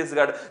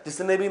 छत्तीसगढ़।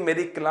 जिसने भी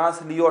मेरी क्लास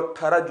ली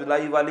 18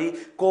 जुलाई वाली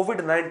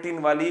कोविड-19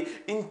 वाली,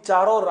 इन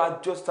चारों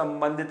राज्यों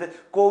संबंधित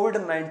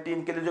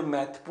कोविड-19 के लिए जो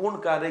महत्वपूर्ण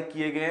कार्य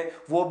किए गए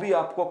वो भी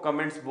आपको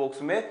कमेंट्स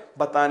बॉक्स में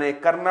बताने।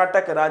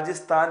 कर्नाटक,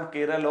 राजस्थान,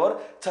 केरल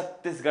और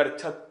छत्तीसगढ़।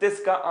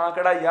 36 का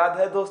आंकड़ा याद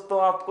है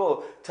दोस्तों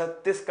आपको?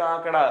 36 का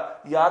आंकड़ा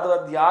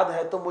याद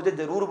है तो मुझे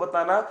जरूर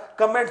बताना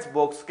कमेंट्स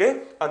बॉक्स के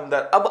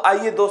अंदर। अब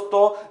आइए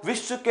दोस्तों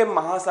विश्व के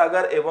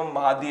महासागर एवं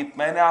महाद्वीप।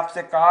 मैंने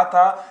आपसे कहा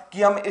था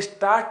कि हम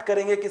स्टार्ट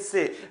करेंगे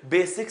किससे?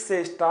 बेसिक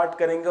से स्टार्ट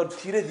करेंगे और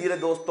धीरे धीरे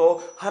दोस्तों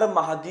हर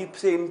महाद्वीप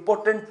से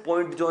इंपॉर्टेंट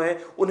पॉइंट जो हैं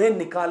उन्हें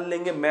निकाल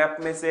लेंगे मैप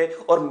में से,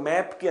 और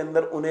मैप के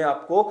अंदर उन्हें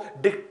आपको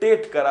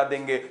डिक्टेट करा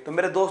देंगे। तो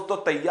मेरे दोस्तों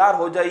तैयार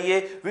हो जाइए,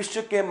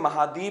 विश्व के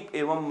महाद्वीप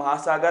एवं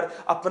महासागर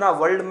अपना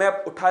वर्ल्ड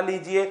मैप उठा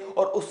लीजिए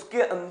और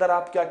उसके अंदर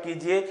आप क्या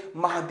कीजिए?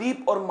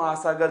 महाद्वीप और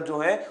महासागर जो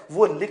हैं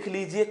वो लिख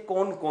लीजिए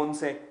कौन कौन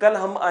से। कल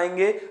हम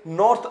आएंगे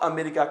नॉर्थ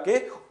अमेरिका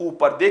के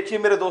ऊपर। देखिए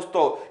मेरे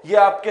दोस्तों ये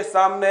आपके सामने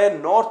सामने है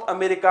नॉर्थ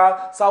अमेरिका,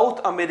 साउथ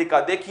अमेरिका।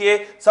 देखिए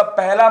सब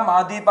पहला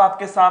महाद्वीप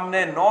आपके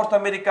सामने नॉर्थ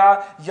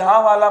अमेरिका,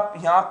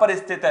 यहां पर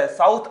स्थित है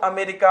साउथ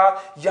अमेरिका,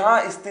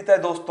 यहां स्थित है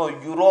दोस्तों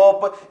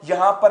यूरोप,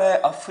 यहां पर है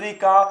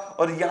अफ्रीका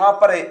और यहां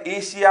पर है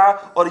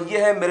एशिया, और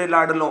यह है मेरे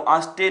लाडलों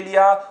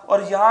ऑस्ट्रेलिया,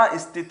 और यहां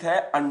स्थित है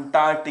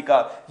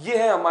अंटार्कटिका। ये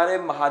है हमारे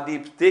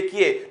महाद्वीप।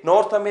 देखिए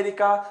north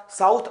America,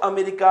 south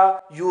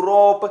America,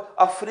 Europe,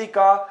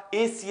 Africa,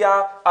 Asia,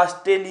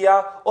 Australia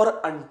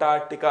और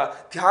अंटार्कटिका।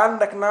 ध्यान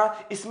रखना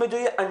इसमें जो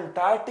ये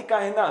अंटार्कटिका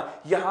है ना,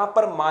 यहां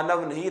पर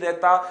मानव नहीं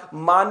रहता।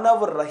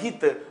 मानव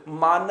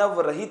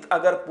रहित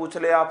अगर पूछ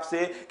ले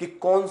आपसे कि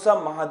कौन सा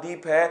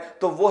महाद्वीप है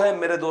तो वो है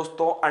मेरे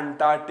दोस्तों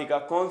अंटार्कटिका।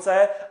 कौन सा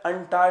है?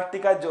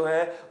 अंटार्कटिका जो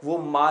है वो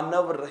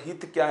मानव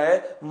रहित क्या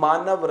है?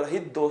 मानव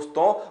रहित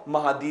दोस्तों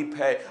महाद्वीप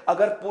है।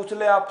 अगर पूछ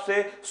ले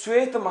आपसे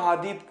श्वेत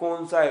महाद्वीप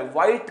कौन सा है,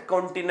 व्हाइट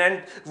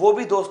कॉन्टिनेंट, वो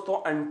भी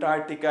दोस्तों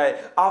अंटार्कटिका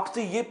है।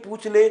 आपसे ये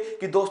पूछ ले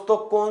कि दोस्तों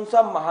कौन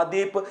सा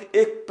महाद्वीप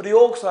एक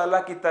प्रयोगशाला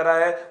की तरह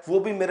है, वो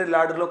भी मेरे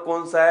लाडलो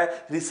कौन सा है?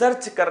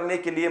 रिसर्च करने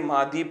के लिए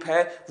महाद्वीप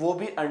है, वो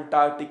भी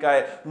अंटार्कटिका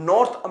है।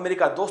 नॉर्थ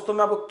अमेरिका दोस्तों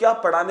मैं आपको क्या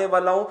पढ़ाने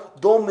वाला हूं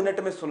 2 मिनट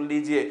में सुन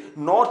लीजिए।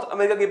 नॉर्थ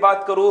अमेरिका की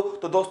बात करूं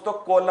तो दोस्तों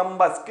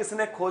कोलंबस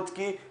किसने खोज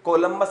की?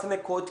 कोलंबस ने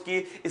खोज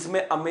की।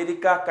 इसमें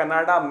अमेरिका,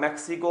 कनाडा,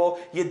 मैक्सिको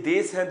ये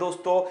देश हैं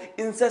दोस्तों।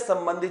 इनसे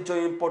संबंधित जो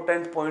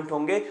इंपॉर्टेंट पॉइंट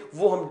होंगे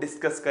वो हम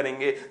डिस्कस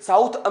करेंगे।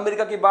 साउथ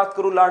अमेरिका की बात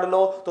करूं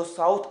लाडलो तो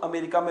साउथ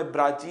अमेरिका में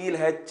ब्राजील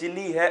है,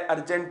 चिली है,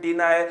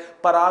 अर्जेंटीना है,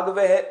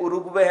 पराग्वे है,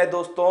 उरुग्वे है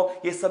दोस्तों।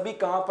 ये सभी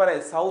कहां पर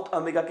है? साउथ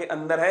अमेरिका के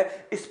अंदर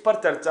है। इस पर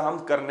चर्चा हम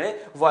करने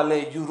वाले।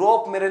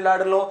 यूरोप मेरे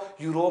लाडलो,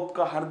 यूरोप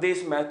का हर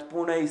देश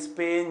महत्वपूर्ण है।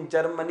 स्पेन,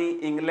 जर्मनी,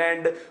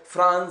 इंग्लैंड,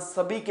 फ्रांस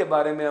सभी के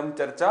बारे में हम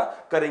चर्चा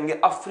करेंगे।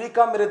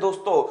 अफ्रीका मेरे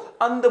दोस्तों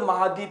अंध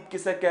महाद्वीप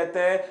किसे कहते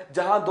हैं?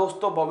 जहां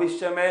दोस्तों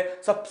भविष्य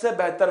में सबसे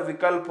बेहतर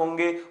विकल्प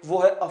होंगे वो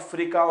है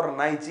अफ्रीका और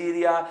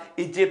नाइजीरिया,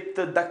 इजिप्ट,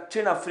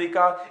 दक्षिण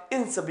अफ्रीका,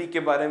 इन सभी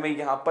के बारे में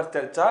यहां पर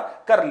चर्चा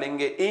कर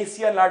लेंगे।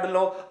 एशिया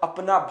लाडलो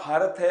अपना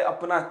भारत है,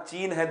 अपना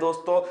चीन है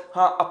दोस्तों।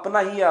 हाँ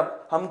अपना ही,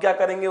 अब हम क्या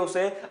करेंगे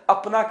उसे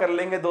अपना कर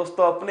लेंगे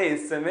दोस्तों, अपने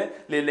हिस्से में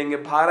ले लेंगे।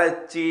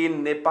 भारत,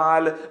 चीन,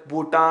 नेपाल,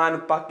 भूटान,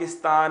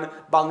 पाकिस्तान,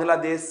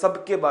 बांग्लादेश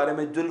सबके बारे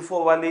में,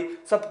 जुल्फों वाली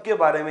सबके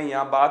बारे में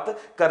यहां बात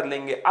कर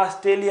लेंगे।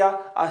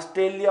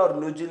 ऑस्ट्रेलिया और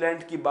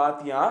न्यूजीलैंड की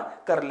बात यहां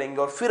कर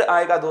लेंगे। और फिर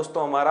आएगा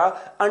दोस्तों हमारा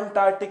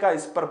अंटार्कटिका,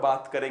 इस पर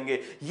बात करेंगे।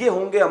 ये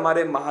होंगे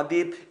हमारे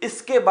महाद्वीप।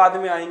 इसके बाद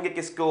में आएंगे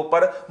किसके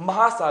ऊपर?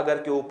 महासागर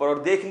के ऊपर। और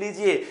देख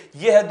लीजिए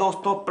ये है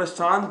दोस्तों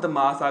प्रशांत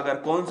महासागर।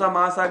 कौन सा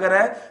महासागर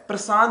है?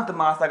 प्रशांत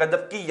महासागर।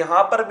 जबकि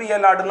यहां पर भी है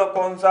लाडलो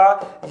कौन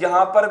सा?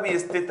 यहां पर भी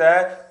स्थित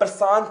है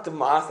प्रशांत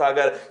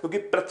महासागर। क्योंकि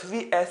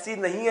पृथ्वी ऐसी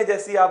नहीं है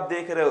जैसी आप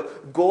देख रहे हो,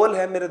 गोल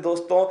है मेरे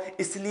दोस्तों,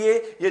 इसलिए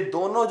ये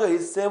दोनों जो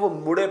हिस्से हैं वो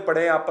मुड़े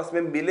पड़े, आपस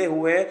में मिले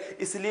हुए हैं,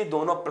 इसलिए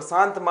दोनों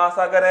प्रशांत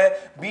महासागर है।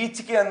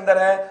 बीच के अंदर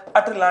है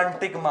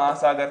अटलांटिक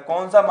महासागर।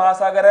 कौन सा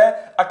महासागर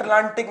है?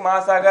 अटलांटिक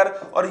महासागर।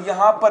 और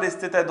यहां पर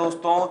स्थित है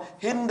दोस्तों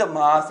हिंद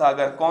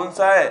महासागर। कौन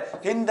सा है?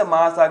 हिंद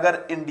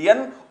महासागर,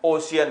 इंडियन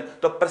ओशियन।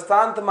 तो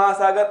प्रशांत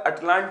महासागर,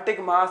 अटलांटिक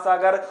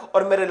महासागर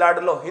और मेरे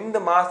लाडलो हिंद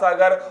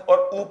महासागर,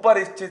 और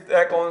ऊपर स्थित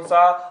है कौन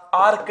सा?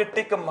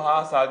 आर्कटिक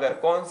महासागर।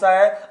 कौन सा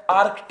है?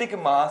 आर्कटिक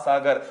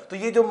महासागर। तो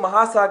ये जो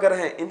महासागर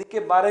हैं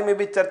इनके बारे में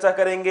भी चर्चा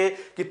करेंगे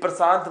कि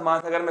प्रशांत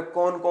महासागर में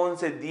कौन कौन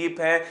से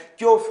द्वीप हैं,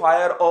 क्यों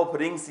फायर ऑफ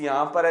रिंग्स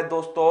यहां पर है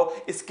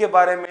दोस्तों, इसके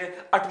बारे में।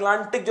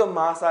 अटलांटिक जो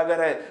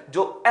महासागर है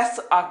जो एस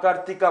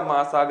आकृति का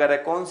महासागर है,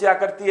 कौन सी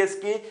आकृति है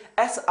इसकी?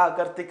 एस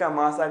आकृति का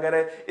महासागर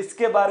है,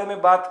 इसके बारे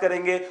में बात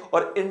करेंगे।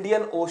 और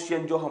इंडियन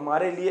ओशियन जो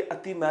हमारे लिए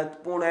अति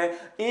महत्वपूर्ण है,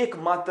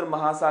 एकमात्र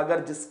महासागर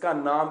जिसका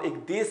नाम एक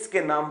देश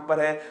के नाम पर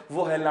है,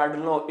 वो है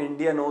लाडलो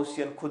इंडियन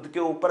ओशियन। खुद के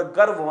ऊपर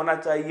गर्व होना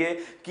चाहिए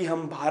कि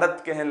हम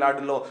भारत के हैं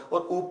लाडलो।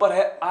 और ऊपर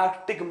है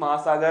आर्कटिक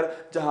महासागर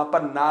जहां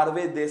पर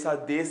नॉर्वे जैसा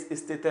देश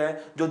स्थित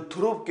है जो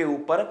ध्रुव के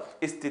ऊपर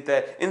स्थित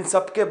है। इन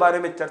सब के बारे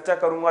में चर्चा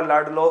करूंगा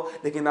लाडलो,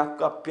 लेकिन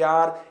आपका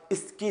प्यार,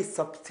 इसकी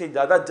सबसे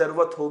ज्यादा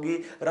जरूरत होगी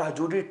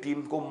राजूरी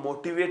टीम को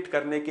मोटिवेट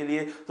करने के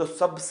लिए। तो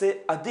सबसे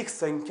अधिक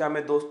संख्या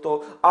में दोस्तों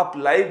आप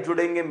लाइव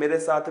जुड़ेंगे मेरे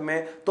साथ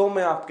में तो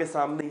मैं आपके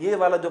सामने ये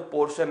वाला जो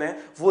पोर्शन है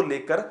वो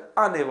लेकर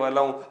आने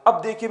वाला हूं।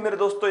 अब देखिए मेरे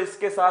दोस्तों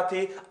इसके साथ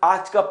ही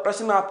आज का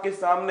प्रश्न आपके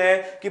सामने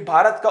है कि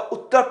भारत का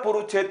उत्तर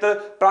पूर्व क्षेत्र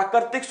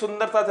प्राकृतिक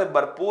सुंदरता से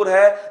भरपूर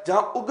है,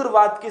 जहां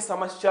उग्रवाद की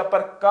समस्या पर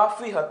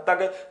काफी हद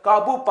तक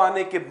काबू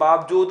पाने के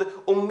बावजूद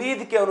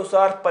उम्मीद के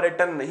अनुसार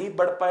पर्यटन नहीं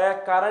बढ़ पाया।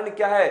 कारण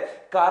क्या है?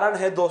 कारण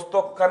है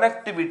दोस्तों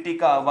कनेक्टिविटी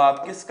का अभाव।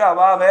 किसका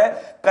अभाव है?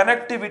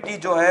 कनेक्टिविटी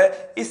जो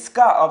है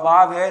इसका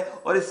अभाव है।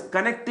 और इस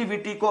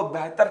कनेक्टिविटी को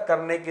बेहतर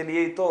करने के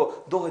लिए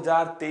तो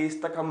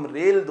 2023 तक हम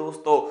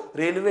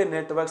रेलवे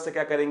नेटवर्क से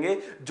क्या करेंगे?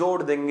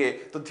 जोड़ देंगे।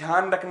 तो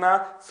ध्यान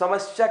रखना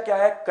समस्या क्या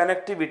है?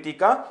 कनेक्टिविटी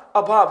का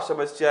अभाव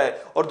समस्या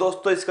है। और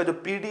दोस्तों इसका जो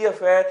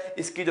पीडीएफ है,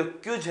 इसकी जो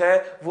क्विज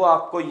है वो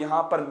आपको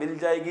यहां पर मिल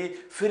जाएगी,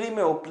 फ्री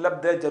में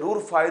उपलब्ध है, जरूर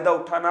फायदा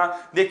उठाना।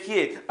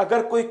 देखिए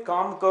अगर कोई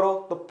काम करो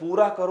तो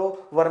पूरा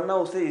करो, वरना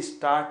उसे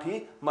स्टार्ट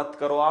ही मत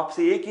करो।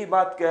 आपसे एक ही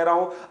बात कह रहा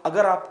हूं,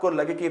 अगर आपको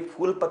लगे कि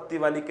फूल पत्ती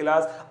वाली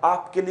क्लास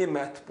आपके लिए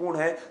महत्वपूर्ण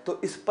है तो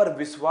इस पर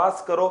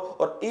विश्वास करो,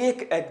 और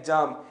एक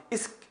एग्जाम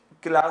इस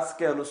क्लास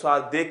के अनुसार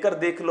देकर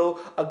देख लो।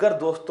 अगर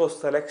दोस्तों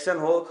सिलेक्शन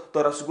हो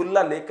तो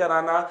रसगुल्ला लेकर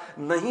आना,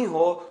 नहीं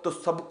हो तो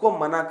सबको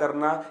मना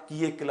करना कि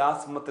ये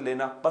क्लास मत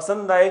लेना।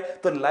 पसंद आए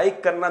तो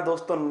लाइक करना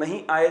दोस्तों,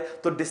 नहीं आए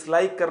तो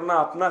डिसलाइक करना।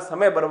 अपना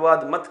समय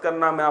बर्बाद मत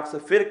करना। मैं आपसे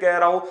फिर कह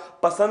रहा हूं,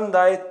 पसंद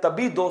आए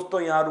तभी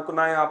दोस्तों यहां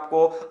रुकना है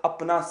आपको।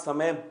 अपना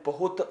समय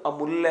बहुत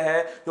अमूल्य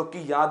है,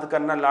 क्योंकि याद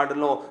करना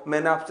लाडलो,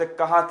 मैंने आपसे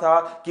कहा था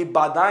कि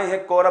बाधाएं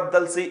हैं कौरव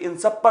दल से, इन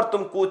सब पर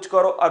तुम कूच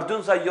करो।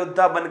 अर्जुन सा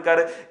योद्धा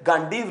बनकर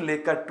गांडीव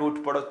लेकर टूट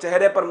पड़ो।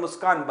 चेहरे पर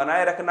मुस्कान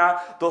बनाए रखना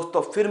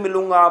दोस्तों। फिर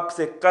मिलूंगा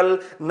आपसे कल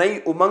नई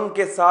उमंग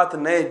के साथ,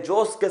 नए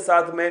जोश के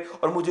साथ में।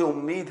 और मुझे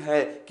उम्मीद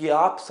है कि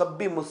आप सब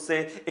भी मुझसे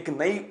एक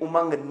नई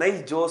उमंग, नई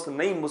जोश,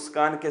 नई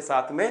मुस्कान के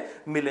साथ में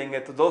मिलेंगे।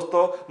 तो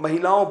दोस्तों,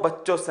 महिलाओं,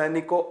 बच्चों,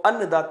 सैनिकों,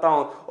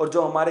 अन्नदाताओं और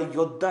जो हमारे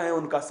योद्धा हैं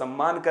उनका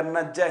सम्मान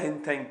करना। जय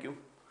हिंद, थैंक यू।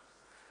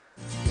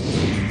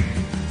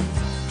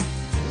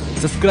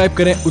 सब्सक्राइब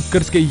करें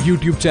उत्कर्ष के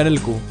YouTube चैनल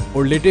को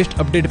और लेटेस्ट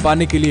अपडेट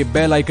पाने के लिए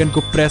बेल आइकन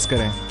को प्रेस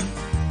करें।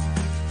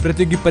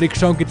 प्रतियोगी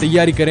परीक्षाओं की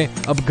तैयारी करें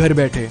अब घर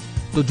बैठे।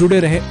 तो जुड़े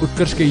रहें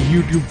उत्कर्ष के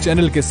YouTube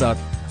चैनल के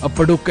साथ। अब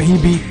पढ़ो कहीं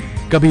भी,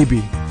 कभी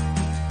भी।